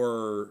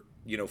more,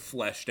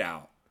 fleshed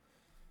out.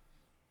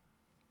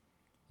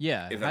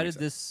 Yeah.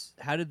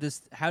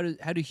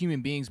 How do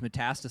human beings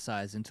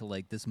metastasize into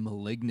like this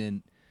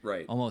malignant,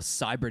 Right. almost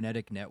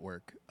cybernetic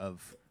network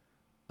of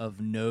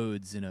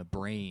nodes in a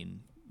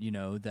brain,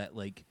 that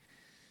like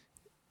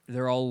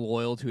they're all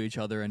loyal to each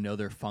other and know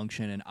their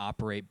function and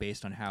operate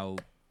based on how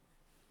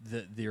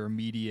their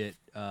immediate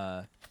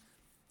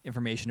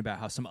information about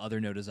how some other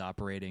node is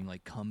operating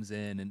like comes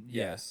in, and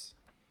Yes.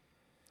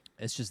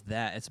 it's just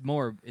that it's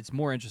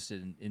more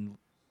interested in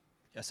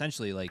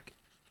essentially like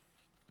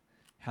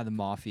how the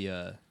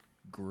mafia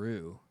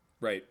grew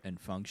Right. and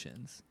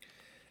functions.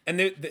 And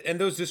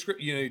those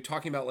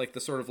talking about like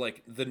the sort of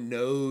like the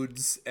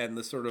nodes and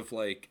the sort of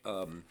like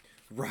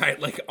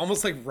like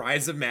almost like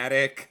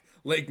rhizomatic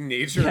like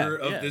nature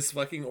of this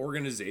fucking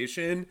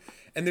organization.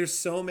 And there's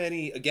so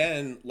many,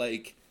 again,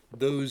 like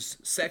those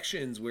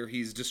sections where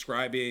he's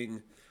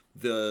describing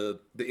the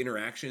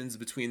interactions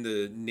between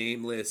the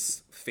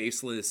nameless,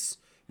 faceless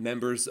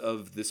members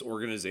of this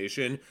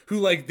organization who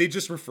like they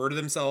just refer to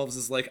themselves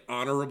as like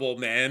honorable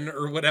men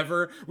or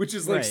whatever, which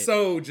is like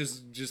so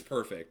just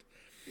perfect.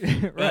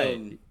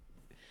 Right.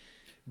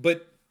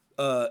 But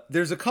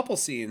there's a couple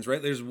scenes,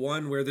 right? There's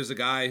one where there's a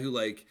guy who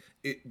like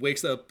it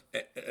wakes up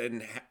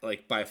and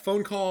like by a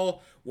phone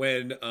call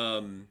when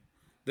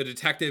the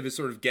detective is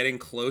sort of getting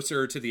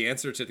closer to the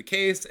answer to the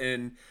case,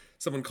 and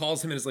someone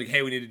calls him and is like,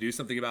 "Hey, we need to do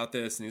something about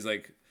this." And he's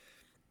like,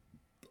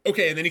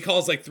 "Okay." And then he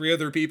calls like 3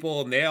 other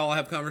people, and they all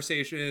have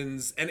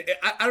conversations. And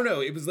I don't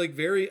know, it was like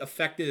very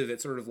effective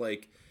at sort of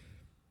like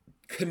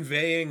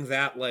conveying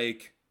that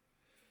like,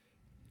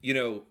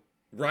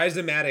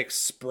 rhizomatic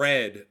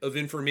spread of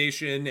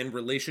information and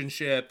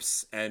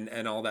relationships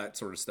and all that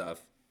sort of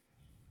stuff.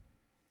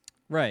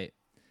 Right.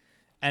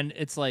 And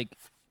it's like,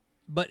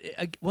 but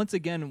once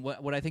again,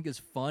 what I think is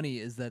funny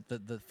is that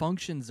the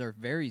functions are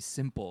very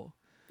simple.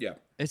 Yeah.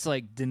 It's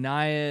like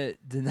deny it,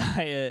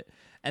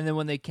 and then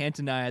when they can't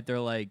deny it, they're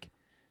like,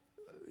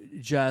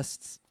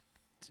 just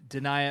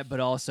deny it, but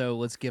also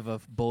let's give a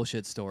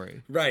bullshit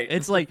story. Right.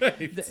 It's like,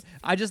 right.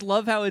 I just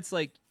love how it's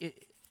like,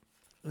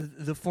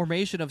 the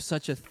formation of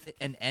such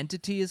an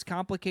entity is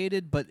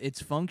complicated, but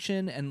its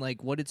function and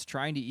like what it's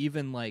trying to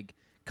even like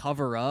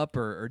cover up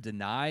or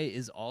deny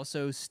is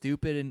also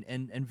stupid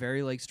and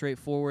very like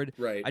straightforward.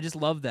 Right. I just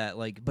love that.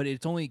 Like, but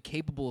it's only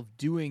capable of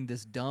doing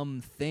this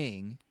dumb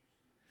thing,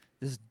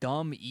 this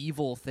dumb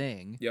evil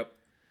thing. Yep.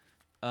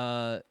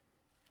 For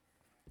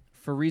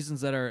reasons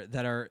that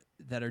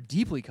are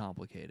deeply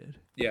complicated.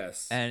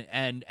 Yes.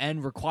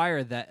 And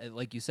require that,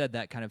 like you said,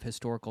 that kind of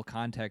historical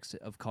context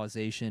of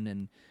causation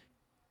and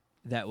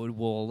that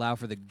will allow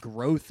for the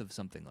growth of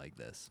something like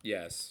this.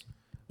 Yes.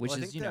 Which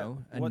Well, is,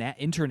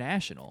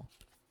 international.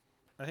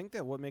 I think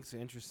that what makes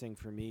it interesting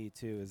for me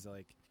too is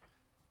like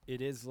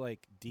it is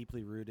like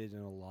deeply rooted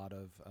in a lot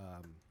of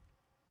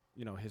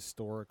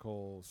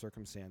historical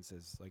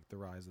circumstances, like the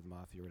rise of the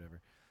mafia or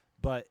whatever.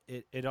 But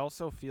it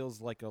also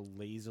feels like a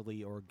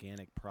lazily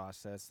organic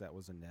process that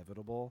was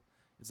inevitable.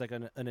 It's like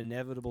an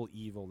inevitable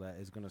evil that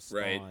is going to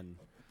spawn. Right.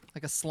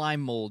 Like a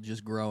slime mold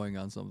just growing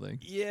on something.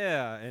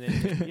 Yeah, and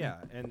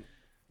and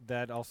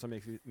that also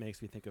makes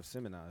me think of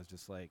Simona as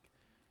just like,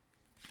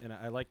 and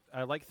I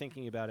like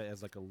thinking about it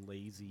as like a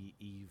lazy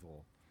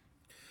evil,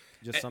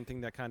 just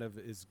something that kind of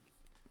is,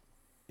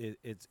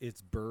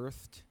 it's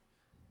birthed,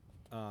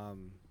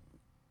 and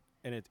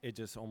it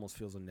just almost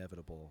feels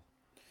inevitable.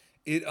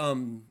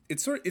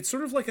 It's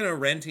sort of like an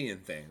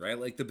Arendtian thing, right?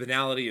 Like the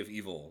banality of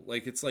evil.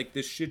 Like it's like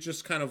this shit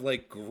just kind of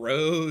like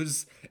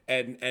grows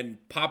and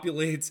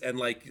populates and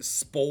like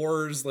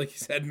spores, like you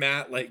said,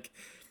 Matt, like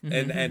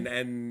and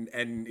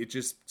it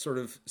just sort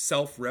of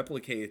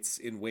self-replicates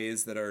in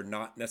ways that are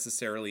not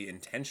necessarily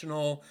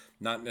intentional,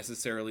 not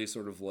necessarily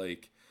sort of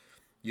like,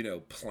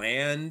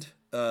 planned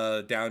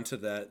down to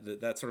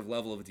that sort of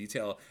level of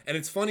detail. And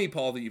it's funny,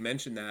 Paul, that you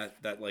mentioned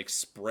that like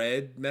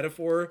spread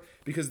metaphor,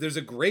 because there's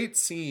a great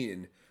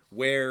scene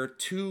where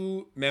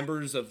 2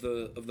 members of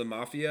the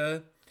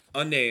mafia,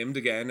 unnamed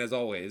again as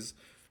always,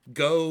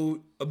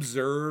 go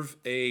observe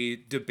a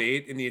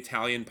debate in the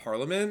Italian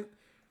parliament,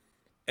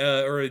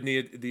 or in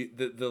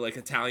the like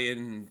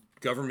Italian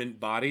government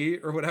body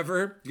or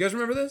whatever. You guys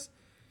remember this?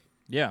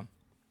 Yeah.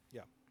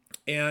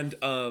 And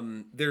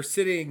they're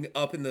sitting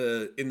up in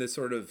the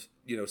sort of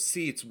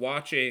seats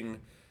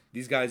watching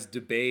these guys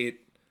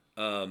debate.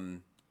 I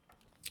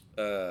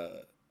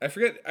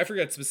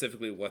forget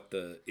specifically what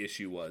the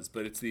issue was,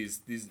 but it's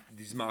these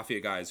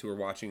mafia guys who are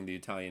watching the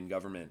Italian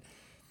government,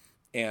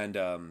 and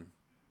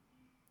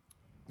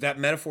that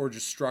metaphor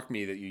just struck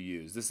me that you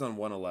used. This is on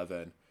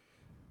 111.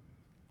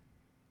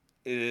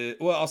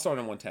 Well, I'll start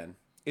on 110.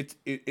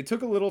 It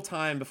took a little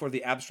time before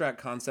the abstract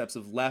concepts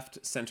of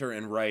left, center,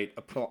 and right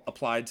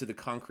applied to the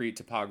concrete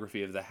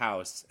topography of the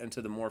house and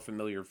to the more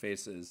familiar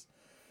faces.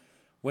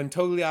 When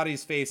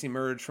Togliatti's face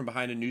emerged from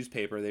behind a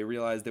newspaper, they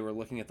realized they were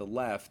looking at the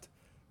left,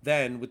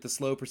 Then, with the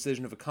slow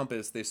precision of a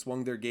compass, they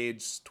swung their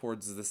gauge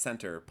towards the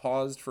center,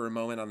 paused for a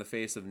moment on the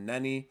face of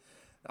Nenni,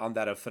 on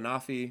that of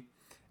Fanafi,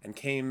 and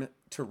came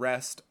to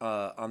rest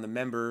on the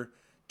member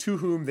to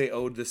whom they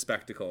owed the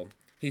spectacle.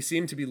 He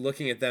seemed to be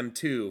looking at them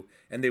too,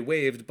 and they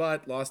waved,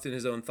 but, lost in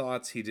his own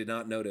thoughts, he did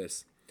not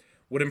notice.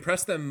 What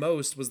impressed them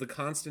most was the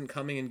constant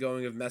coming and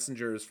going of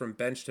messengers from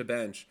bench to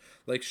bench,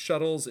 like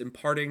shuttles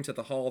imparting to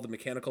the hall the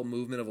mechanical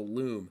movement of a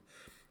loom.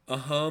 A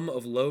hum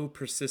of low,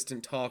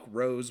 persistent talk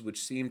rose,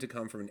 which seemed to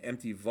come from an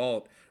empty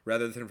vault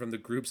rather than from the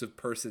groups of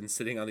persons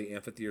sitting on the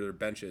amphitheater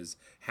benches,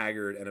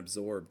 haggard and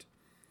absorbed.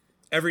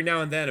 Every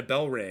now and then a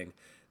bell rang.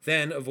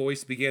 Then a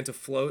voice began to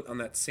float on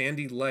that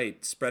sandy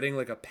light, spreading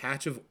like a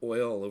patch of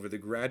oil over the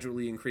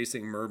gradually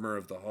increasing murmur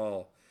of the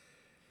hall.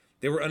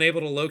 They were unable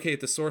to locate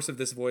the source of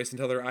this voice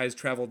until their eyes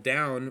traveled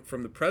down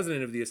from the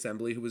president of the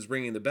assembly, who was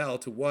ringing the bell,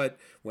 to what,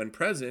 when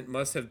present,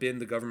 must have been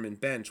the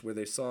government bench, where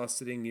they saw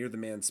sitting near the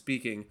man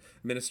speaking,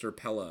 Minister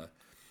Pella.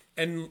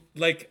 And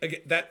like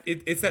again,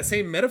 it's that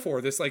same metaphor,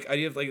 this like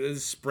idea of like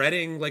this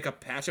spreading like a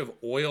patch of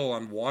oil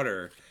on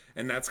water,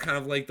 and that's kind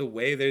of like the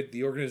way that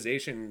the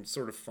organization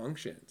sort of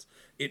functions.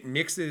 It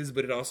mixes,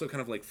 but it also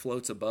kind of like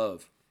floats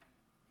above.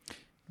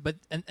 But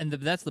and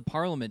that's the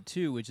parliament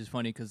too, which is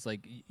funny because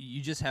like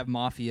you just have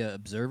mafia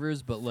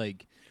observers, but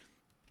like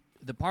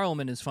the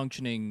parliament is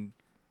functioning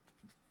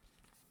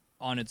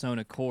on its own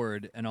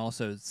accord and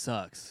also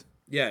sucks.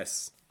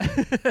 Yes,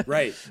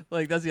 right.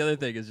 Like that's the other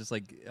thing is just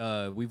like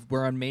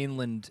we're on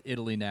mainland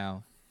Italy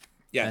now.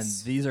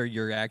 Yes, and these are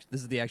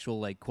this is the actual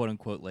like quote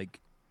unquote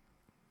like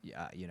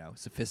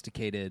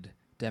sophisticated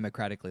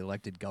democratically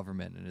elected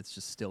government, and it's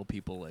just still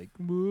people like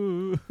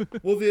woo.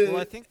 Well,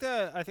 I think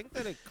that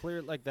it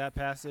cleared like that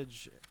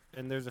passage,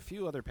 and there's a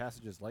few other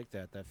passages like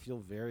that feel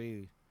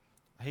very,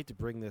 I hate to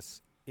bring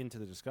this into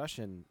the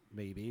discussion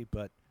maybe,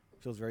 but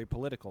feels very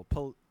political.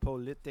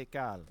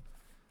 Political.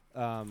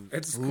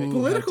 It's a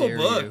political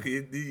book.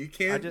 You. You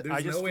can't. I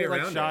There's just no way feel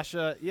like around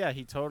Sciascia, yeah,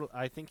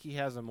 I think he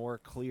has a more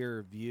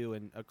clear view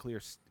and a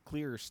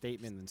clearer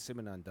statement than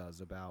Simenon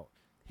does about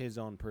his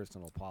own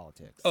personal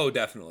politics. Oh,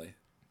 definitely.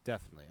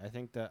 Definitely. I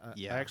think that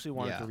I actually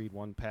wanted to read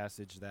one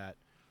passage that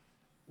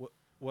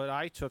what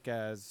I took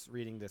as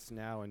reading this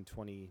now in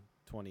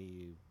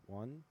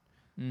 2021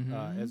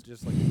 as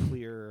just like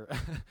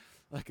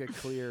a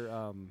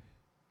clear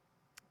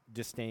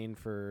disdain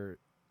for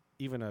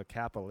even a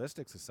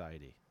capitalistic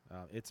society.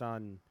 It's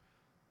on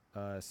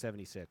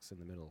 76 in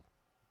the middle.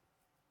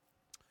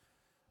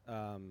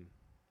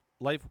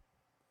 Life,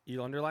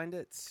 you underlined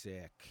it?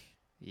 Sick.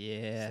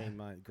 Yeah. Same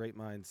mind. Great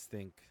minds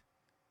think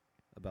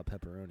about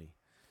pepperoni.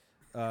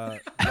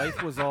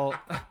 Life was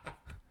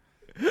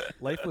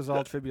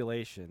all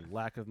tribulation,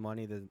 lack of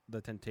money,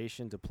 the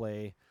temptation to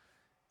play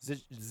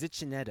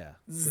Ziccinetta.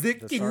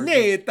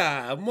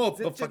 Ziccinetta,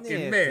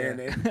 motherfucking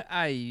man.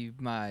 Ay,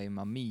 my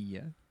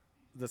mamma.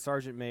 The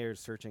sergeant mayor's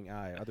searching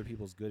eye, other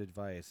people's good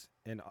advice,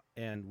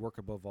 and work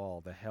above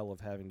all, the hell of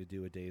having to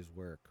do a day's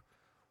work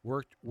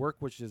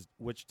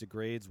which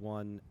degrades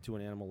one to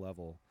an animal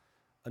level.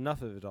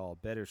 Enough of it all.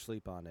 Better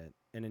sleep on it.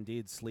 And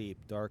indeed,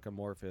 sleep, dark,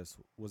 amorphous,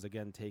 was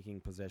again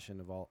taking possession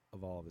of all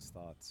of his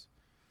thoughts.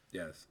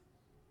 Yes.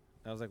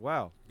 I was like,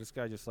 wow, this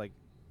guy just like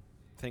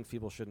thinks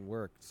people shouldn't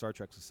work. Star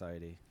Trek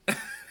Society.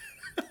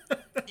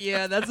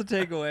 Yeah, that's a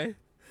takeaway.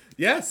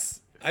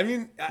 Yes. I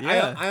mean,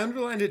 Yeah. I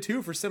underlined it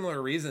too for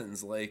similar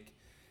reasons. Like,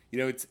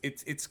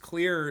 it's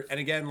clear, and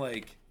again,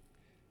 like,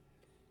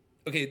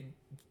 okay,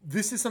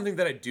 this is something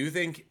that I do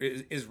think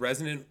is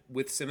resonant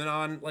with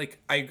Simenon. Like,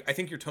 I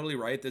think you're totally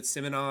right that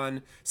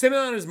Simenon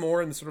is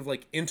more in the sort of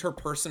like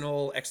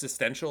interpersonal,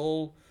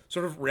 existential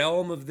sort of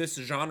realm of this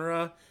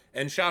genre.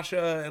 And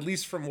Sciascia, at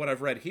least from what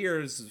I've read here,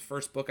 is the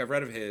first book I've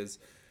read of his,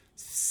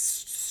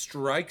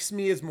 strikes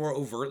me as more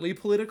overtly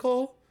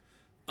political.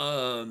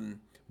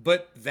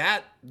 But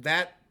that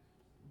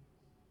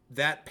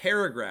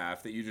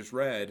paragraph that you just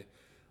read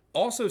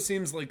also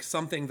seems like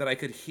something that I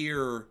could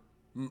hear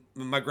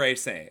Maigret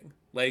saying.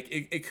 Like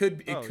it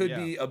could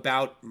be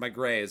about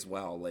Maigret as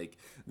well. Like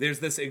there's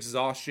this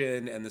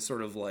exhaustion and this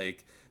sort of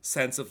like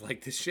sense of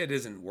like this shit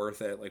isn't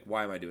worth it. Like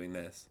why am I doing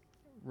this?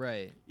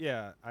 Right.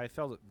 Yeah, I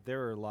felt there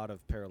were a lot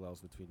of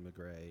parallels between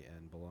Maigret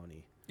and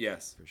Bologna.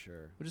 Yes, for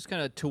sure. But just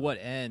kind of to what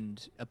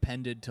end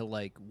appended to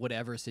like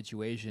whatever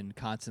situation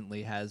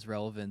constantly has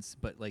relevance,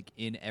 but like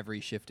in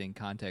every shifting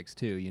context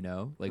too.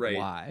 Like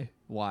right.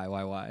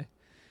 Why?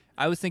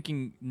 I was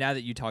thinking, now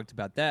that you talked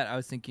about that, I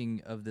was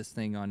thinking of this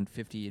thing on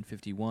 50 and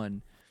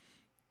 51.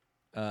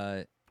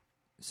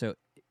 So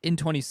in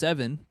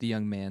 27, the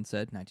young man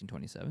said,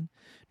 1927,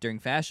 during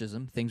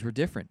fascism, things were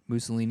different.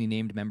 Mussolini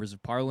named members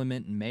of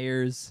parliament and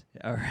mayors.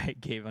 All right,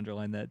 Gabe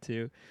underlined that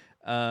too.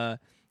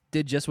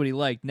 Did just what he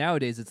liked.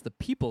 Nowadays, it's the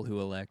people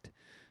who elect.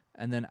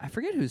 And then I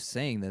forget who's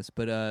saying this,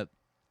 but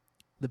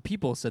the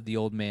people, said the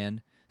old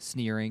man,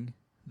 sneering.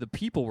 The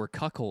people were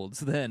cuckolds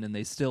then, and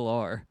they still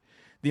are.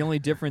 The only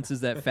difference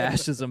is that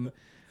fascism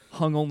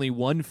hung only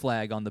one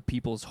flag on the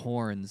people's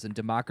horns, and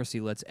democracy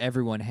lets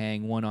everyone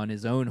hang one on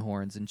his own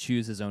horns and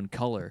choose his own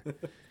color.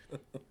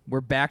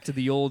 We're back to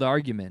the old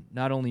argument.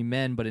 Not only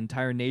men, but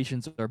entire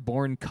nations are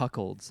born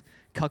cuckolds.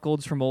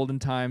 Cuckolds from olden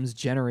times,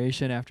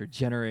 generation after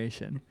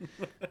generation.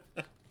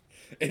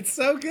 It's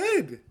so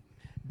good.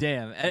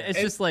 Damn. It's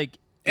just like...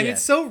 And yeah.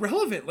 it's so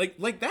relevant.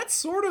 Like that's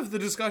sort of the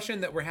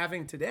discussion that we're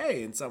having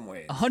today in some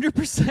ways.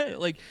 100%.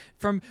 Like,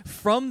 from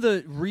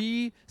the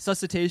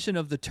resuscitation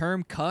of the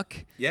term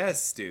cuck...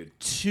 Yes, dude.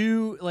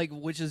 To, like,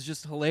 which is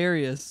just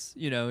hilarious,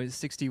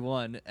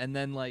 61. And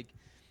then, like,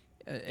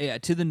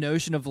 to the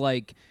notion of,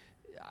 like...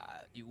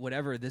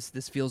 whatever, this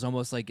feels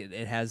almost like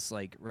it has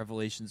like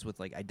revelations with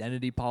like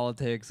identity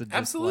politics and just,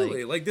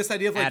 absolutely like this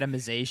idea of like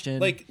atomization,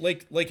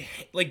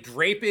 like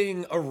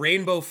draping a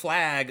rainbow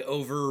flag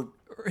over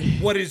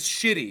what is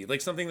shitty,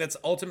 like something that's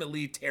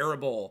ultimately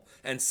terrible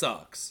and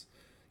sucks,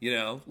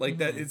 like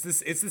that. It's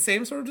the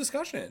same sort of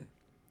discussion.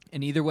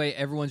 And either way,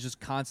 everyone's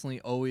just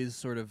constantly always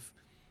sort of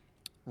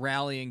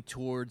rallying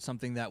towards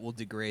something that will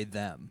degrade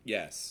them.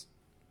 Yes.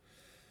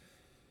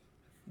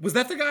 Was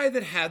that the guy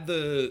that had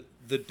the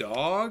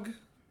dog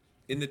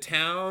in the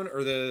town, or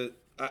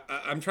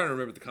I'm trying to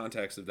remember the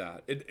context of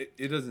that.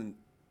 It doesn't.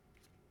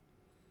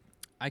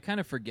 I kind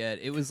of forget.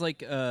 It was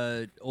like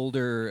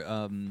older.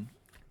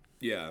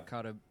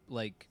 Kind of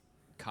like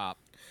cop.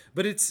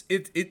 But it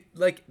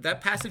like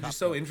that passage is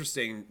so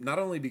interesting, not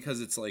only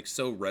because it's like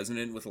so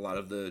resonant with a lot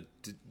of the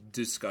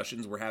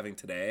discussions we're having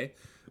today,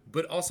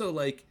 but also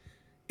like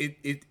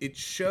it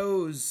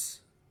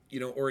shows,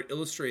 or it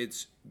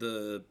illustrates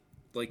the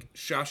like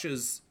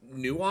Shasha's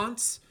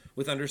nuance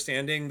with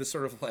understanding the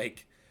sort of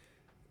like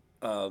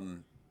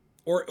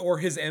or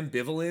his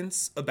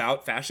ambivalence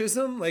about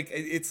fascism. Like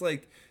it's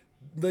like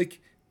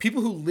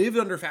people who lived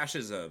under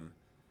fascism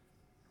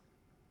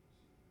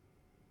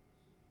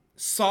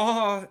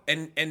saw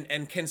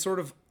and can sort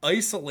of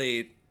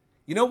isolate,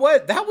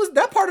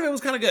 that part of it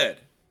was kind of good.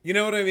 You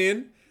know what I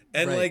mean?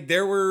 And right. Like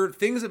there were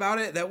things about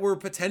it that were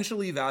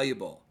potentially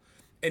valuable.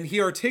 And he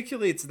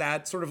articulates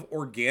that sort of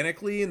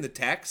organically in the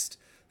text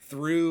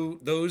through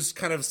those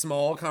kind of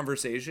small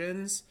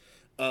conversations.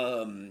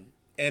 And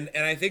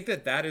I think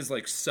that is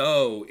like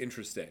so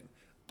interesting.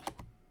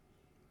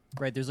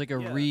 Right. There's like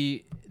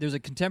there's a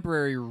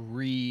contemporary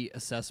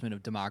reassessment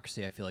of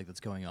democracy, I feel like,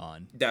 that's going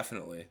on.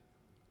 Definitely.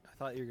 I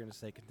thought you were going to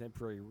say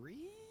contemporary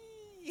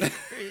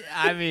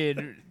I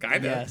mean,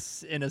 kinda.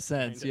 Yes, in a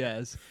sense,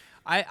 yes.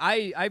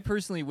 I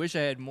personally wish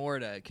I had more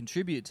to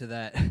contribute to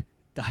that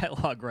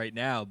dialogue right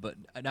now, but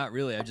not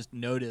really. I just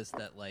noticed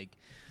that, like,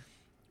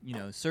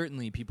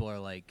 certainly people are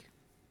like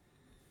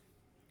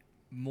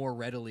more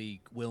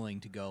readily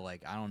willing to go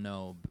like, I don't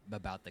know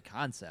about the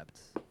concept.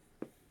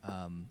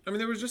 I mean,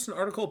 there was just an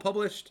article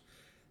published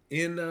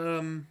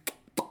in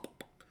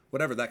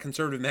whatever, that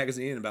conservative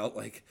magazine about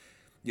like,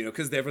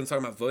 because everyone's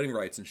talking about voting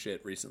rights and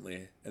shit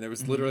recently, and there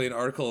was literally an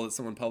article that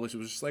someone published. It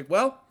was just like,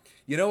 well,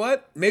 you know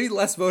what? Maybe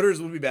less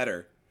voters would be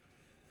better.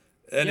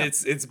 And Yeah.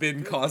 it's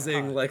been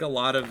causing like a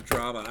lot of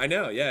drama. I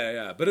know,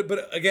 yeah.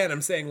 But again,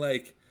 I'm saying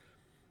like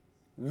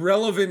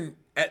relevant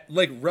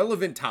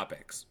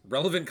topics,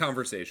 relevant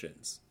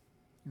conversations.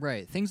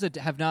 Right. Things that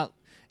have not.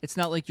 It's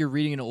not like you're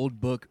reading an old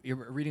book.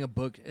 You're reading a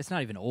book. It's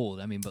not even old.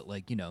 I mean, but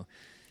like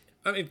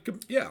I mean,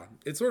 yeah,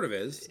 it sort of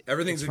is.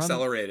 Everything's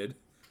accelerated.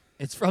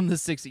 It's from the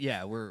 60s.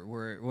 Yeah,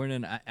 we're in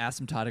an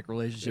asymptotic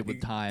relationship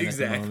with time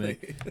exactly.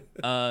 at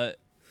the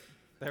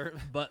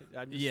moment. But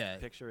I'm just yeah,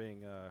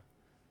 picturing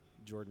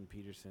Jordan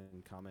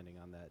Peterson commenting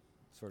on that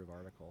sort of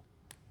article.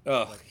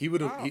 Oh, Like, he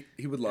would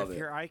love if it.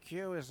 your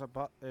IQ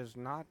is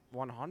not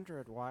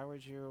 100, why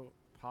would you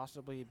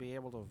possibly be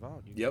able to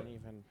vote? You Yep. can't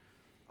even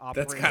That's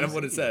operate kind of as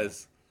what a it human.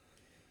 says.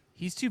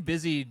 he's too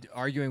busy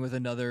arguing with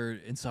another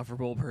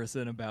insufferable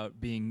person about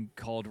being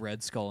called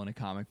Red Skull in a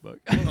comic book.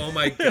 Oh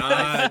my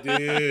god,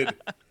 dude.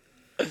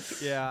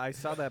 Yeah, I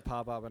saw that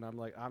pop up, and I'm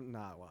like, I'm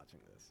not watching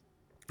this.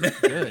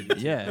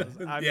 Good. Yeah.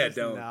 I'm Yeah, just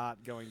don't.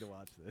 not going to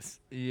watch this.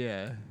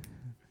 Yeah.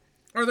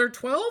 Are there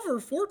 12 or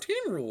 14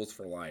 rules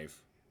for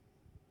life?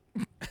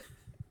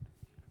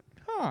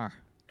 Huh.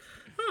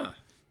 Huh.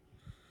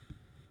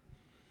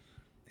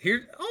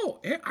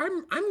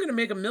 I'm gonna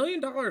make $1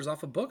 million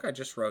off a book I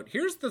just wrote.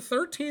 Here's the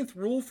 13th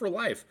rule for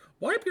life: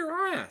 wipe your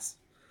ass.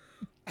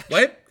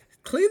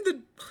 Clean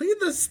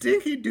the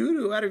stinky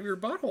doo-doo out of your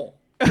butthole.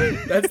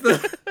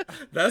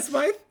 That's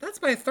my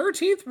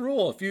 13th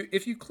rule.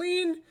 If you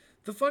clean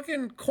the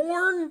fucking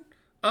corn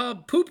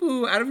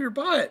poo-poo out of your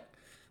butt,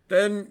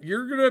 then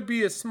you're gonna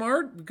be a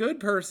smart, good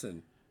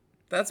person.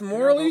 It's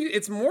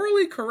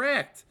morally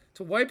correct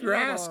to wipe your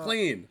ass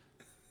clean.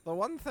 The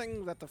one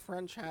thing that the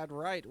French had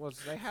right was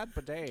they had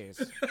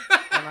bidets.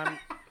 And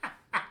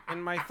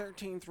in my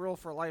 13th rule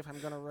for life, I'm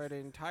going to write an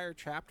entire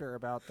chapter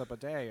about the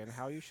bidet and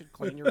how you should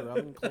clean your room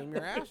and clean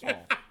your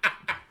asshole.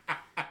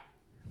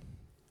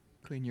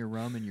 Clean your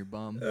rum and your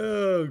bum.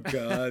 Oh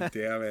god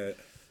damn it.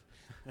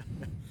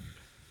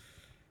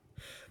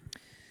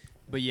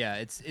 But yeah,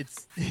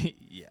 it's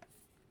yeah.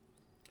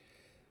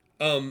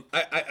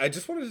 I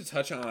just wanted to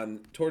touch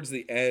on towards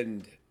the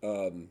end.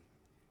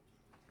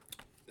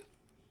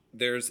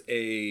 There's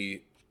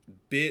a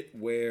bit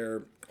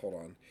where, hold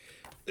on,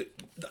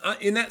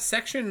 in that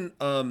section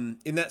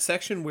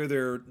where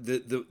they're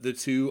the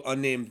two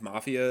unnamed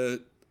mafia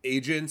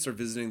agents are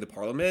visiting the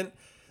parliament,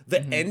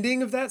 the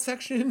ending of that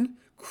section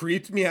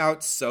creeped me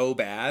out so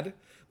bad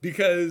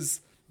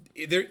because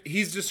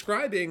Sciascia's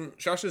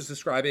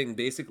describing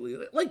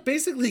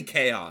basically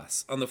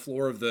chaos on the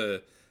floor of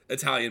the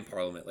Italian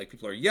parliament. Like,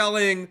 people are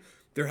yelling,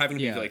 they're having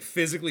to be like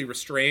physically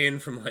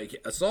restrained from like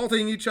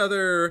assaulting each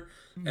other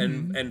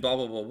and blah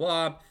blah blah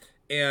blah.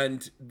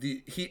 And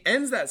he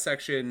ends that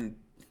section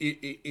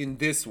in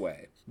this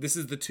way. This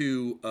is the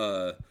two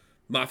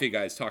mafia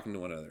guys talking to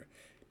one another.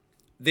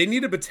 They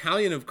need a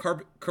battalion of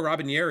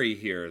carabinieri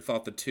here,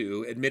 thought the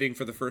two, admitting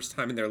for the first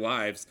time in their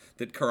lives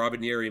that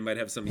carabinieri might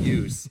have some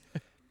use.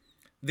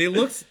 They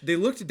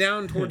looked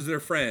down towards their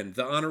friend,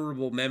 the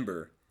honorable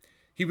member.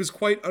 He was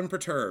quite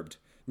unperturbed.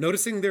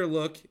 Noticing their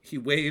look, he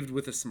waved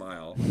with a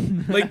smile.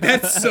 Like,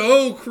 that's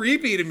so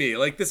creepy to me.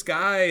 Like, this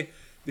guy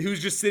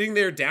who's just sitting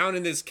there down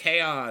in this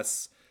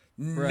chaos,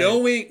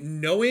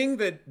 knowing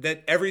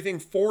that everything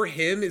for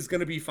him is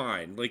going to be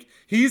fine. Like,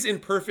 he's in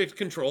perfect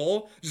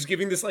control, just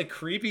giving this like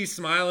creepy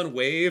smile and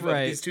wave of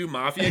these two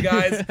mafia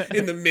guys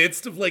in the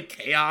midst of like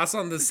chaos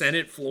on the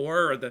Senate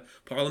floor or the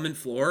Parliament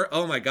floor.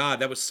 Oh my God,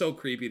 that was so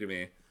creepy to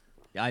me.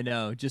 I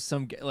know, just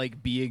some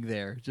like being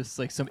there, just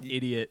like some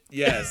idiot.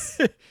 Yes.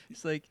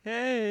 It's like,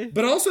 hey.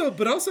 But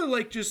also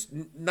like just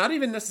not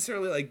even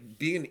necessarily like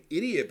being an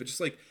idiot, but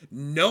just like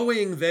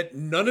knowing that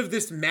none of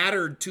this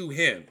mattered to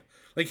him.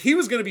 Like, he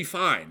was going to be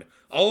fine.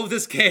 All of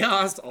this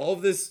chaos, all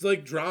of this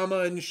like drama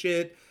and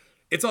shit,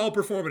 it's all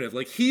performative.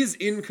 Like, he's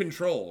in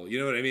control. You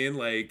know what I mean?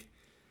 Like,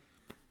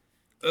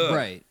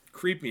 right.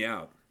 Creep me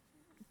out.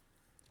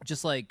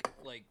 Just like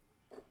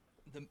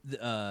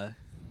the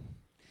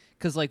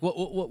because like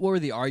what were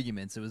the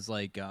arguments? It was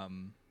like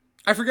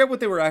I forget what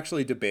they were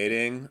actually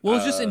debating. Well,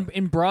 it's just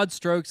in broad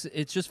strokes.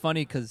 It's just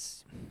funny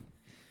because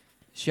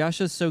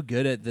Sciascia's so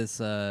good at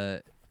this.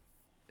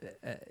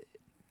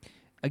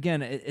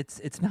 Again,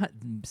 it's not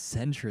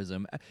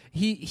centrism.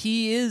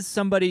 He is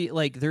somebody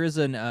like, there is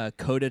an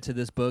coda to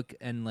this book,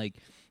 and like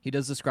he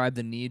does describe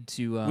the need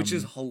to which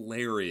is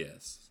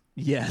hilarious.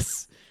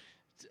 Yes,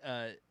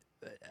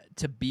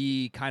 to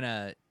be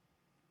kind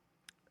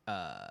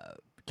of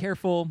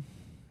careful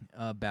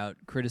about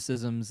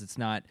criticisms. It's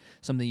not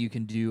something you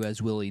can do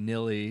as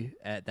willy-nilly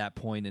at that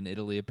point in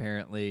Italy,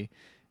 apparently.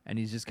 And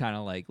he's just kind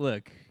of like,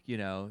 look, you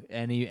know,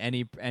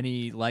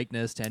 any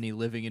likeness to any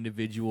living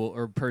individual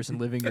or person,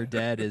 living or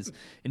dead, is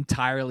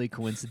entirely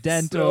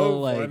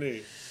coincidental. So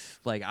funny.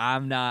 Like,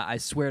 I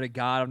swear to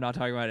God, I'm not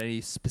talking about any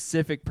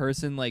specific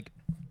person. Like,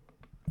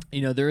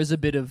 you know, there is a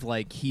bit of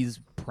like, he's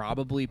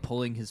probably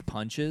pulling his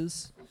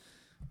punches.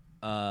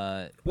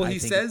 Well, he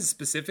says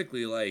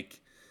specifically, like,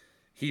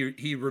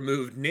 he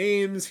removed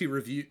names. He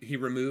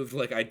removed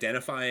like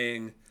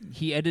identifying.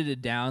 He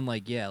edited down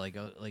like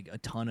a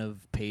ton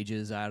of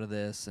pages out of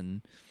this,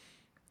 and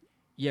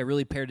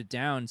really pared it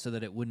down so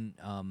that it wouldn't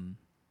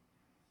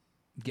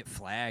get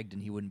flagged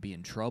and he wouldn't be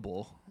in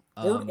trouble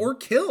or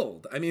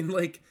killed. I mean,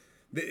 like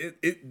that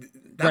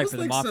was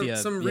like mafia,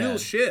 some real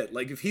shit.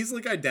 Like, if he's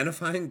like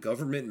identifying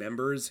government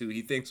members who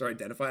he thinks are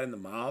identified in the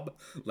mob,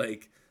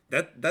 like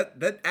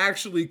that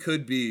actually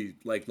could be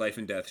like life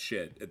and death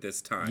shit at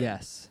this time.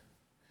 Yes.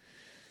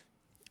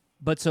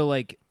 But so,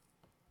 like,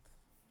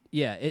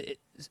 yeah,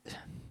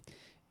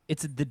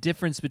 it's the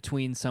difference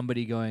between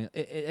somebody going.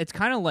 It's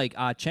kind of like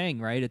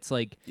Chang, right? It's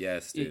like,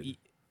 yes, dude.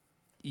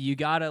 You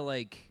gotta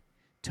like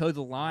toe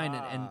the line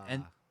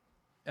and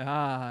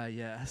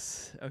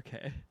yes,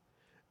 okay.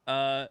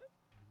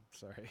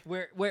 Sorry.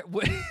 Where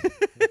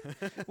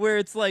where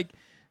it's like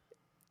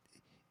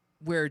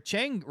where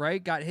Chang,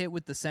 right, got hit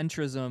with the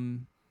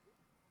centrism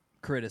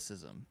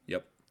criticism.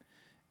 Yep.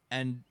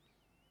 And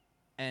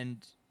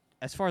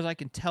as far as I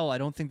can tell, I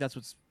don't think that's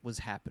what was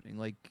happening.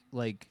 Like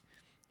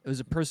it was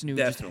a person who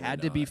Definitely just had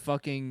not. to be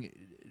fucking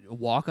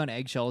walk on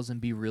eggshells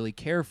and be really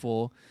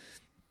careful,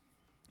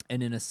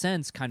 and in a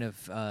sense, kind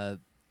of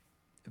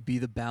be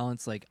the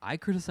balance. Like, I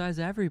criticize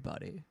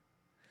everybody,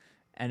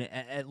 and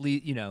at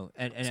least, you know.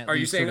 And are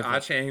you saying Ah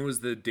Chang was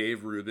the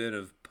Dave Rubin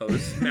of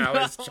post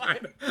Maoist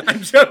China?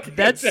 I'm joking.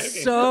 That's I'm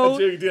joking. so.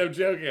 I'm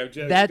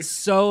joking. That's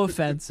so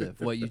offensive.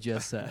 What you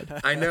just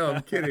said. I know.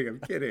 I'm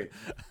kidding.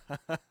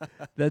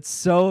 That's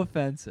so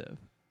offensive.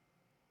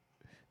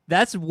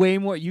 That's way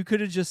more. You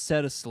could have just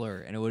said a slur,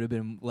 and it would have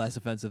been less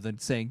offensive than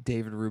saying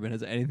David Rubin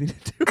has anything to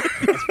do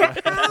with this.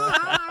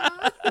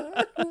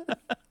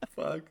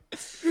 Fuck.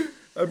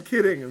 I'm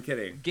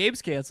kidding.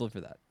 Gabe's canceled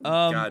for that.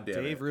 God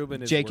damn Dave it.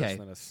 Rubin is JK. worse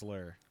than a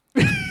slur.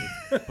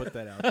 Put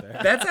that out there.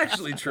 That's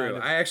actually true.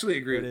 I actually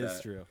agree with that. It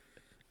is true.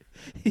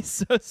 He's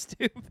so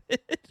stupid.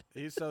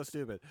 He's so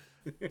stupid.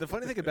 The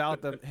funny thing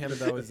about him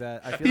though is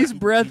that I feel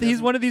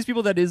He's one of these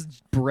people that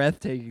is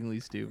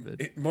breathtakingly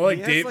stupid. More like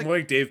He has, Dave. like- More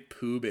like Dave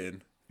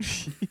Poobin.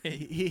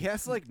 He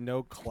has like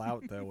no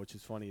clout though, which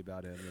is funny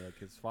about him. Like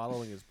his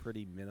following is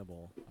pretty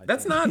minimal.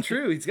 That's think. not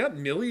true. He's got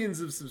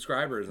millions of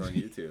subscribers on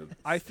YouTube.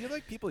 I feel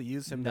like people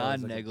use him though, as like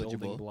a Non-negligible.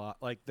 building block.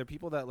 Like the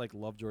people that like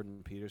love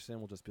Jordan Peterson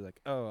will just be like,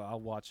 "Oh,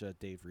 I'll watch a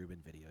Dave Rubin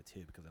video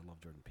too because I love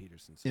Jordan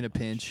Peterson." So In a much."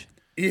 pinch.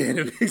 Yeah,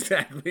 no,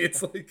 exactly.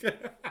 It's like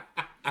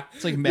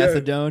It's like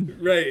methadone.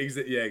 right.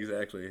 Yeah,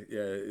 exactly.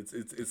 Yeah,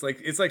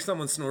 it's like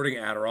someone snorting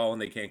Adderall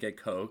and they can't get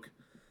Coke.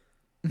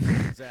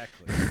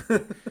 Exactly.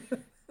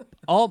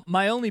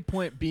 My only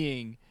point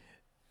being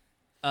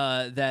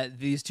that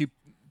these two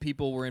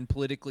people were in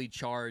politically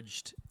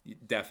charged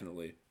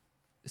Definitely.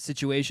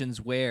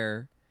 situations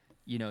where,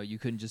 you know, you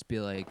couldn't just be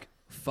like,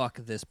 fuck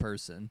this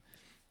person.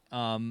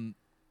 But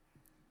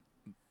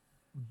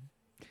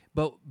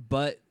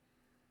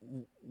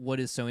what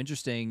is so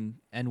interesting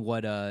and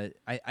what I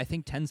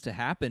think tends to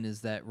happen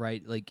is that,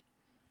 right, like,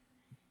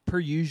 per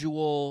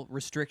usual,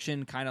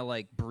 restriction kind of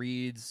like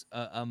breeds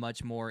a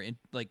much more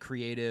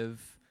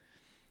creative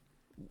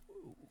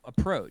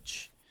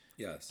approach.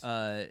 Yes.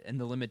 And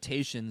the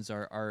limitations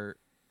are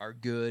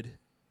good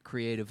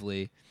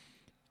creatively.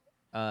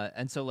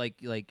 And so like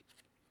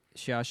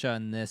Shasha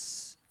in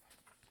this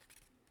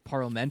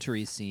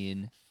parliamentary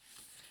scene,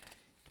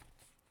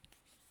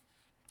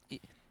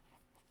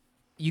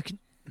 you can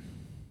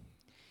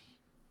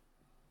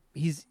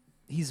he's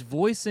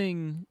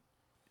voicing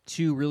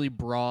two really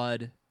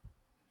broad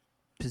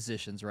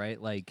positions,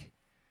 right? Like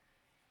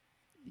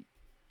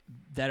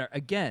that are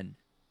again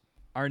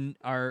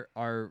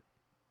are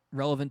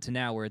relevant to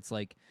now, where it's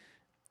like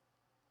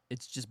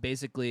it's just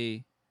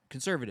basically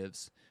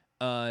conservatives.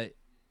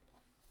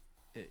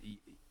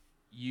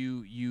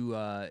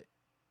 You're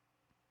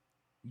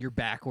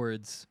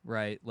backwards,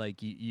 right?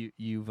 Like you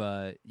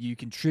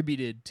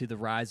contributed to the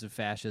rise of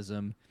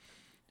fascism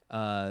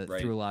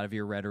through a lot of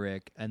your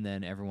rhetoric, and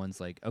then everyone's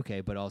like,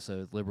 okay, but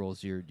also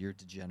liberals, you're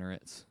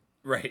degenerates.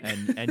 Right.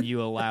 And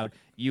you allowed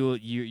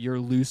your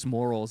loose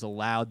morals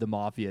allowed the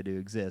mafia to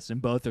exist, and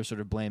both are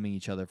sort of blaming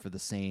each other for the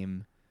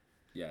same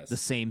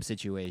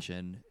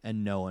situation,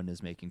 and no one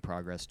is making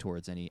progress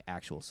towards any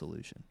actual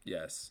solution.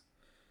 Yes.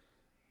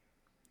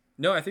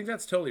 No, I think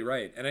that's totally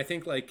right. And I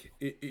think like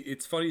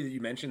it's funny that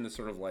you mentioned the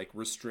sort of like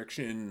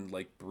restriction,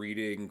 like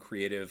breeding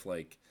creative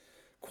like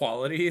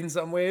quality in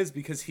some ways,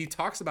 because he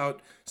talks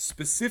about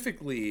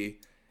specifically,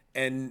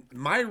 and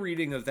my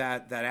reading of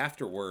that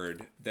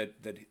afterword that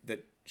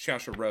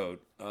Shasha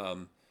wrote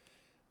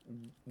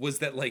was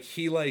that like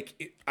he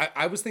like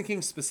I was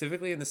thinking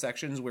specifically in the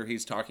sections where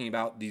he's talking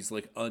about these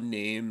like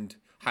unnamed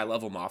high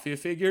level mafia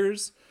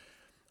figures.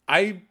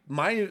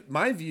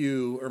 My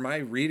view or my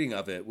reading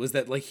of it was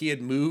that like he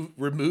had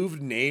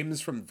removed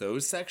names from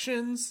those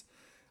sections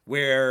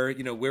where,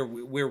 you know, where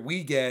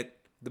we get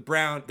the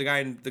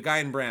guy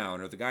in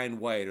brown, or the guy in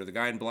white, or the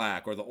guy in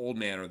black, or the old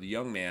man or the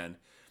young man.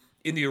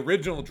 In the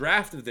original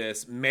draft of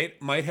this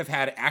might have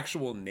had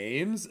actual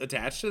names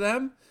attached to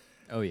them.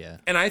 Oh yeah.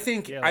 And I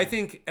think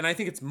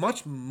it's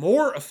much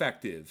more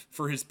effective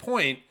for his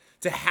point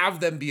to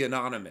have them be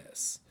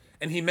anonymous.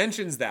 And he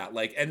mentions that,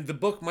 like, and the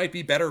book might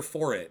be better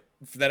for it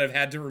that I've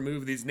had to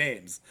remove these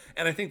names.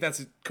 And I think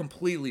that's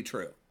completely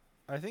true.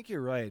 I think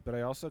you're right, but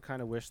I also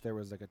kind of wish there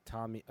was like a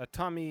Tommy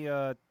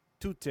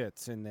Two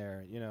Tits in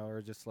there, you know,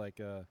 or just like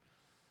a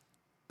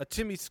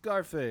Timmy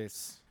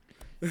Scarface.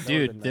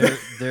 Dude,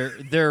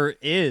 there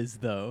is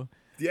though.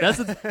 Yeah.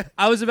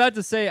 I was about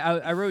to say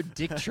I wrote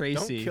Dick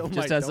Tracy Don't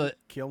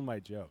kill my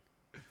joke.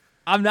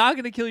 I'm not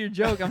gonna kill your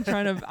joke.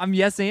 I'm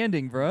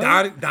yes-anding, bro.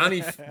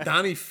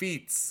 Donnie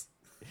Feets.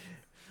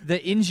 The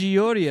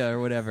Ingioria or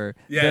whatever.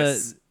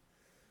 Yes.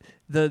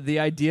 The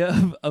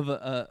idea of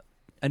a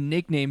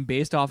nickname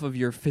based off of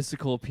your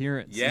physical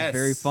appearance is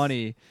very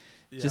funny.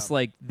 Yeah. Just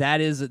like that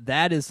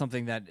is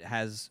something that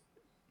has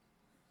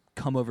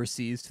come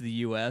overseas to the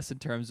U.S. in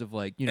terms of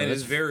like, you know, And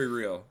it's very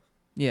real.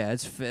 yeah,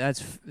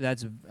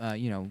 that's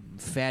you know,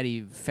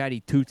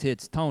 fatty two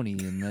tits Tony,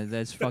 and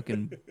that's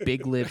fucking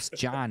big lips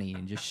Johnny,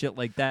 and just shit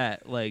like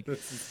that. Like,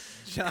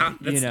 That's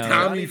you know,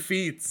 Tommy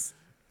Feets.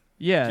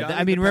 yeah, Johnny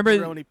I mean, the remember,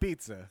 pepperoni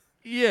pizza.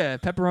 yeah,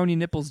 pepperoni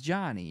nipples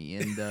Johnny,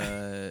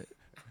 and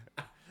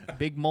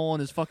big mole on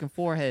his fucking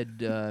forehead,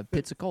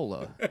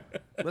 Pizza-Cola.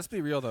 Let's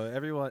be real though.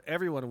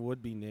 Everyone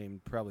would be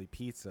named probably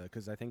Pizza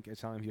because I think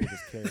Italian people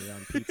just carry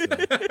around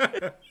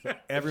pizza. So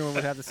everyone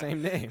would have the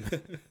same name.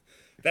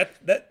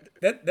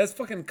 That's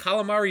fucking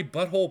calamari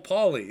butthole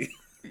Pauly.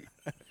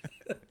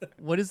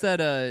 What is that?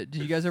 Did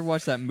you guys ever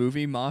watch that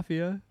movie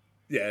Mafia?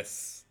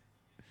 Yes.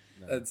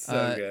 That's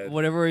so good.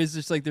 Whatever, he's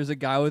just like, there's a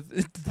guy with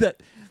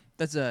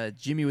that's a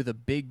Jimmy with a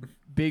big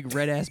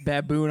red ass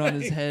baboon on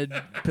his head,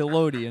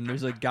 Pilote, and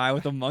there's a guy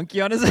with a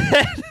monkey on his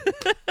head.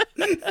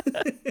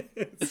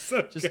 It's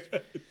so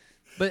good.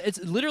 But it's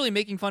literally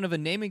making fun of a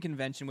naming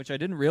convention, which I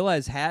didn't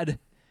realize had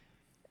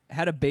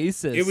a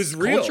basis. It was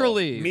real.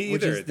 Culturally. Me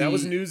which either. is That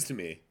was the news to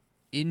me.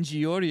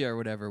 Ingioria or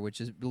whatever, which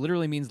is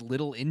literally means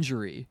little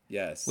injury.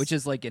 Yes. Which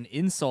is like an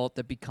insult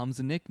that becomes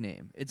a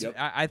nickname. It's Yep.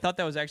 I thought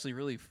that was actually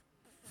really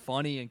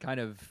funny and kind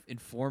of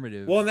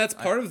informative. Well, and that's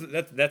part of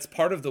that's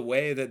part of the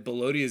way that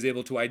Bellotti is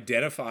able to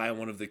identify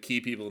one of the key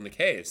people in the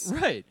case.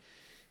 Right.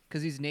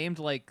 Because he's named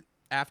like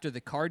after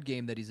the card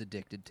game that he's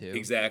addicted to.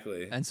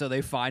 Exactly. And so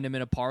they find him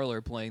in a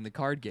parlor playing the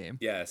card game.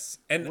 Yes.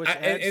 And Which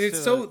and adds it's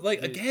to so like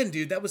the- again,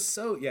 dude, that was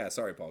so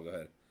sorry, Paul, go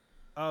ahead.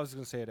 I was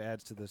gonna say it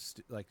adds to the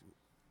like,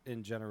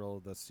 in general,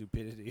 the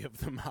stupidity of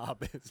the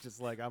mob. It's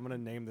just like, I'm gonna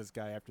name this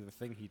guy after the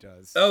thing he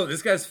does. Oh,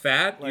 this guy's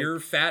fat. Like- You're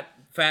fat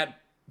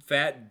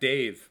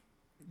Dave.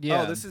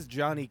 Yeah. Oh, this is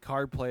Johnny,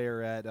 card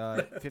player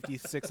at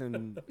 56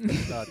 and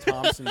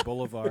Thompson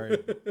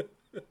Boulevard,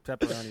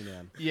 Pepperoni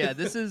Man. Yeah,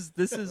 this is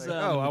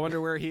Oh, I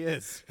wonder where he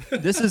is.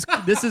 this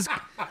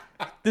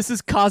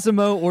is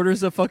Cosimo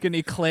orders a fucking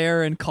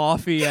eclair and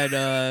coffee at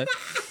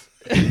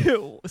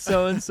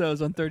so and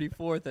so's on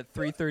 34th at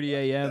 3:30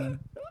 a.m.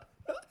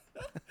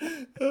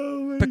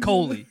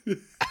 Piccoli.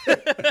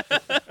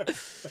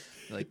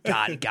 Like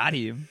got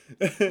him.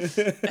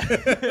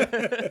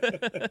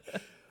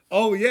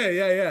 Oh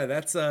yeah.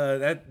 That's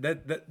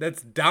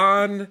that's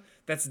Don.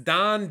 That's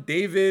Don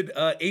David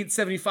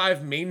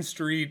 875 Main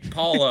Street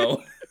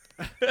Paulo.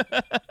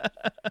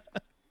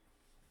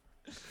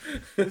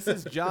 This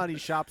is Johnny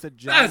shops at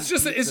Johnny. It's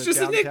just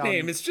a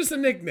nickname. It's just a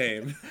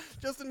nickname.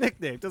 just a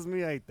nickname. Doesn't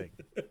mean anything.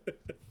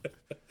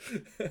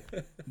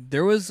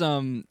 There was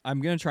I'm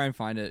gonna try and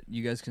find it.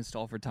 You guys can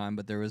stall for time,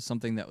 but there was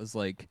something that was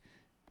like,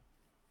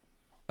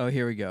 oh,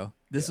 here we go.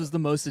 This was the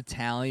most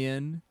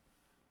Italian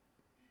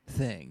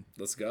thing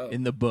Let's go.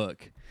 in the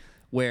book,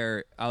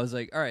 where I was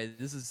like, all right,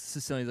 this is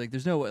Sicilian. Like,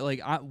 there's no way.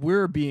 Like,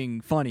 we're being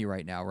funny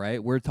right now,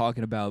 right? We're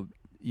talking about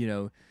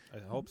I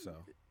hope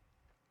so.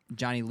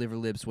 Johnny Liver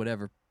Lips,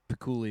 whatever,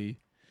 Piccoli.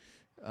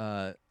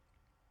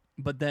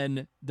 But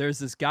then there's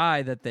this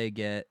guy that they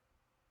get,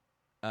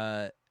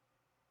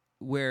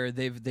 where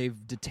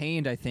they've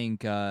detained, I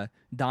think,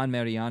 Don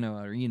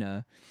Mariano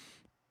Arena,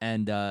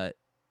 and I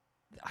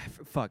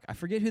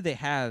forget who they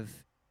have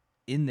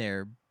in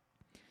there.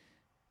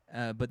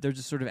 But they're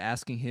just sort of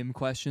asking him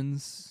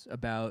questions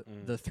about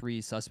the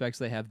three suspects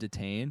they have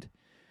detained,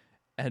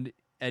 and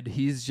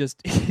he's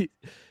just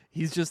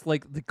he's just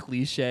like the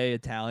cliche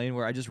Italian,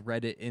 where I just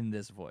read it in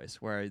this voice,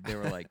 where they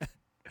were like,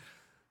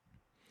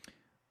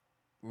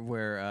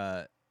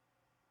 where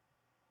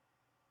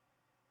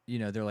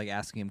they're like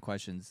asking him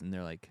questions, and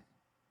they're like,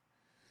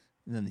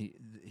 and then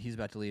he's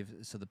about to leave,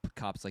 so the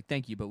cop's like,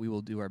 thank you, but we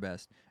will do our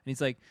best, and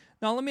he's like,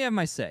 no, let me have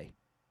my say.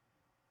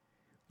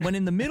 When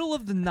in the middle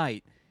of the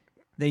night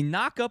they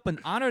knock up an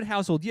honored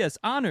household, yes,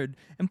 honored,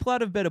 and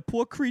plot of bed a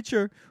poor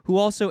creature who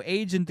also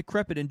aged and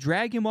decrepit, and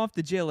drag him off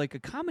to jail like a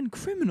common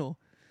criminal,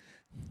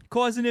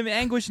 causing him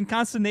anguish and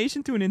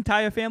consternation to an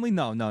entire family.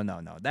 No.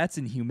 That's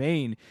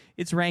inhumane.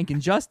 It's rank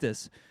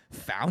injustice.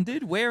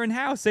 Founded? Where and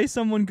how? Say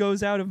someone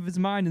goes out of his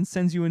mind and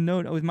sends you a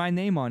note with my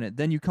name on it.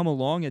 Then you come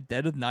along at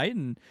dead of night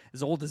and,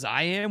 as old as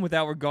I am,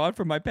 without regard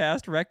for my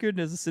past record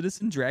as a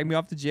citizen, drag me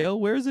off to jail.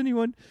 Where is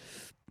anyone?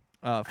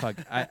 Fuck.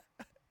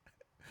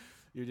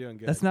 You're doing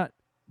good.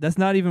 That's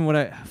not even what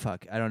I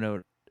don't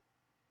know.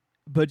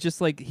 But just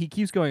like, he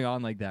keeps going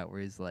on like that,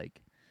 where he's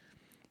like,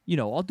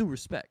 all due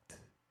respect,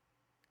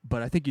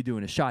 but I think you're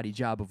doing a shoddy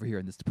job over here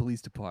in this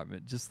police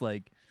department. Just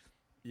like,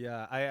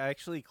 Yeah, I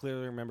actually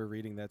clearly remember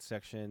reading that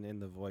section in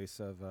the voice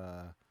of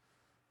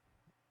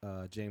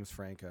James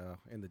Franco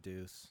in The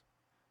Deuce.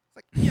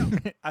 It's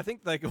like, I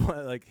think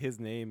like his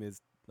name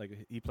is like,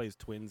 he plays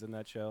twins in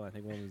that show. I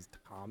think one was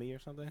Tommy or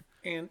something.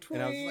 And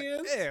And I was like,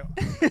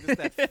 ew, just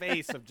that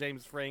face of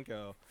James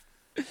Franco.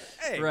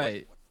 Hey,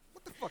 right.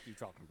 What the fuck are you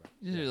talking about?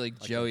 These are like I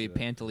can't Joey do that.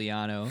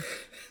 Pantoliano.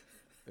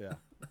 Yeah.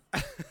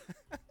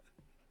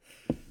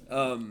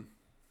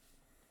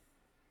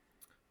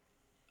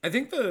 I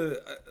think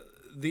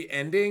the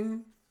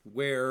ending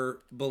where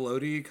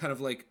Bellotti kind of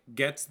like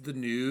gets the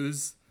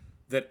news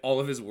that all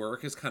of his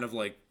work is kind of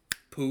like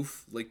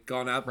poof, like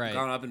gone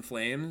up in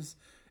flames,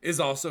 is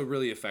also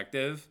really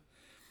effective.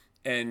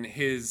 And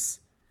the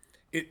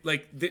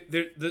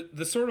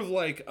sort of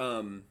like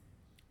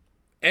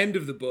end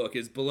of the book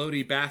is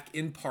Bellotti back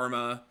in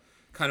Parma,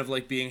 kind of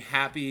like being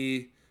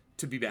happy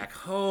to be back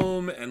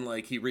home, and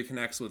like he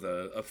reconnects with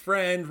a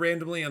friend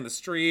randomly on the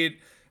street,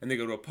 and they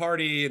go to a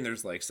party, and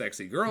there's like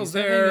sexy girls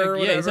there.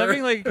 He's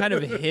having like kind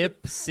of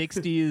hip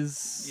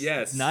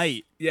 60s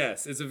night.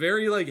 Yes, it's a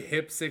very like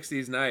hip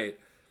 60s night.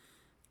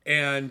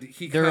 And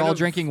they're all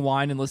drinking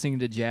wine and listening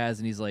to jazz,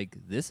 and he's like,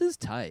 this is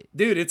tight.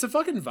 Dude, it's a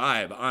fucking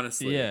vibe,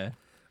 honestly. Yeah.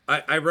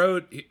 I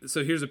wrote,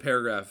 so here's a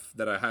paragraph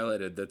that I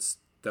highlighted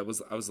I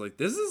was like,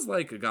 this is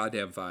like a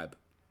goddamn vibe.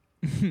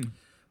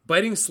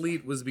 Biting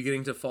sleet was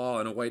beginning to fall,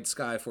 and a white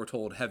sky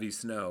foretold heavy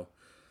snow.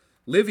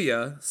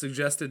 Livia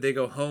suggested they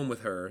go home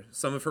with her.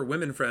 Some of her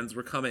women friends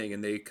were coming,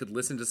 and they could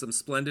listen to some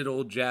splendid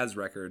old jazz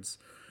records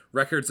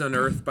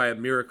unearthed by a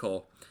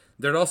miracle.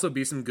 There'd also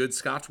be some good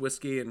Scotch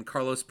whiskey and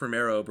Carlos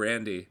Primero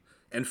brandy.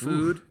 And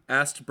food,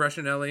 asked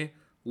Brescinelli.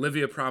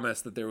 Livia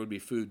promised that there would be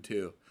food,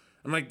 too.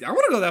 I'm like, I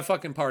want to go to that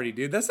fucking party,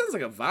 dude. That sounds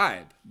like a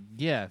vibe.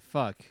 Yeah,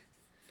 fuck.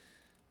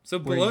 So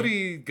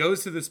Bellotti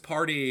goes to this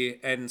party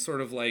and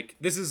sort of like,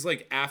 this is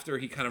like after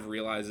he kind of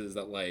realizes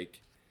that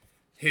like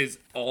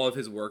all of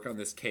his work on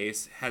this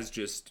case has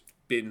just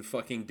been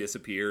fucking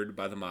disappeared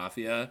by the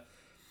mafia.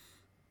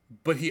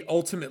 But he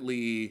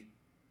ultimately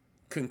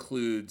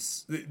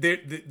concludes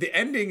the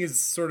ending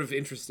is sort of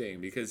interesting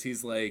because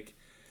he's like,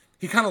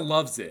 he kind of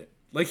loves it.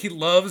 Like he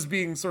loves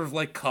being sort of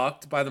like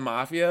cucked by the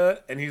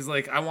mafia, and he's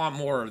like, I want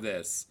more of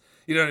this.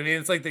 You know what I mean?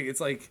 It's like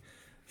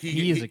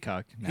he is a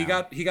cuck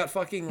now. He got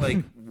fucking like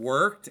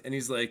worked, and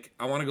he's like,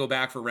 I want to go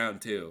back for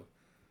round 2.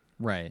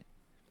 Right.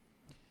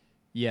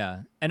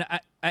 Yeah, and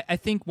I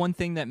think one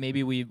thing that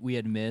maybe we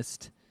had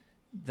missed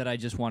that I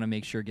just want to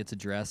make sure gets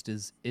addressed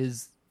is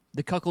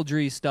the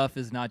cuckoldry stuff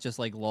is not just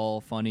like lol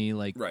funny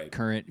like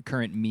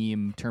current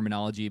meme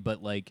terminology,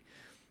 but like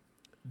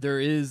there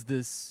is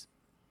this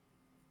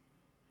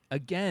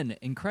again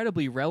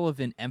incredibly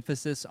relevant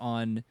emphasis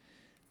on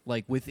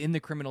like within the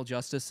criminal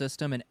justice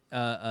system and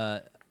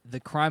the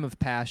crime of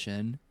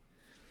passion.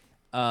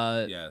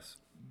 Yes.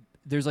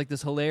 There's like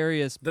this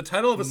hilarious the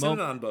title of a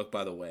Synanon book,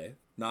 by the way,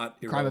 not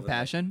Crime of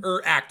Passion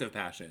or Act of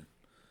Passion,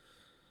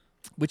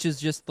 which is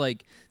just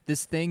like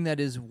this thing that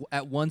is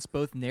at once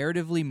both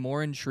narratively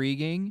more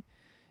intriguing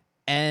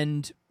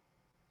and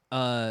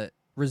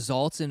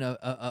results in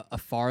a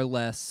far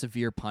less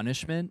severe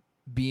punishment,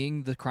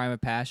 being the crime of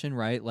passion,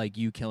 right? Like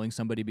you killing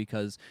somebody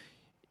because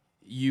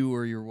you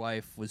or your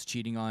wife was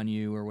cheating on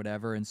you or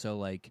whatever, and so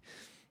like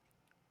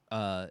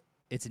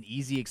it's an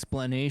easy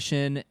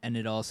explanation, and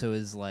it also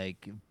is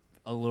like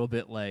a little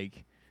bit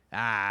like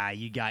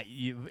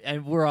you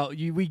and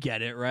we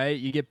get it, right?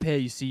 You get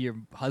paid, you see your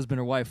husband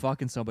or wife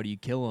fucking somebody, you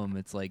kill them.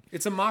 It's like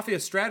it's a mafia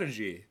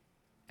strategy,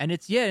 and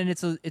it's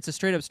a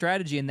straight up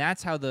strategy, and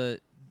that's how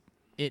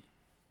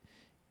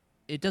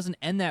it doesn't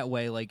end that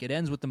way. Like it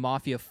ends with the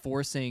mafia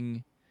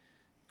forcing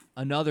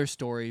another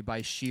story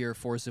by sheer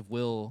force of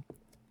will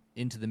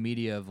into the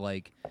media of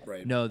like,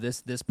 no,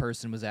 this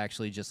person was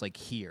actually just like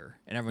here,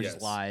 and everyone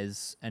just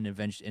lies, and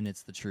eventually, and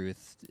it's the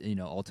truth,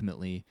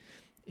 ultimately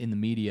in the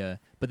media.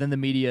 But then the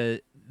media,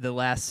 the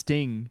last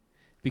sting,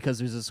 because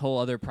there's this whole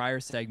other prior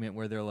segment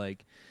where they're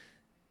like,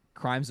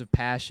 crimes of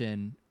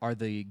passion are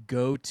the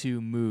go-to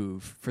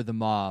move for the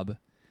mob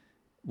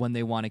when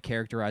they want to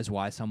characterize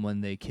why someone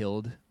they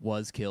killed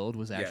was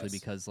actually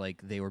because like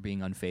they were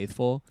being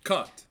unfaithful.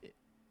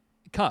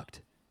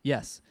 Cucked.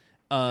 Yes.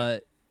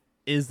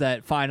 Is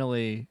that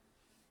finally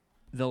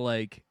the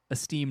like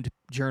esteemed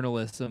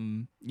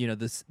journalism,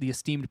 the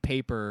esteemed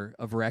paper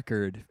of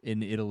record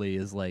in Italy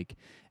is like,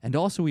 and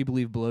also we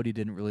believe Bellotti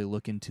didn't really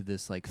look into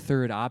this like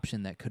third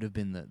option that could have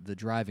been the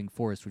driving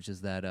force, which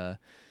is that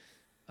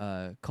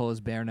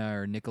Colasberna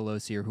or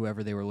Nicolosi or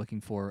whoever they were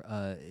looking for,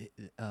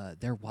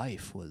 their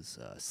wife was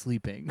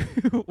sleeping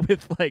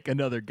with like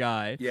another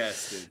guy.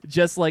 Yes, dude.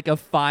 Just like a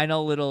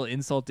final little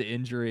insult to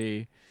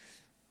injury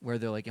where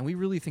they're like, and we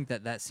really think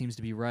that seems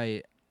to be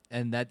right.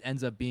 And that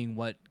ends up being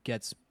what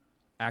gets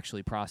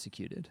actually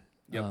prosecuted.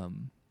 Yep.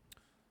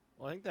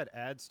 Well, I think that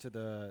adds to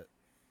the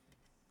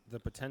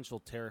potential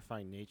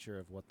terrifying nature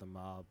of what the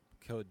mob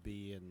could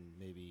be and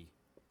maybe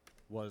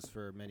was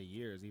for many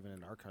years, even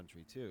in our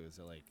country too. Is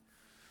that like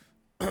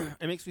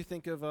it makes me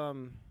think of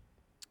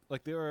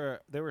like there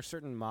were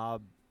certain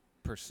mob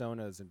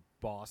personas and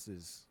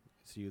bosses,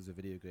 to use a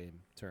video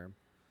game term,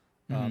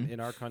 in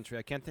our country.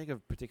 I can't think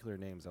of particular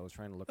names. I was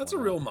trying to look. That's a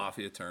real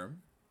mafia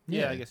term.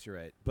 Yeah, I guess you're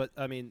right. But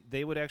I mean,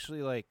 they would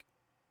actually like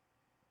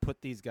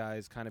put these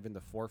guys kind of in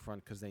the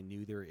forefront because they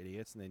knew they were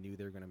idiots and they knew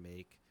they were going to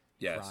make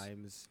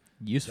crimes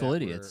useful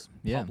idiots,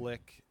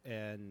 public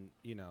and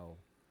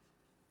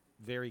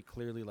very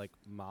clearly like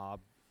mob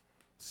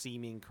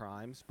seeming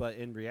crimes, but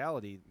in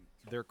reality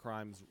their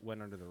crimes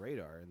went under the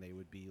radar and they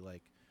would be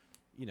like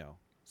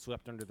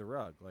swept under the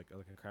rug like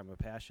a crime of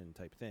passion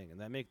type thing.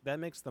 And that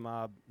makes the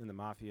mob and the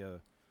mafia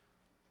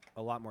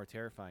a lot more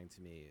terrifying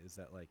to me, is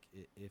that like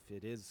if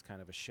it is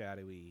kind of a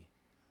shadowy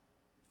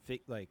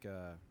fake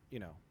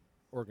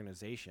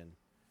organization,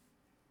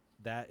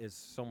 that is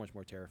so much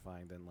more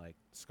terrifying than like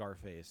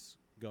Scarface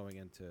going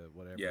into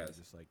whatever and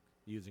just like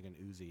using an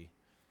Uzi.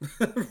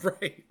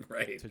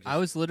 right. I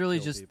was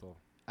literally people.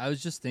 I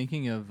was just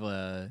thinking of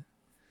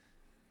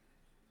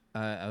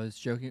I was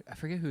joking, I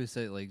forget who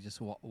said like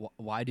just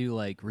why do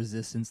like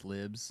resistance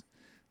libs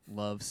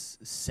love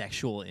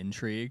sexual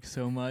intrigue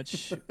so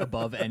much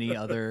above any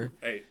other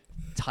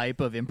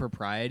type of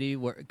impropriety?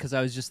 Because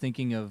I was just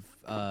thinking of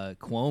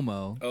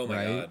Cuomo. Oh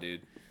my god,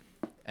 dude!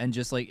 And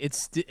just like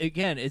it's just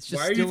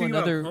why are you thinking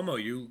another about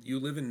Cuomo? You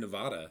live in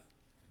Nevada.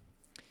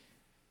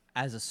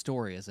 As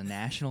a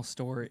national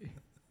story,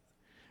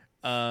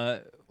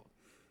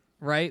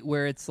 right?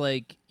 Where it's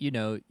like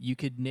you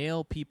could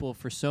nail people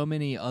for so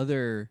many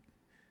other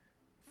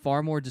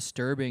far more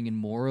disturbing and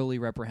morally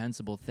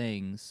reprehensible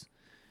things.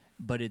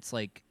 But it's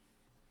like,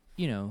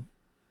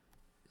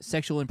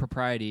 sexual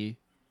impropriety,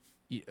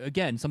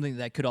 again, something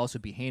that could also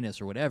be heinous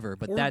or whatever.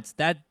 But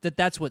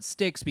that's what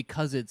sticks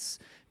because it's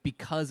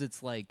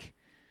like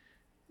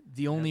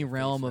the only a face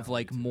realm of value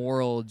like to it.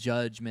 moral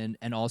judgment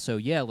and also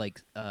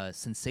like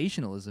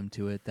sensationalism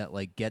to it that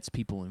like gets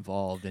people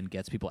involved and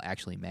gets people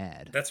actually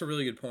mad. That's a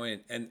really good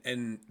point.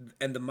 And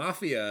the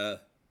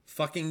mafia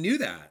fucking knew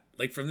that,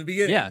 like, from the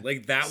beginning. Yeah,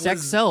 Like, that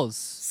sex was sells.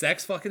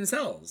 sex fucking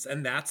sells,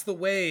 and that's the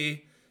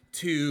way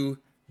to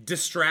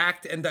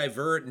distract and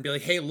divert and be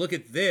like, hey, look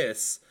at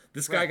this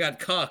guy got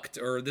cucked,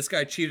 or this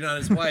guy cheated on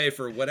his wife,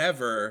 or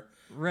whatever.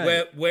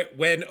 Right.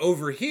 When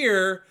over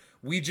here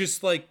we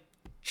just like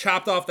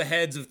chopped off the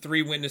heads of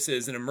 3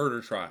 witnesses in a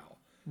murder trial.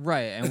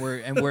 Right, and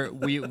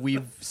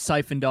we've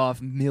siphoned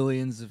off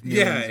millions of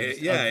Yeah, millions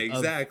of, yeah, of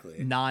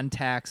exactly.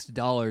 non-taxed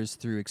dollars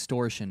through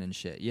extortion and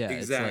shit. Yeah,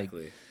 Exactly.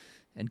 It's like,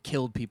 and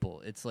killed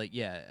people. It's like,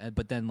 yeah,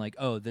 but then like,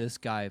 oh, this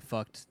guy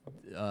fucked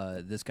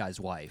this guy's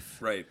wife,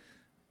 Right.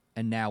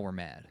 and now we're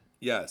mad.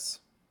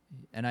 Yes.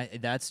 And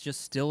that's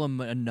just still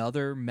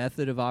another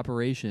method of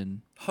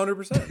operation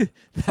 100%.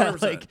 that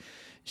 100%. like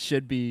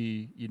should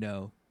be,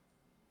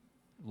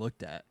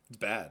 looked at. It's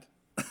bad.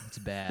 It's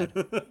bad.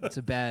 It's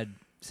a bad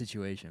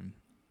situation.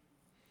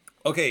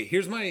 Okay,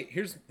 here's my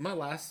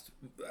last,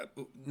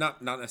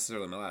 not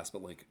necessarily my last,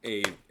 but like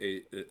a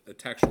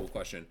textual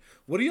question.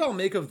 What do y'all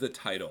make of the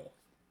title,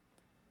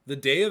 "The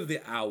Day of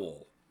the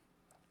Owl"?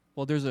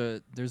 Well, there's an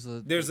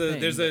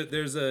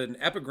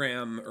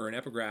epigram or an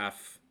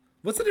epigraph.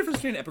 What's the difference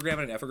between an epigram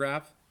and an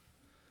epigraph?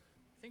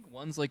 I think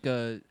one's like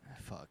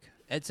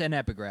it's an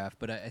epigraph,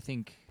 but I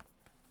think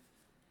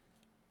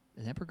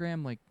an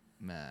epigram like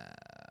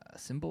a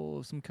symbol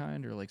of some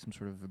kind or like some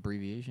sort of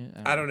abbreviation.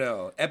 I don't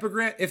know.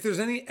 Epigram. If there's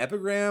any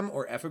epigram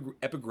or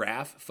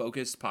epigraph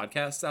focused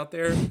podcasts out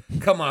there,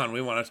 come on,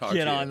 we want to talk.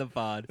 Get to on you. the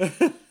pod.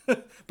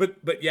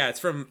 But yeah, it's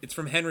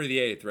from Henry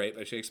VIII, right,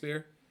 by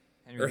Shakespeare,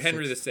 or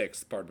Henry VI. VI.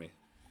 Pardon me.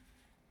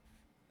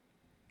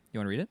 You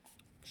want to read it?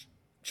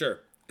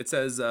 Sure. It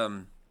says,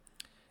 and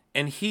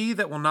he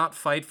that will not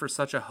fight for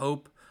such a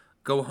hope,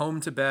 go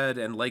home to bed,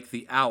 and like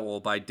the owl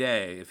by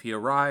day, if he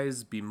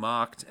arise, be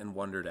mocked and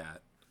wondered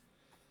at.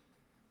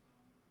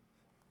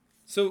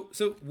 So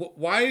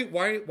why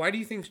do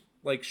you think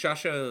like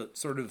Shasha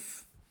sort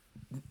of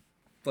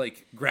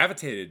like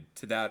gravitated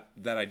to that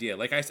idea?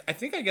 Like I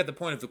think I get the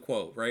point of the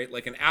quote, right?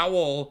 Like an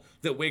owl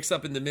that wakes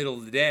up in the middle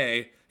of the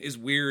day is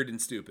weird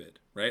and stupid,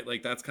 right?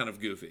 Like that's kind of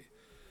goofy.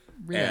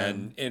 Yeah.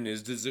 And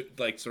is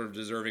like sort of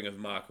deserving of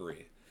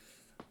mockery.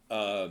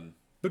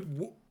 But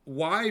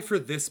why for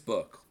this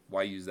book?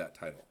 Why use that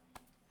title?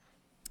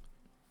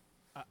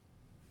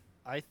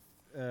 I'm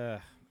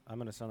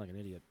gonna sound like an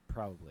idiot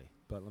probably,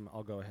 but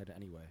I'll go ahead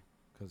anyway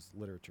because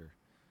literature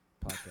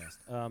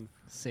podcast.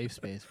 Safe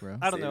space, bro.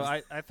 I don't know.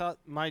 I thought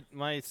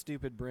my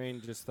stupid brain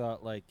just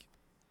thought like,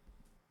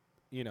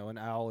 an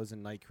owl is a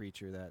night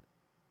creature that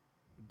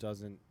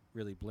doesn't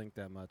really blink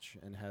that much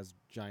and has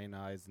giant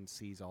eyes and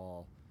sees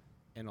all,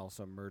 and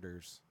also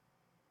murders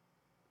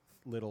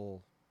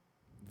little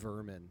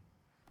vermin.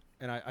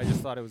 And I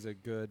just thought it was a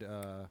good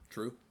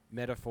True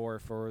metaphor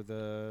for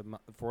the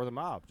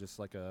mob, just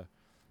like a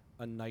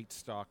night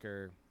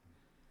stalker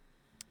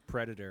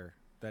predator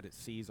that it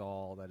sees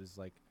all, that is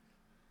like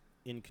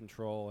in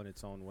control in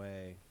its own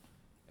way,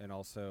 and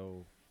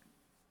also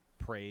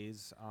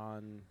preys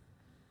on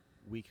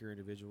weaker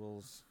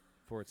individuals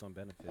for its own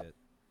benefit.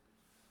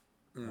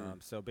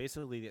 So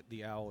basically,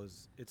 the owl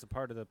it's a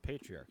part of the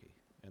patriarchy,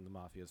 and the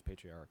mafia is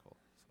patriarchal.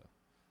 So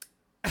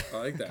I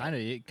like that.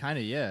 Kind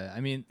of, yeah.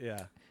 I mean,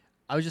 yeah.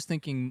 I was just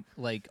thinking,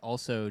 like,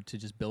 also to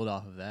just build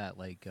off of that,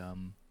 like,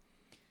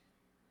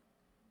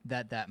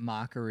 that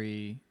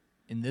mockery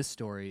in this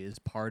story is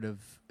part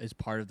of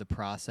the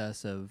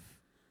process of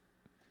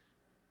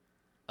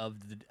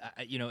the,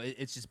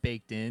 it's just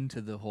baked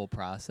into the whole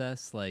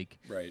process. Like,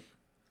 Right.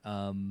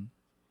 I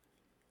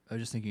was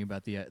just thinking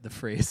about the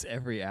phrase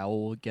 "every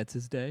owl gets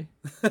his day,"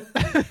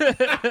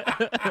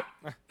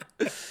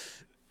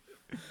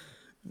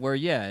 where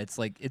it's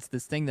like it's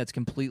this thing that's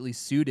completely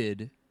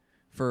suited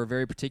for a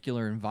very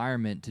particular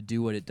environment to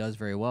do what it does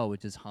very well,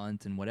 which is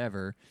hunt and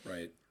whatever.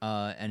 Right.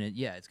 And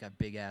it's got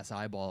big ass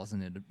eyeballs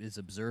and it is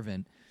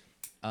observant,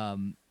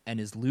 and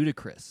is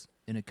ludicrous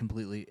in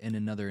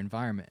another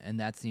environment, and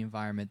that's the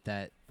environment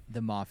that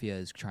the mafia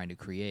is trying to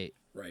create.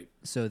 Right.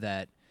 So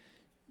that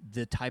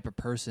the type of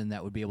person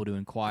that would be able to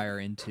inquire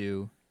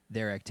into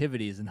their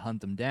activities and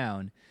hunt them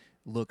down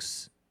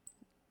looks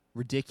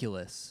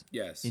ridiculous.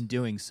 Yes. In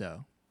doing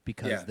so,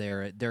 because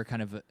they're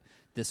kind of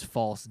this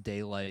false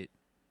daylight.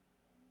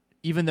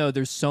 Even though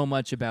there's so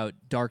much about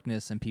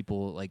darkness and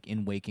people like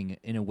in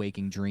a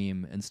waking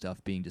dream and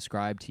stuff being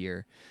described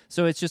here,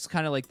 so it's just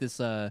kind of like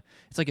this.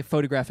 It's like a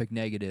photographic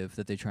negative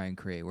that they try and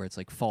create, where it's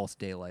like false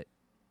daylight.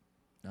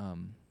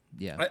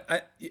 Yeah.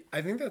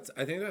 I think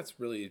that's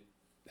really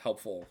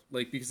helpful.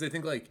 Like, because I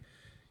think like,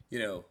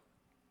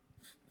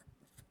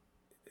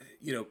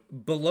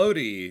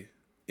 Bellotti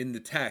in the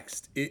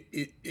text,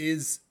 it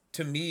is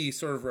to me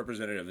sort of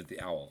representative of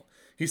the owl.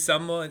 He's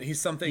something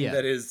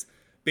that is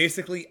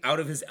basically out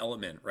of his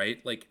element,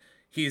 right? Like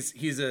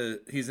he's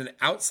an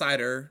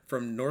outsider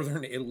from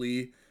northern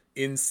Italy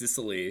in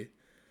Sicily,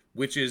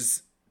 which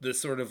is the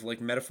sort of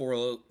like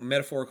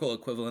metaphorical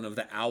equivalent of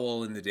the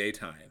owl in the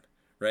daytime,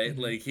 right?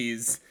 Like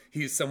he's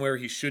somewhere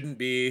he shouldn't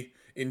be,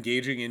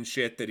 engaging in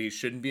shit that he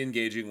shouldn't be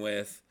engaging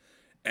with,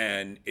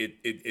 and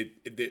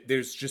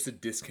there's just a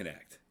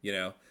disconnect, you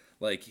know?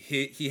 Like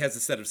he has a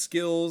set of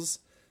skills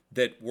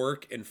that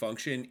work and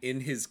function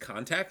in his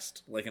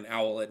context, like an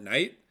owl at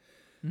night.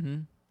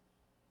 Mm-hmm.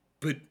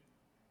 But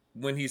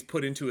when he's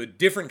put into a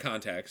different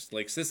context,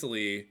 like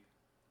Sicily,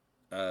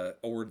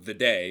 or the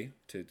day,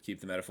 to keep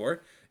the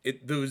metaphor,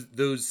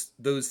 those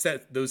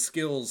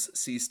skills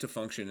cease to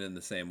function in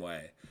the same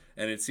way.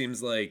 And it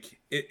seems like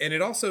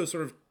it also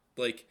sort of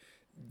like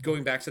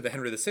going back to the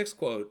Henry VI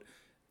quote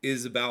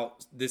is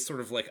about this sort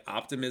of like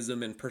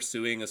optimism and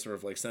pursuing a sort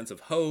of like sense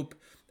of hope.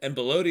 And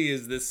Bellotti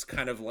is this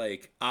kind of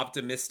like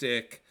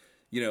optimistic,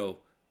 you know,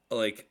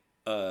 like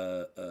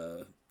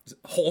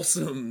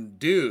wholesome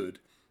dude,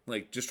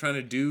 like just trying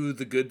to do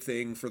the good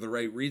thing for the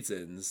right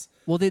reasons.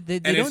 Well, they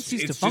don't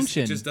cease to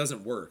function. It just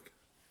doesn't work.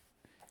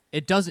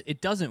 It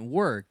doesn't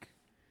work.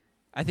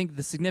 I think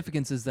the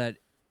significance is that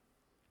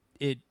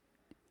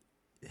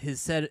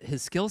his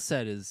skill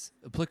set is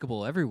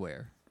applicable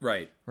everywhere.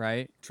 Right.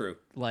 Right? True.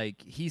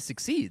 Like he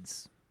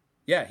succeeds.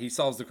 Yeah, he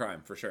solves the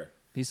crime for sure.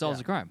 He solves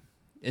the crime.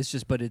 It's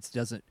just, but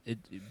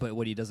but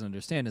what he doesn't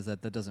understand is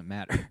that doesn't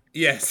matter.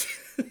 Yes.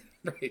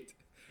 Right.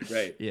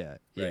 Yeah.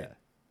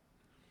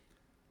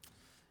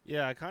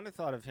 Yeah, I kind of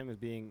thought of him as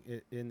being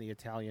in the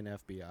Italian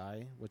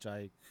FBI, which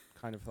I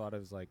kind of thought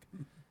of as like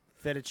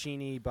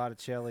fettuccine,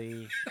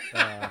 Botticelli,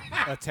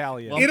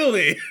 Italian.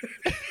 Italy.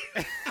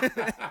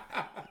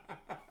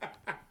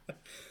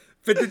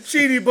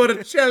 Fettuccine,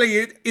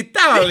 Botticelli,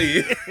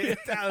 Italy.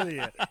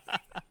 Italian.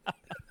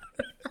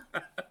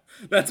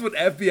 That's what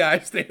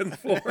FBI stands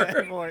for.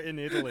 More in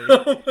Italy.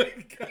 Oh my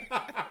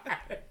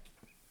god.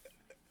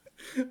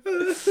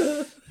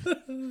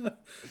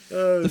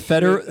 The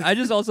federal. I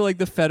just also like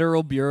the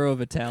Federal Bureau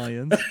of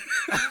Italians.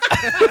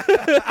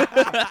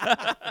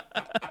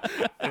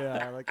 Yeah,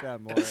 I like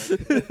that more.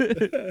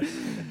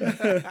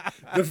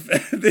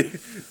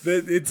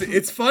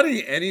 It's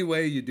funny any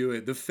way you do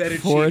it. The fettuccine.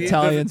 For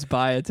Italians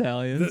by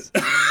Italians.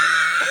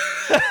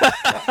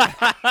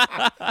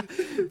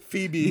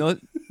 Phoebe.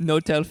 No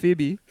tell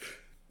Phoebe.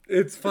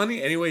 It's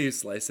funny any way you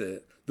slice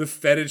it. The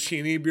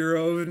Fettuccine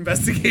Bureau of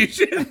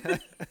Investigation.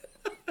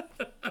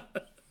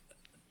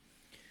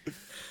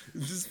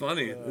 It's just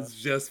funny. It's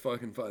just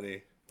fucking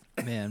funny.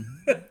 Man,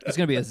 it's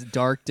gonna be a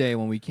dark day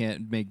when we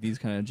can't make these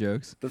kind of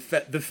jokes. The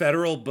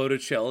Federal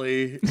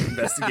Botticelli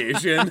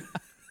Investigation.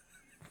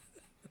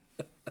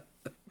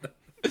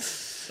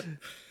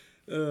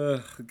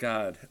 Oh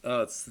God.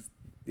 Oh, it's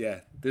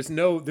There's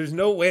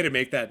no way to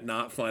make that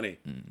not funny.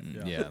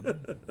 Yeah.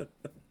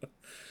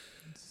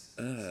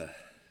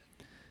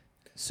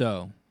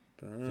 So,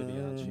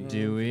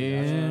 do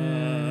we?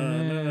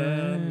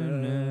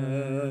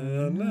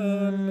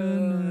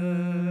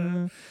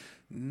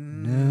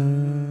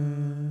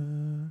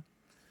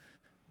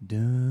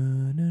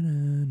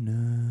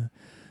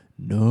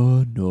 No.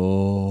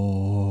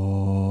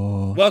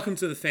 Welcome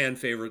to the fan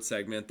favorite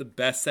segment, the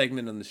best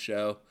segment on the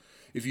show.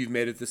 If you've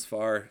made it this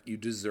far, you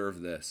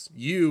deserve this.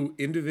 You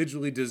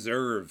individually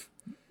deserve.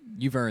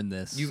 You've earned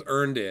this. You've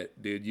earned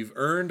it, dude. You've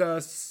earned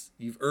us.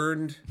 You've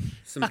earned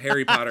some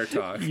Harry Potter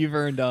talk. You've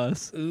earned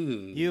us.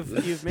 Ooh.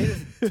 You've made it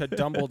to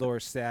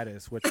Dumbledore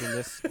status, which in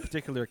this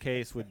particular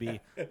case would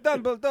be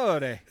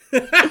Dumbledore.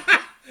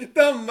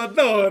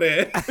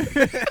 Dumbledore.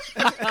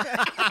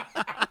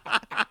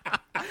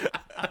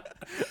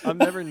 I'm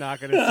never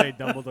not going to say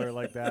Dumbledore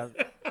like that.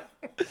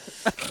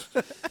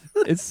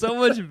 It's so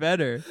much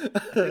better.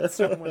 It's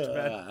so much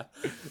better.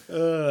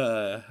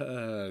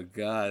 Oh,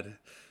 God.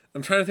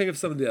 I'm trying to think of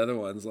some of the other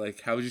ones.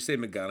 Like, how would you say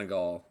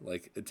McGonagall?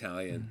 Like,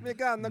 Italian.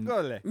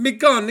 McGonagall.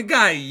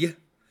 McGonagall.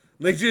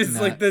 Like,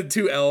 just like the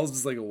two L's,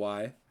 just like a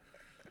Y.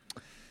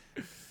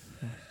 You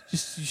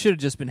should have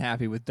just been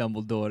happy with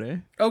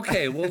Dumbledore.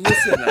 Okay, well,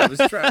 listen. I was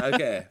trying.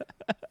 Okay.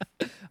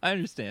 I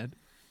understand.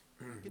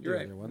 You're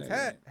right.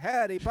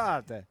 Harry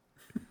Potter.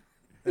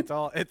 It's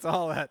all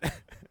that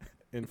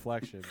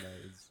inflection that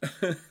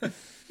is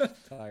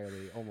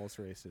entirely almost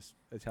racist,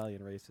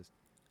 Italian racist.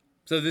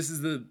 So this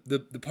is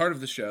the part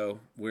of the show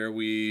where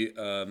we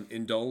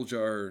indulge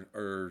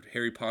our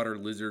Harry Potter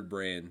lizard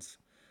brains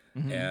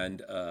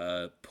and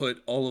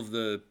put all of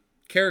the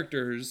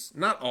characters,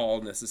 not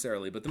all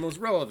necessarily, but the most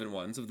relevant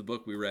ones of the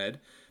book we read,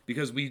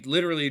 because we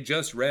literally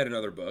just read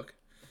another book.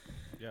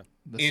 Yeah.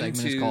 The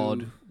segment is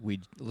called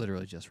We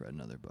Literally Just Read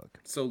Another Book.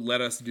 So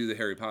let us do the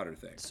Harry Potter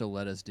thing. So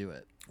let us do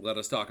it. Let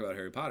us talk about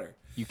Harry Potter.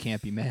 You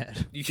can't be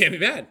mad. You can't be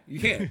mad. You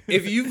can't.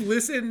 If you've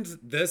listened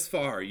this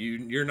far,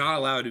 you're not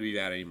allowed to be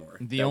mad anymore.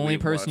 The only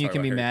person you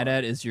can be mad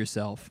at is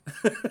yourself.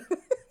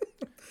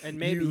 And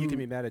maybe you can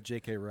be mad at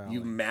J.K. Rowling.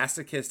 You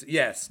masochist.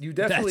 Yes, you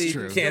definitely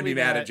true. can be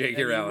mad at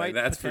J.K. Rowling. You might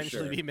That's for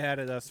potentially sure. be mad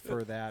at us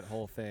for that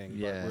whole thing.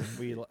 Yeah.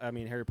 But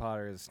Harry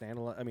Potter is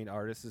standalone. I mean,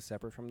 artists is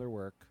separate from their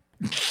work.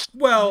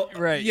 Well,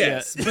 Right,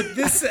 yes, but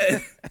this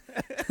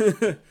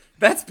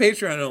that's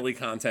Patreon only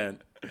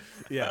content.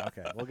 Yeah.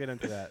 Okay. We'll get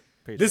into that.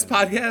 This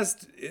Patreon.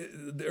 podcast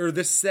or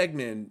this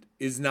segment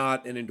is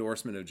not an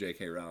endorsement of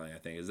J.K. Rowling. I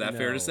think is that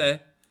fair No. to say?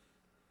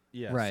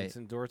 Yes, Right. It's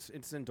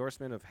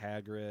endorsement of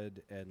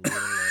Hagrid and Little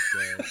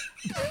Lovegood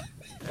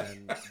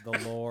and the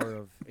lore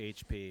of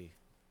HP.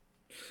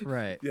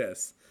 Right.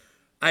 Yes.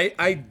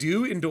 I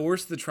do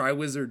endorse the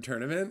Triwizard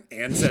Tournament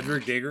and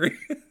Cedric Diggory.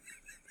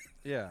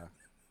 Yeah,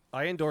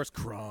 I endorse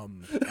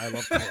Crumb. I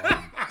love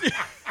Crumb.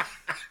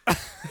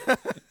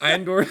 I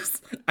endorse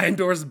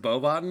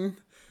Bobaton.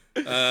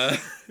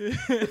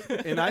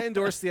 And I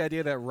endorse the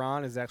idea that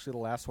Ron is actually the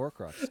last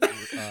Horcrux.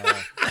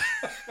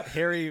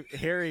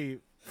 Harry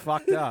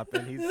fucked up,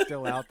 and he's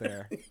still out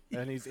there,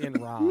 and he's in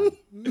Ron.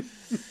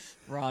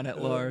 Ron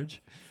at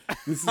large.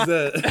 This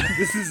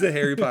is a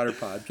Harry Potter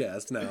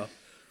podcast now.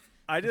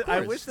 I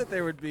wish that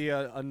there would be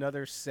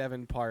another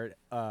 7-part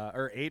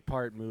or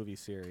 8-part movie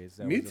series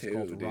that Me was just too,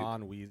 called dude.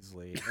 Ron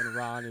Weasley, and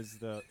Ron is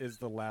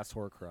the last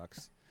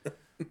Horcrux.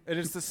 And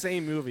it's the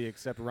same movie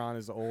except Ron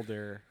is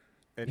older.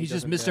 And He's he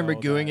just doesn't Mr. know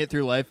Magooing that- it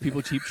through life.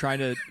 People keep trying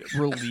to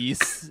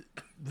release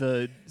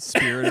the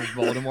spirit of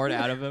Voldemort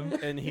out of him.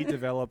 and he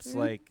develops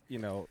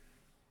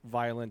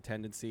violent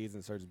tendencies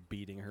and starts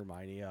beating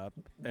Hermione up,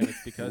 and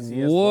it's because he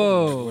has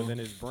Whoa. Voldemort within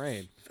his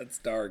brain. That's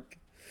dark.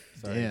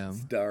 Sorry. Damn. It's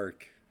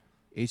dark.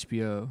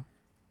 HBO.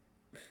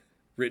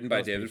 Written That by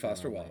was David Patreon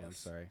Foster only, I'm Wallace.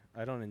 sorry,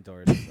 I don't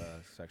endorse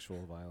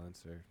sexual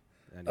violence or.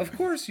 Of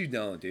course you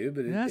don't, dude.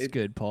 But That's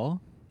good, Paul.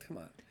 Come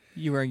on.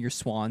 You wearing your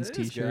Swans It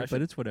is good. I t-shirt, but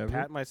should it's whatever.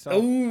 Pat myself.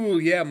 Oh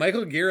yeah,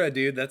 Michael Gira,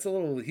 dude. That's a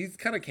little. He's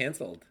kind of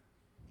canceled.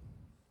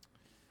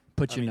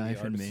 Put I your mean,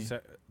 knife in me.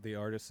 The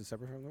artist is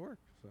separate from the work.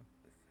 So.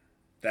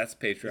 That's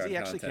Patreon Is he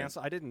actually content.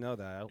 canceled? I didn't know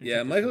that. I'll Yeah,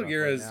 take this Michael one off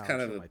Gira right is now kind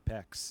and of show a-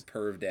 my pecs.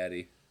 Perv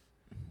daddy.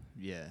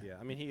 Yeah. Yeah,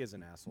 I mean he is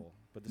an asshole,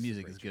 but this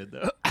Music is great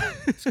good shit. though.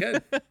 It's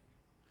good.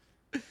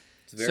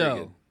 It's very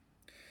So,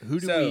 good. Who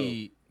do So,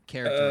 we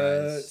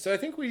characterize? So I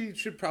think we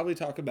should probably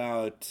talk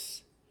about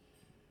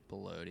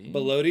Belody.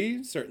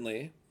 Belody,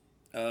 certainly.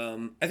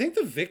 I think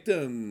the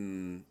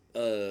victim.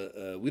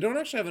 We don't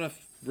actually have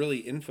enough really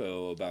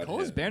info about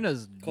Coles him.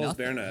 Berna's Coles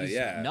nothing. Berna, He's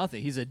yeah.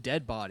 nothing. He's a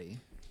dead body.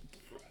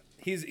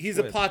 He's a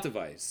Squib. plot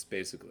device,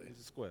 basically. He's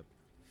a squib.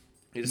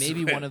 He's a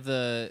Maybe squib. one of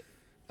the.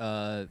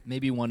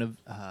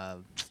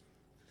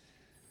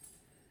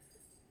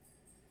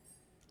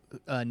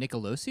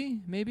 Nicolosi,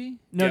 maybe?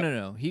 No, Yep.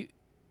 no. Who's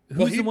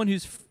Well, the one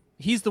who's.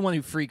 He's the one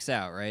who freaks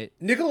out, right?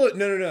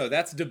 No.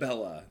 That's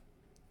DeBella.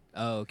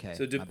 Oh, okay.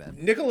 So My bad.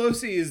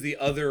 Nicolosi is the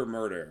other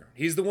murder.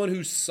 He's the one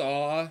who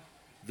saw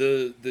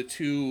the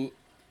two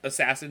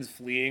assassins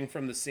fleeing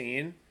from the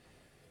scene.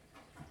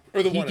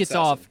 Or the He one gets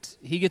assassin. offed.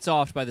 He gets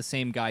offed by the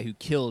same guy who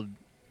killed.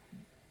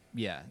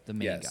 Yeah, the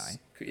main Yes. guy.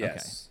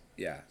 Yes.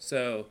 Yeah.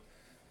 So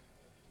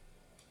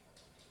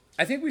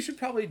I think we should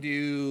probably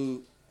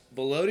do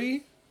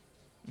Belody,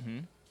 Mm-hmm.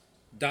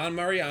 Don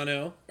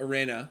Mariano,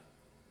 Arena,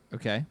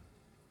 Okay.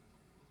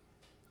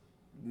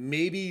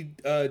 maybe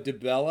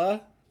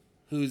DeBella,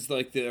 who's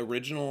like the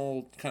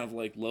original kind of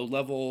like low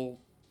level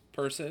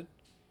person.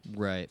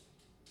 Right.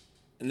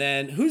 And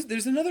then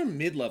there's another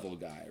mid level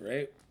guy,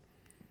 right?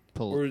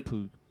 Or-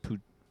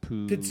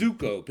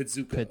 Pizzuko.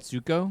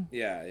 Pizzuko?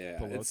 Yeah.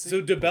 Pelosi? It's,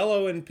 so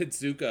DeBella and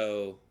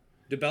Pizzuko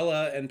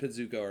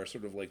are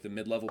sort of like the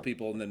mid level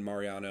people, and then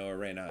Mariano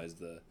Arena is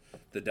the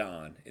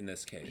Don in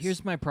this case.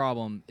 Here's my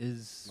problem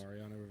is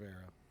Mariano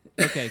Rivera.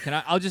 okay, can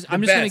I I'm just The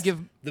gonna best- give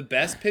the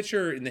best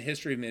pitcher in the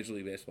history of Major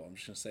League Baseball. I'm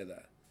just gonna say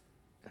that.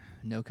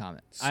 no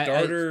comment.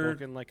 Starter.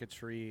 Spoken like a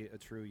true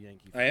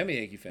Yankee fan. I am a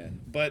Yankee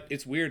fan, but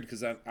it's weird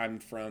because I'm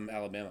from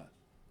Alabama.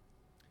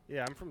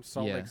 Yeah, I'm from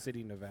Salt Yeah. Lake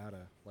City,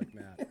 Nevada, like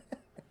Matt.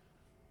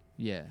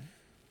 Yeah.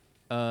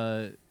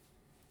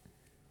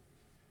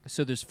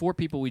 So there's 4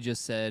 people we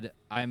just said.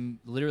 I'm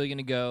literally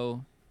gonna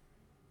go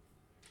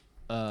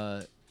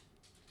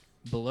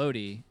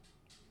Belody,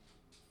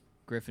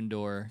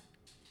 Gryffindor,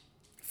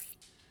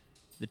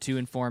 the 2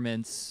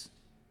 informants,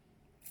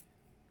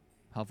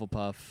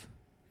 Hufflepuff.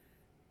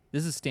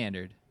 This is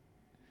standard.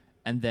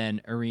 And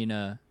then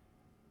Arena,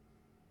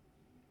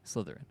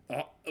 Slytherin.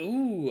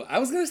 Ooh, I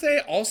was gonna say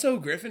also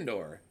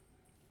Gryffindor.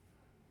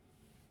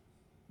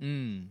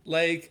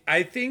 Like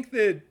I think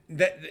that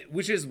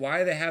which is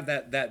why they have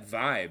that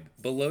vibe.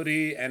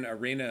 Belody and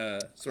Arena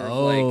sort of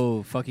like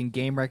Oh, fucking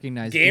game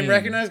recognized game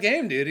recognized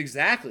game, dude.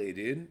 Exactly,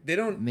 dude. They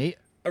don't.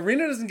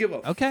 Arena doesn't give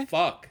a Okay.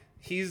 fuck.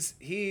 He's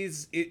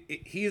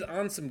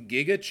on some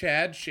Giga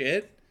Chad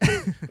shit,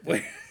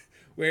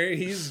 where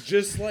he's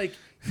just like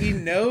he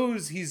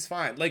knows he's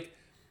fine. Like,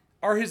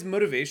 are his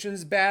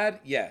motivations bad?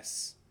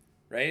 Yes,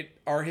 right.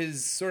 Are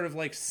his sort of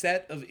like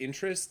set of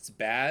interests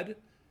bad?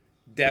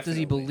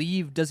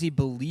 Definitely. Does he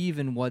believe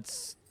in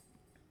what's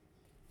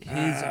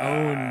his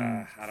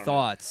own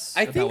thoughts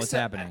I about think what's so.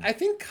 happening? I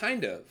think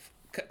kind of.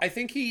 I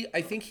think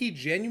he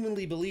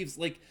genuinely believes,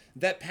 like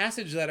that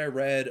passage that I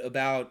read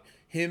about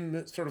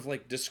him sort of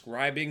like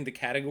describing the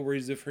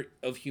categories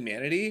of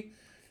humanity.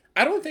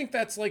 I don't think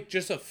that's like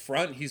just a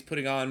front he's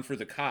putting on for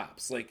the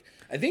cops. Like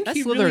I think That's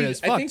he Slytherin really,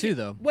 as I fuck, think too,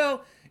 though.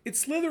 Well,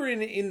 it's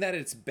Slytherin in that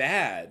it's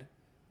bad,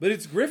 but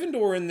it's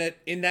Gryffindor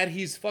in that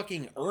he's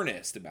fucking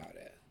earnest about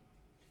it.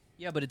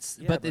 Yeah, but it's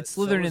Yeah, but but it's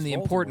so Slytherin is in the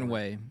important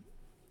Voldemort.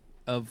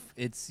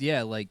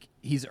 way. Like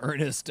he's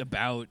earnest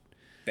about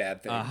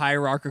Bad thing.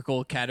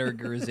 hierarchical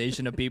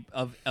categorization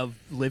of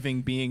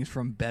living beings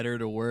from better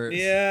to worse.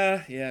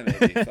 Yeah,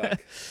 maybe. Fuck.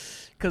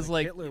 Because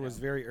like Hitler was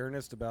very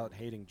earnest about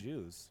hating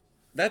Jews,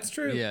 That's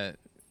true.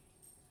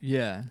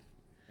 yeah.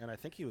 and I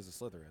think he was a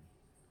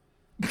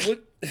Slytherin.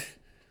 What?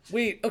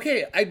 Wait,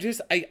 okay. I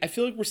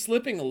feel like we're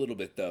slipping a little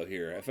bit though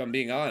here, if I'm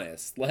being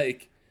honest.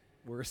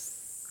 We're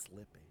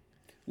slipping.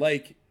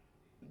 Like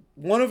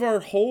one of our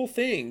whole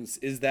things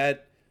is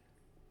that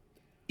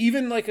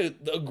even like a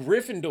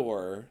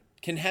Gryffindor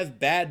can have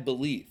bad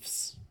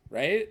beliefs,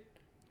 right?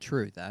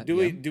 True that. Do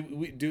yeah.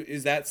 we do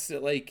is that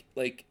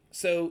like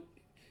so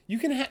you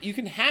can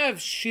have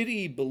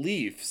shitty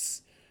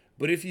beliefs,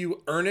 but if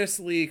you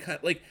earnestly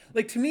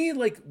like to me,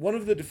 like one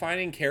of the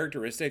defining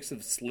characteristics of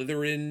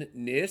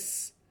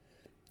Slytherin-ness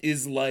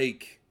is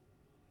like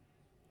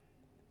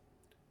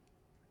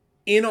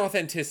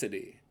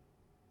inauthenticity.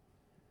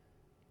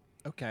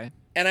 Okay.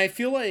 And I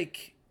feel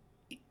like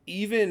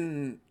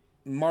even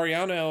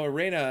Mariano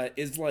Arena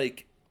is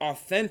like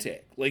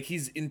authentic. Like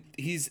he's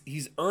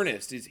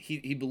earnest.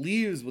 He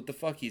believes what the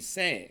fuck he's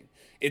saying.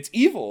 It's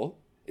evil,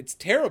 it's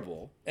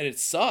terrible, and it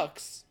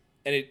sucks,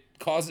 and it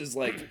causes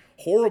like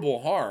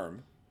horrible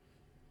harm.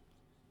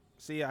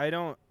 See, I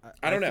don't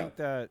I don't know. think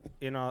that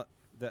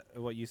that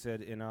what you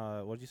said in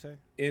what did you say?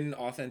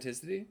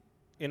 Inauthenticity?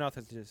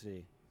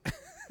 Inauthenticity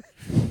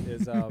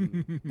is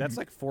that's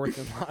like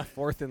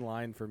fourth in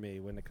line for me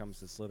when it comes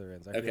to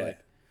Slytherins. I feel Okay. like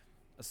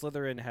a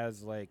Slytherin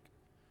has like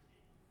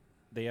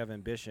they have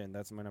ambition.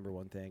 That's my number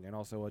one thing, and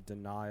also a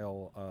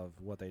denial of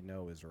what they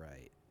know is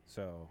right.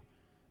 So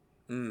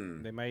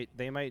they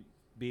might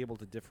be able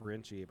to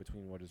differentiate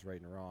between what is right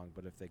and wrong,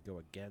 but if they go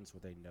against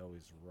what they know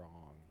is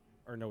wrong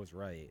or know is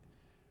right,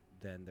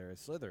 then they're a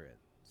Slytherin.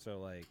 So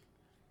like,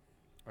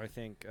 I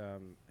think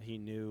he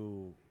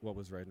knew what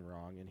was right and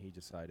wrong, and he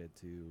decided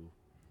to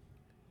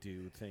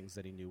do things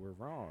that he knew were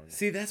wrong.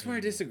 See, that's where I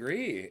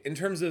disagree. In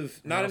terms of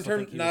I not in also terms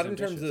think he not was in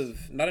terms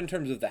ambitious. of not in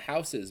terms of the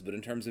houses, but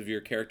in terms of your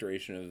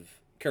characterization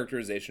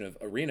of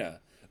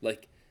Arena.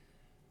 Like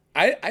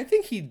I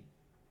think he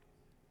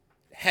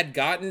had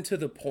gotten to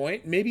the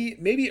point,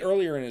 maybe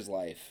earlier in his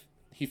life,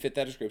 he fit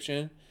that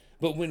description,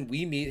 but when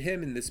we meet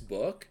him in this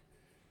book,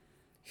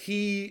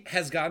 he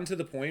has gotten to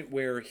the point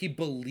where he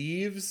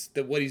believes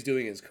that what he's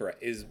doing is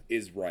correct,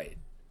 is right.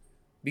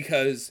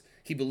 Because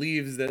he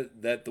believes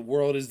that the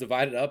world is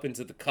divided up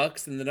into the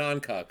cucks and the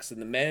non-cucks,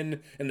 and the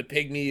men and the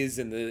pygmies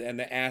and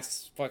the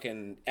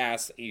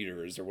ass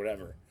eaters or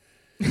whatever.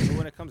 But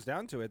when it comes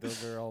down to it,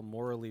 those are all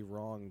morally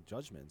wrong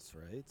judgments,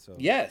 right? So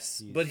Yes,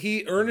 he's- but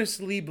he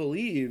earnestly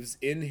believes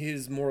in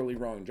his morally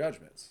wrong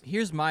judgments.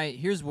 Here's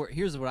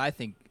what I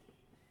think.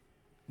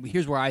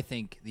 Here's where I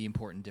think the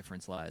important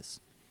difference lies.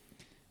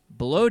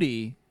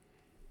 Belodi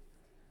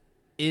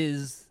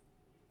is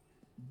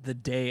the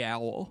day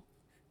owl,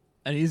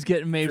 and he's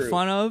getting made True.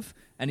 fun of,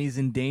 and he's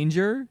in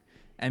danger,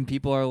 and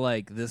people are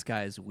like, "This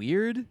guy's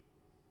weird,"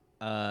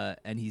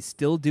 and he's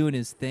still doing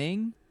his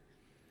thing.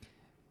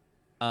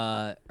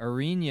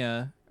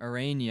 Arena.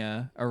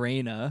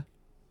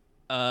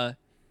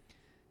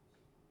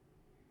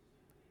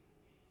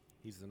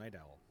 he's the night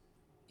owl.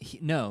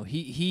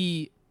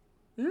 He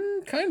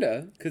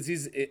Kinda, because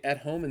he's at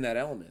home in that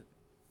element.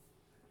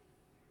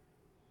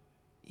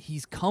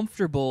 he's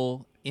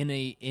comfortable in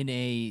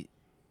a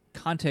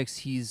context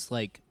he's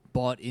like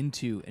bought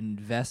into and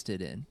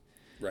invested in,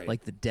 Right.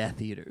 like the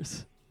Death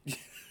Eaters.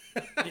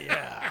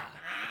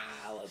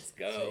 Let's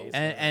go.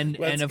 And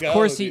Let's of go,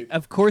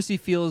 course he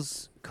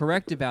feels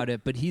correct about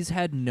it, but he's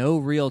had no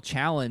real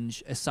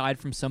challenge aside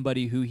from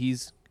somebody who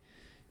he's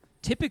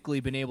typically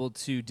been able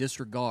to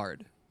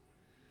disregard.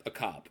 A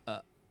cop.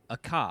 A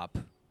cop,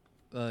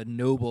 a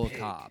noble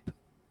cop,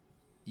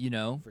 you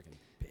know, Freaking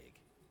big.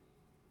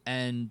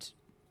 and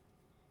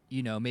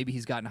you know, maybe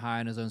he's gotten high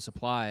on his own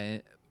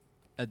supply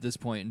at this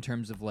point in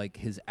terms of like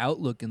his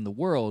outlook in the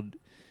world.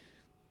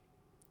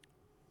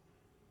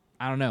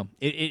 I don't know.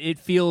 It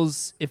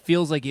feels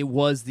like it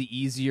was the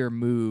easier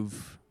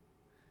move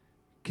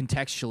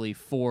contextually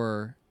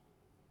for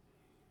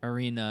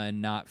Arena,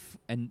 and not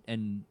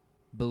and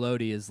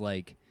Belodi is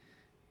like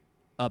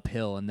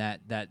uphill, and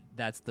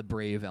that's the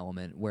brave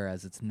element,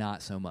 whereas it's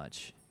not so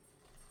much.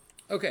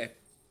 Okay.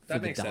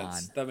 That the makes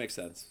sense. Don. That makes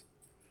sense.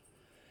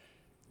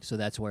 So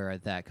that's where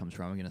that comes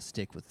from. I'm gonna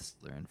stick with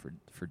Slytherin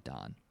for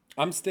Don.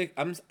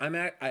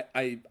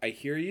 I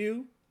hear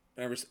you.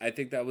 I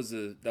think that was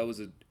a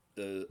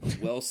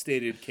well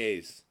stated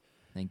case.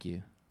 Thank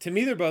you. To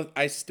me, they're both.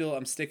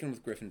 I'm sticking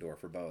with Gryffindor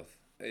for both,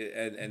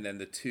 and then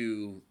the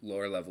two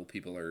lower level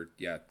people are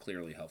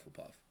clearly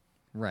Hufflepuff.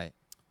 Right.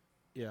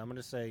 Yeah, I'm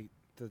gonna say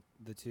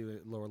the two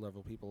lower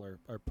level people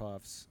are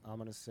Puffs. I'm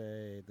gonna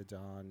say the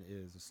Don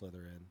is a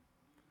Slytherin,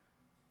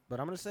 but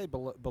I'm gonna say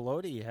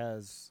Belodi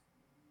has.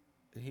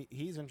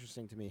 He's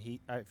interesting to me.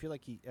 I feel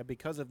like he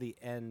because of the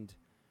end,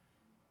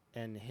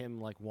 and him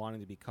like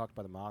wanting to be cucked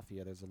by the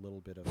mafia. There's a little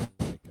bit of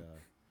like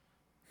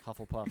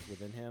Hufflepuff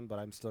within him, but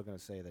I'm still gonna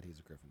say that he's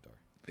a Gryffindor.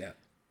 Yeah.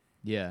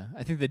 Yeah,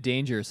 I think the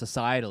danger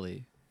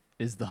societally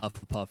is the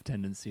Hufflepuff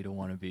tendency to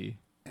want to be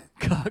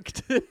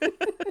cucked.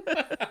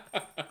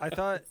 I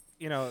thought,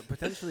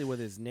 potentially with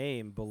his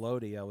name,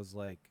 Belody, I was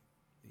like,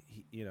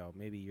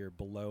 maybe you're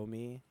below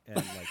me and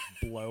like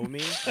blow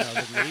me. And I was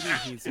like, maybe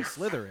he's a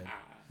Slytherin.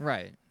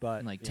 Right. But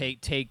And like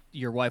take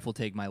your wife will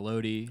take my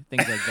Lodi,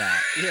 things like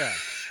that. Yeah.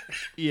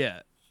 Yeah.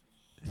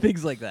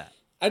 Things like that.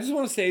 I just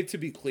want to say, to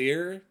be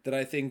clear, that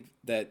I think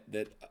that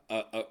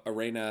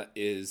Arena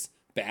is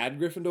bad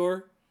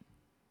Gryffindor,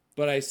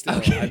 but I'm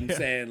still saying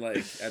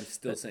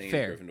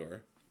Fair.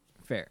 Gryffindor.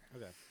 Fair.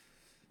 Okay.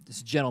 This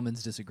is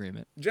gentleman's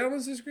disagreement.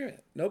 Gentlemen's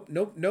disagreement. Nope.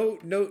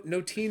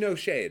 No tea, no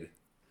shade.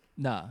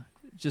 Nah.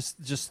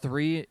 Just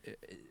three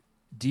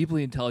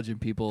deeply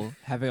intelligent people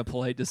having a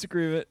polite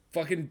disagreement.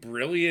 Fucking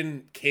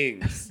brilliant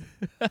kings.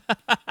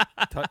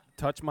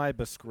 Touch my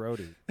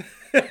biscrotti.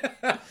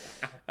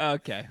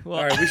 Okay. Well,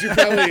 All right, we should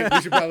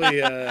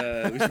probably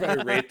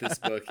rate this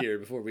book here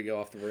before we go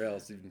off the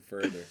rails even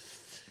further.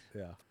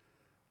 Yeah.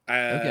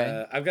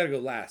 Okay. I've got to go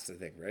last, I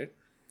think, right?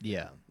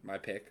 yeah. My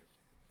pick.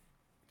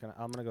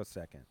 I'm gonna go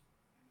second.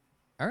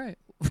 All right.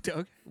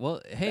 Okay.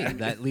 Well, hey,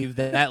 that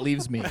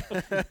leaves me.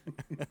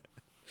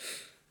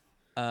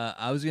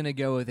 I was gonna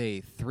go with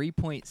a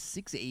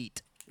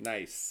 3.68.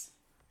 Nice.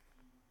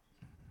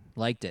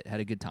 Liked it. Had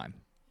a good time.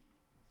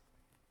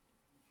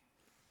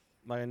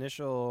 My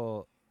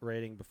initial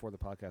rating before the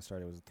podcast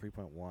started was a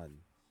 3.1,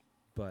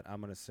 but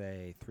I'm gonna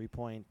say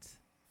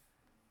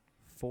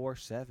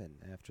 3.47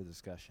 after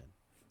discussion.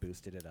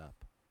 Boosted it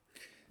up.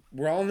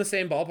 We're all in the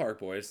same ballpark,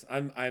 boys.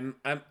 I'm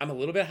a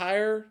little bit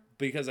higher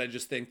because I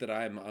just think that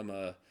I'm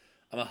a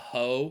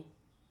hoe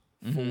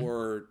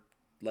for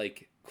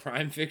like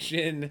crime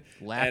fiction.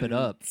 Lap and it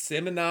up.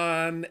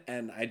 Simonon,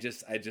 and I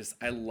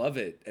love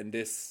it. And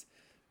this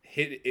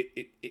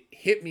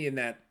hit me in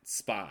that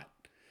spot.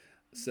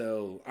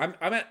 So I'm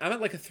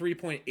at like a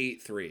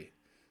 3.83.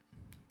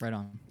 Right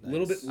on. A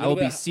little bit. I will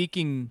be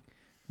seeking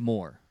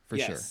more for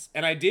sure.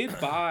 And I did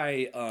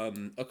buy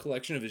a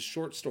collection of his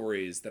short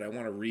stories that I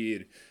want to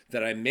read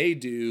that I may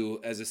do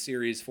as a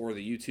series for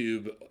the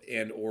YouTube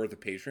and or the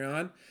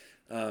Patreon.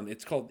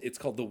 It's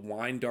called The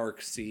Wine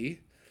Dark Sea,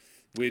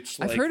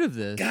 which I've heard of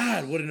this.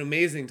 God, what an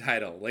amazing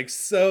title! Like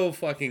so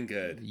fucking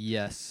good.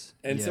 Yes.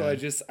 And yeah. so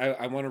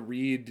I want to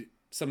read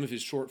some of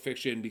his short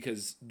fiction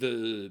because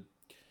the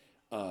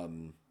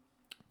kind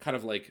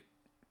of like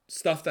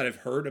stuff that I've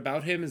heard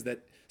about him is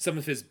that some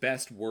of his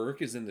best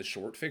work is in the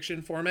short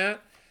fiction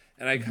format.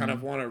 And I kind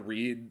of want to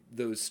read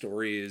those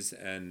stories,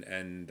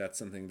 and that's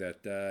something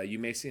that you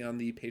may see on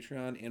the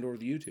Patreon and or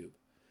the YouTube.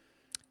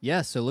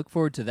 Yeah, so look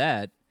forward to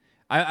that.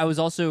 I was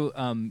also,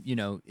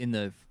 in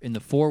the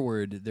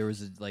foreword there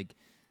was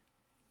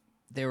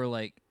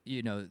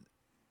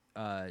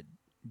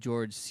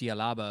George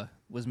Cialaba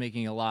was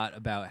making a lot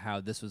about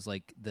how this was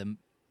like the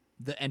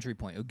entry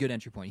point, a good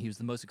entry point. He was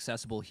the most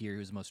accessible here. He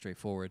was the most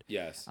straightforward.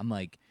 Yes, I'm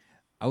like,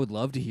 I would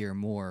love to hear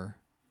more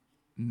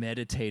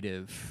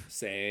meditative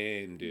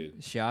same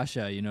dude.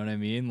 Shasha, you know what I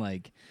mean?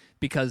 Like,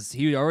 because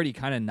he already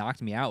kind of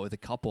knocked me out with a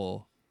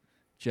couple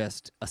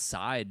just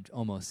aside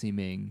almost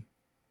seeming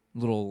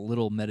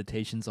little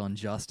meditations on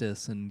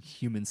justice and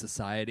human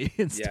society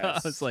and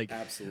stuff. It's like,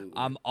 absolutely.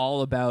 I'm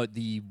all about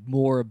the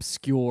more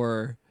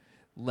obscure,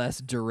 less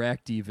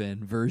direct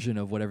even version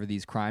of whatever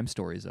these crime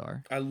stories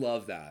are. I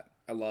love that.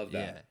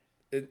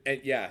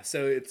 Yeah.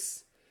 So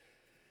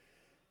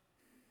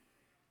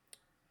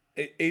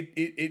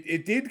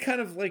it did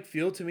kind of like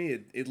feel to me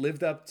it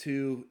lived up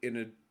to, in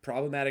a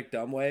problematic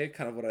dumb way,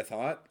 kind of what I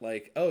thought,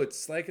 like, oh,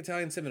 it's like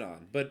Italian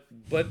Simonon, but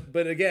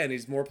again,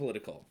 he's more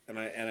political, and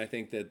I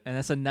think that, And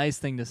that's a nice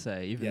thing to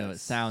say, even though it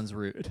Yes. sounds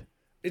rude.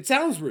 it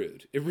sounds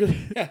rude. It really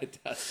it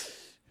does.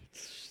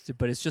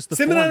 But it's just the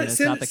form, and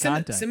it's not the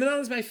content. Simonon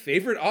is my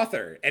favorite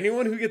author.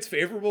 Anyone who gets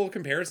favorable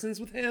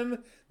comparisons with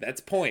him, that's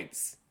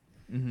points.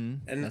 Mm-hmm.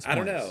 And That's I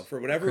don't points. know, for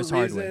whatever Chris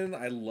reason,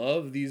 I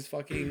love these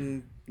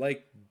fucking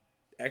like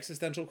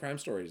existential crime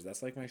stories.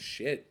 That's like my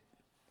shit.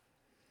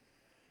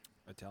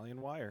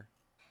 Italian Wire.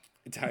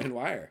 Italian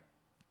Wire.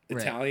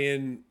 Right.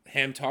 Italian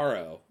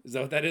Hamtaro. Is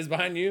that what that is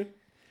behind you?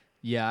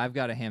 Yeah, I've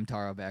got a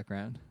Hamtaro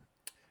background.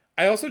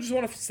 I also just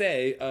want to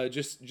say,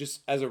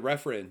 just as a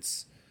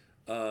reference,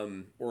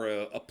 or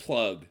a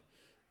plug,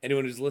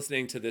 anyone who's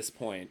listening to this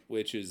point,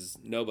 which is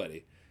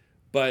nobody,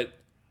 but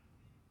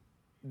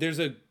there's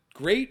a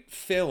great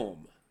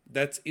film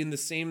that's in the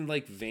same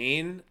like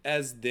vein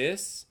as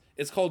this.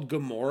 It's called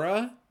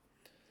Gomorrah.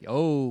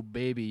 Oh,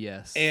 baby,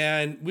 yes.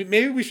 And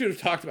maybe we should have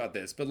talked about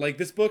this, but like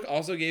this book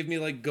also gave me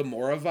like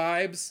Gomorrah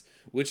vibes,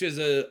 which is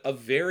a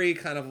very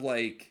kind of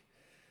like,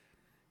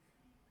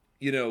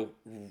 I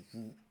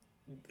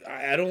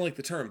don't like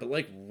the term, but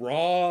like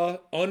raw,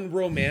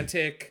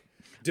 unromantic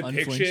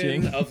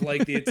depiction Unflinching. of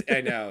like the.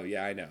 I know,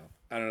 yeah, I know.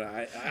 I don't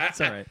know.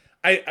 It's all right.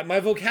 I my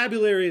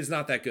vocabulary is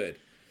not that good.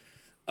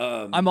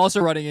 I'm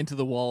also running into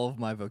the wall of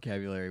my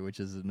vocabulary,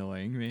 which is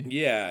annoying me.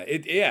 Yeah,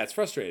 it's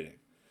frustrating.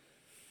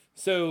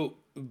 So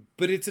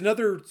but it's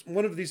another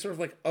one of these sort of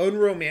like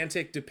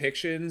unromantic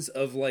depictions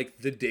of like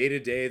the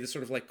day-to-day, the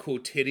sort of like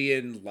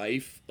quotidian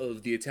life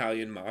of the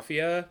Italian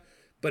mafia,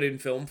 but in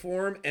film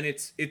form, and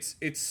it's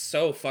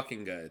so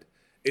fucking good.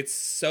 It's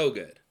so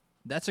good.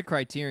 That's a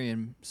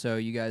Criterion, so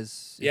you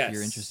guys, if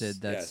you're interested,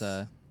 that's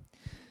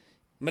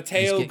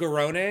Matteo Just get-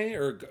 Garrone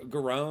or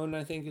Garrone,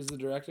 I think, is the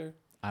director.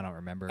 I don't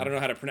remember. I don't know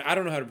how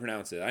to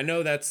pronounce it. I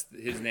know that's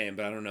his name,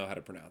 but I don't know how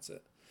to pronounce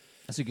it.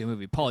 That's a good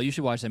movie. Paul, you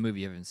should watch that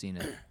movie. You haven't seen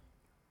it.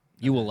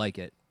 You will like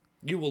it.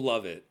 You will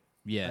love it.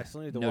 Yeah, I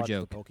still need to no watch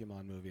joke. the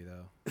Pokemon movie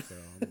though, so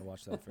I'm gonna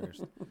watch that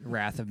first.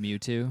 Wrath of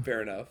Mewtwo.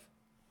 Fair enough.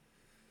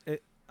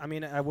 I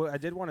mean, I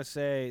did want to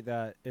say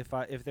that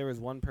if there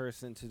was one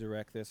person to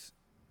direct this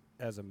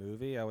as a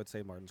movie, I would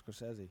say Martin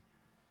Scorsese.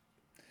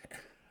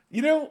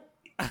 You know,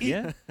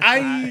 Yeah.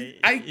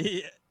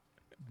 I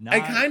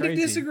Not kind of crazy.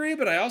 disagree,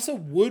 but I also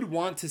would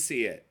want to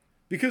see it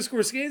because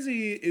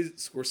Scorsese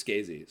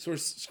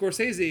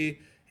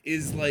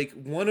is like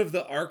one of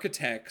the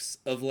architects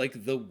of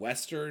like the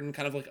Western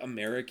kind of like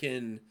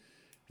American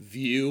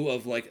view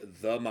of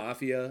like the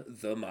mafia,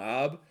 the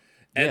mob,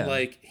 and Yeah.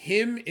 like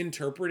him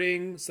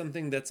interpreting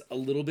something that's a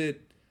little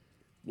bit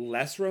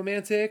less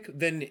romantic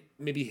than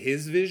maybe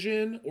his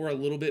vision, or a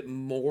little bit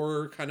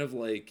more kind of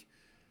like,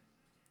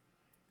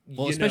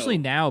 Well, you especially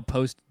know, now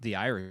post The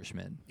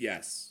Irishman.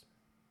 yes.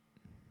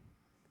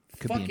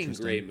 Could be Fucking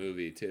interesting. great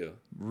movie too.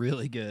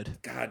 Really good.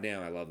 God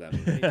damn, I love that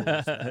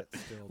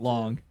movie.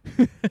 Long.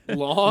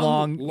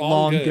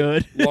 long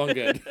good. Long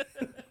good.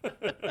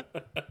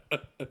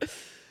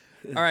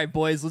 All right,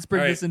 boys, let's bring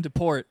All right. this into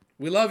port.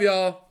 We love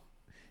y'all.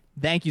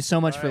 Thank you so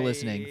much for Bye.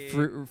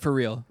 listening. For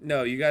real.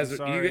 No, you guys,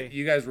 Sorry.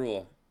 you guys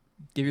rule.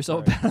 Give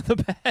yourself a pat on the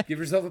back. Give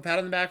yourself a pat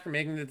on the back for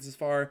making it this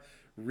far.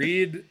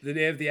 Read The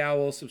Day of the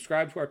Owl.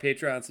 Subscribe to our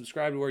Patreon.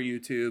 Subscribe to our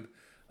YouTube.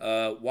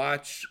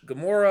 Watch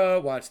Gomorrah.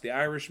 Watch The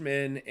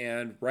Irishman,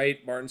 and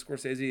write Martin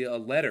Scorsese a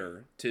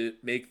letter to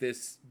make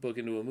this book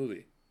into a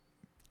movie.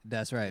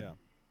 That's right.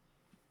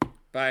 Yeah.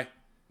 Bye.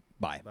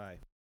 Bye. Bye.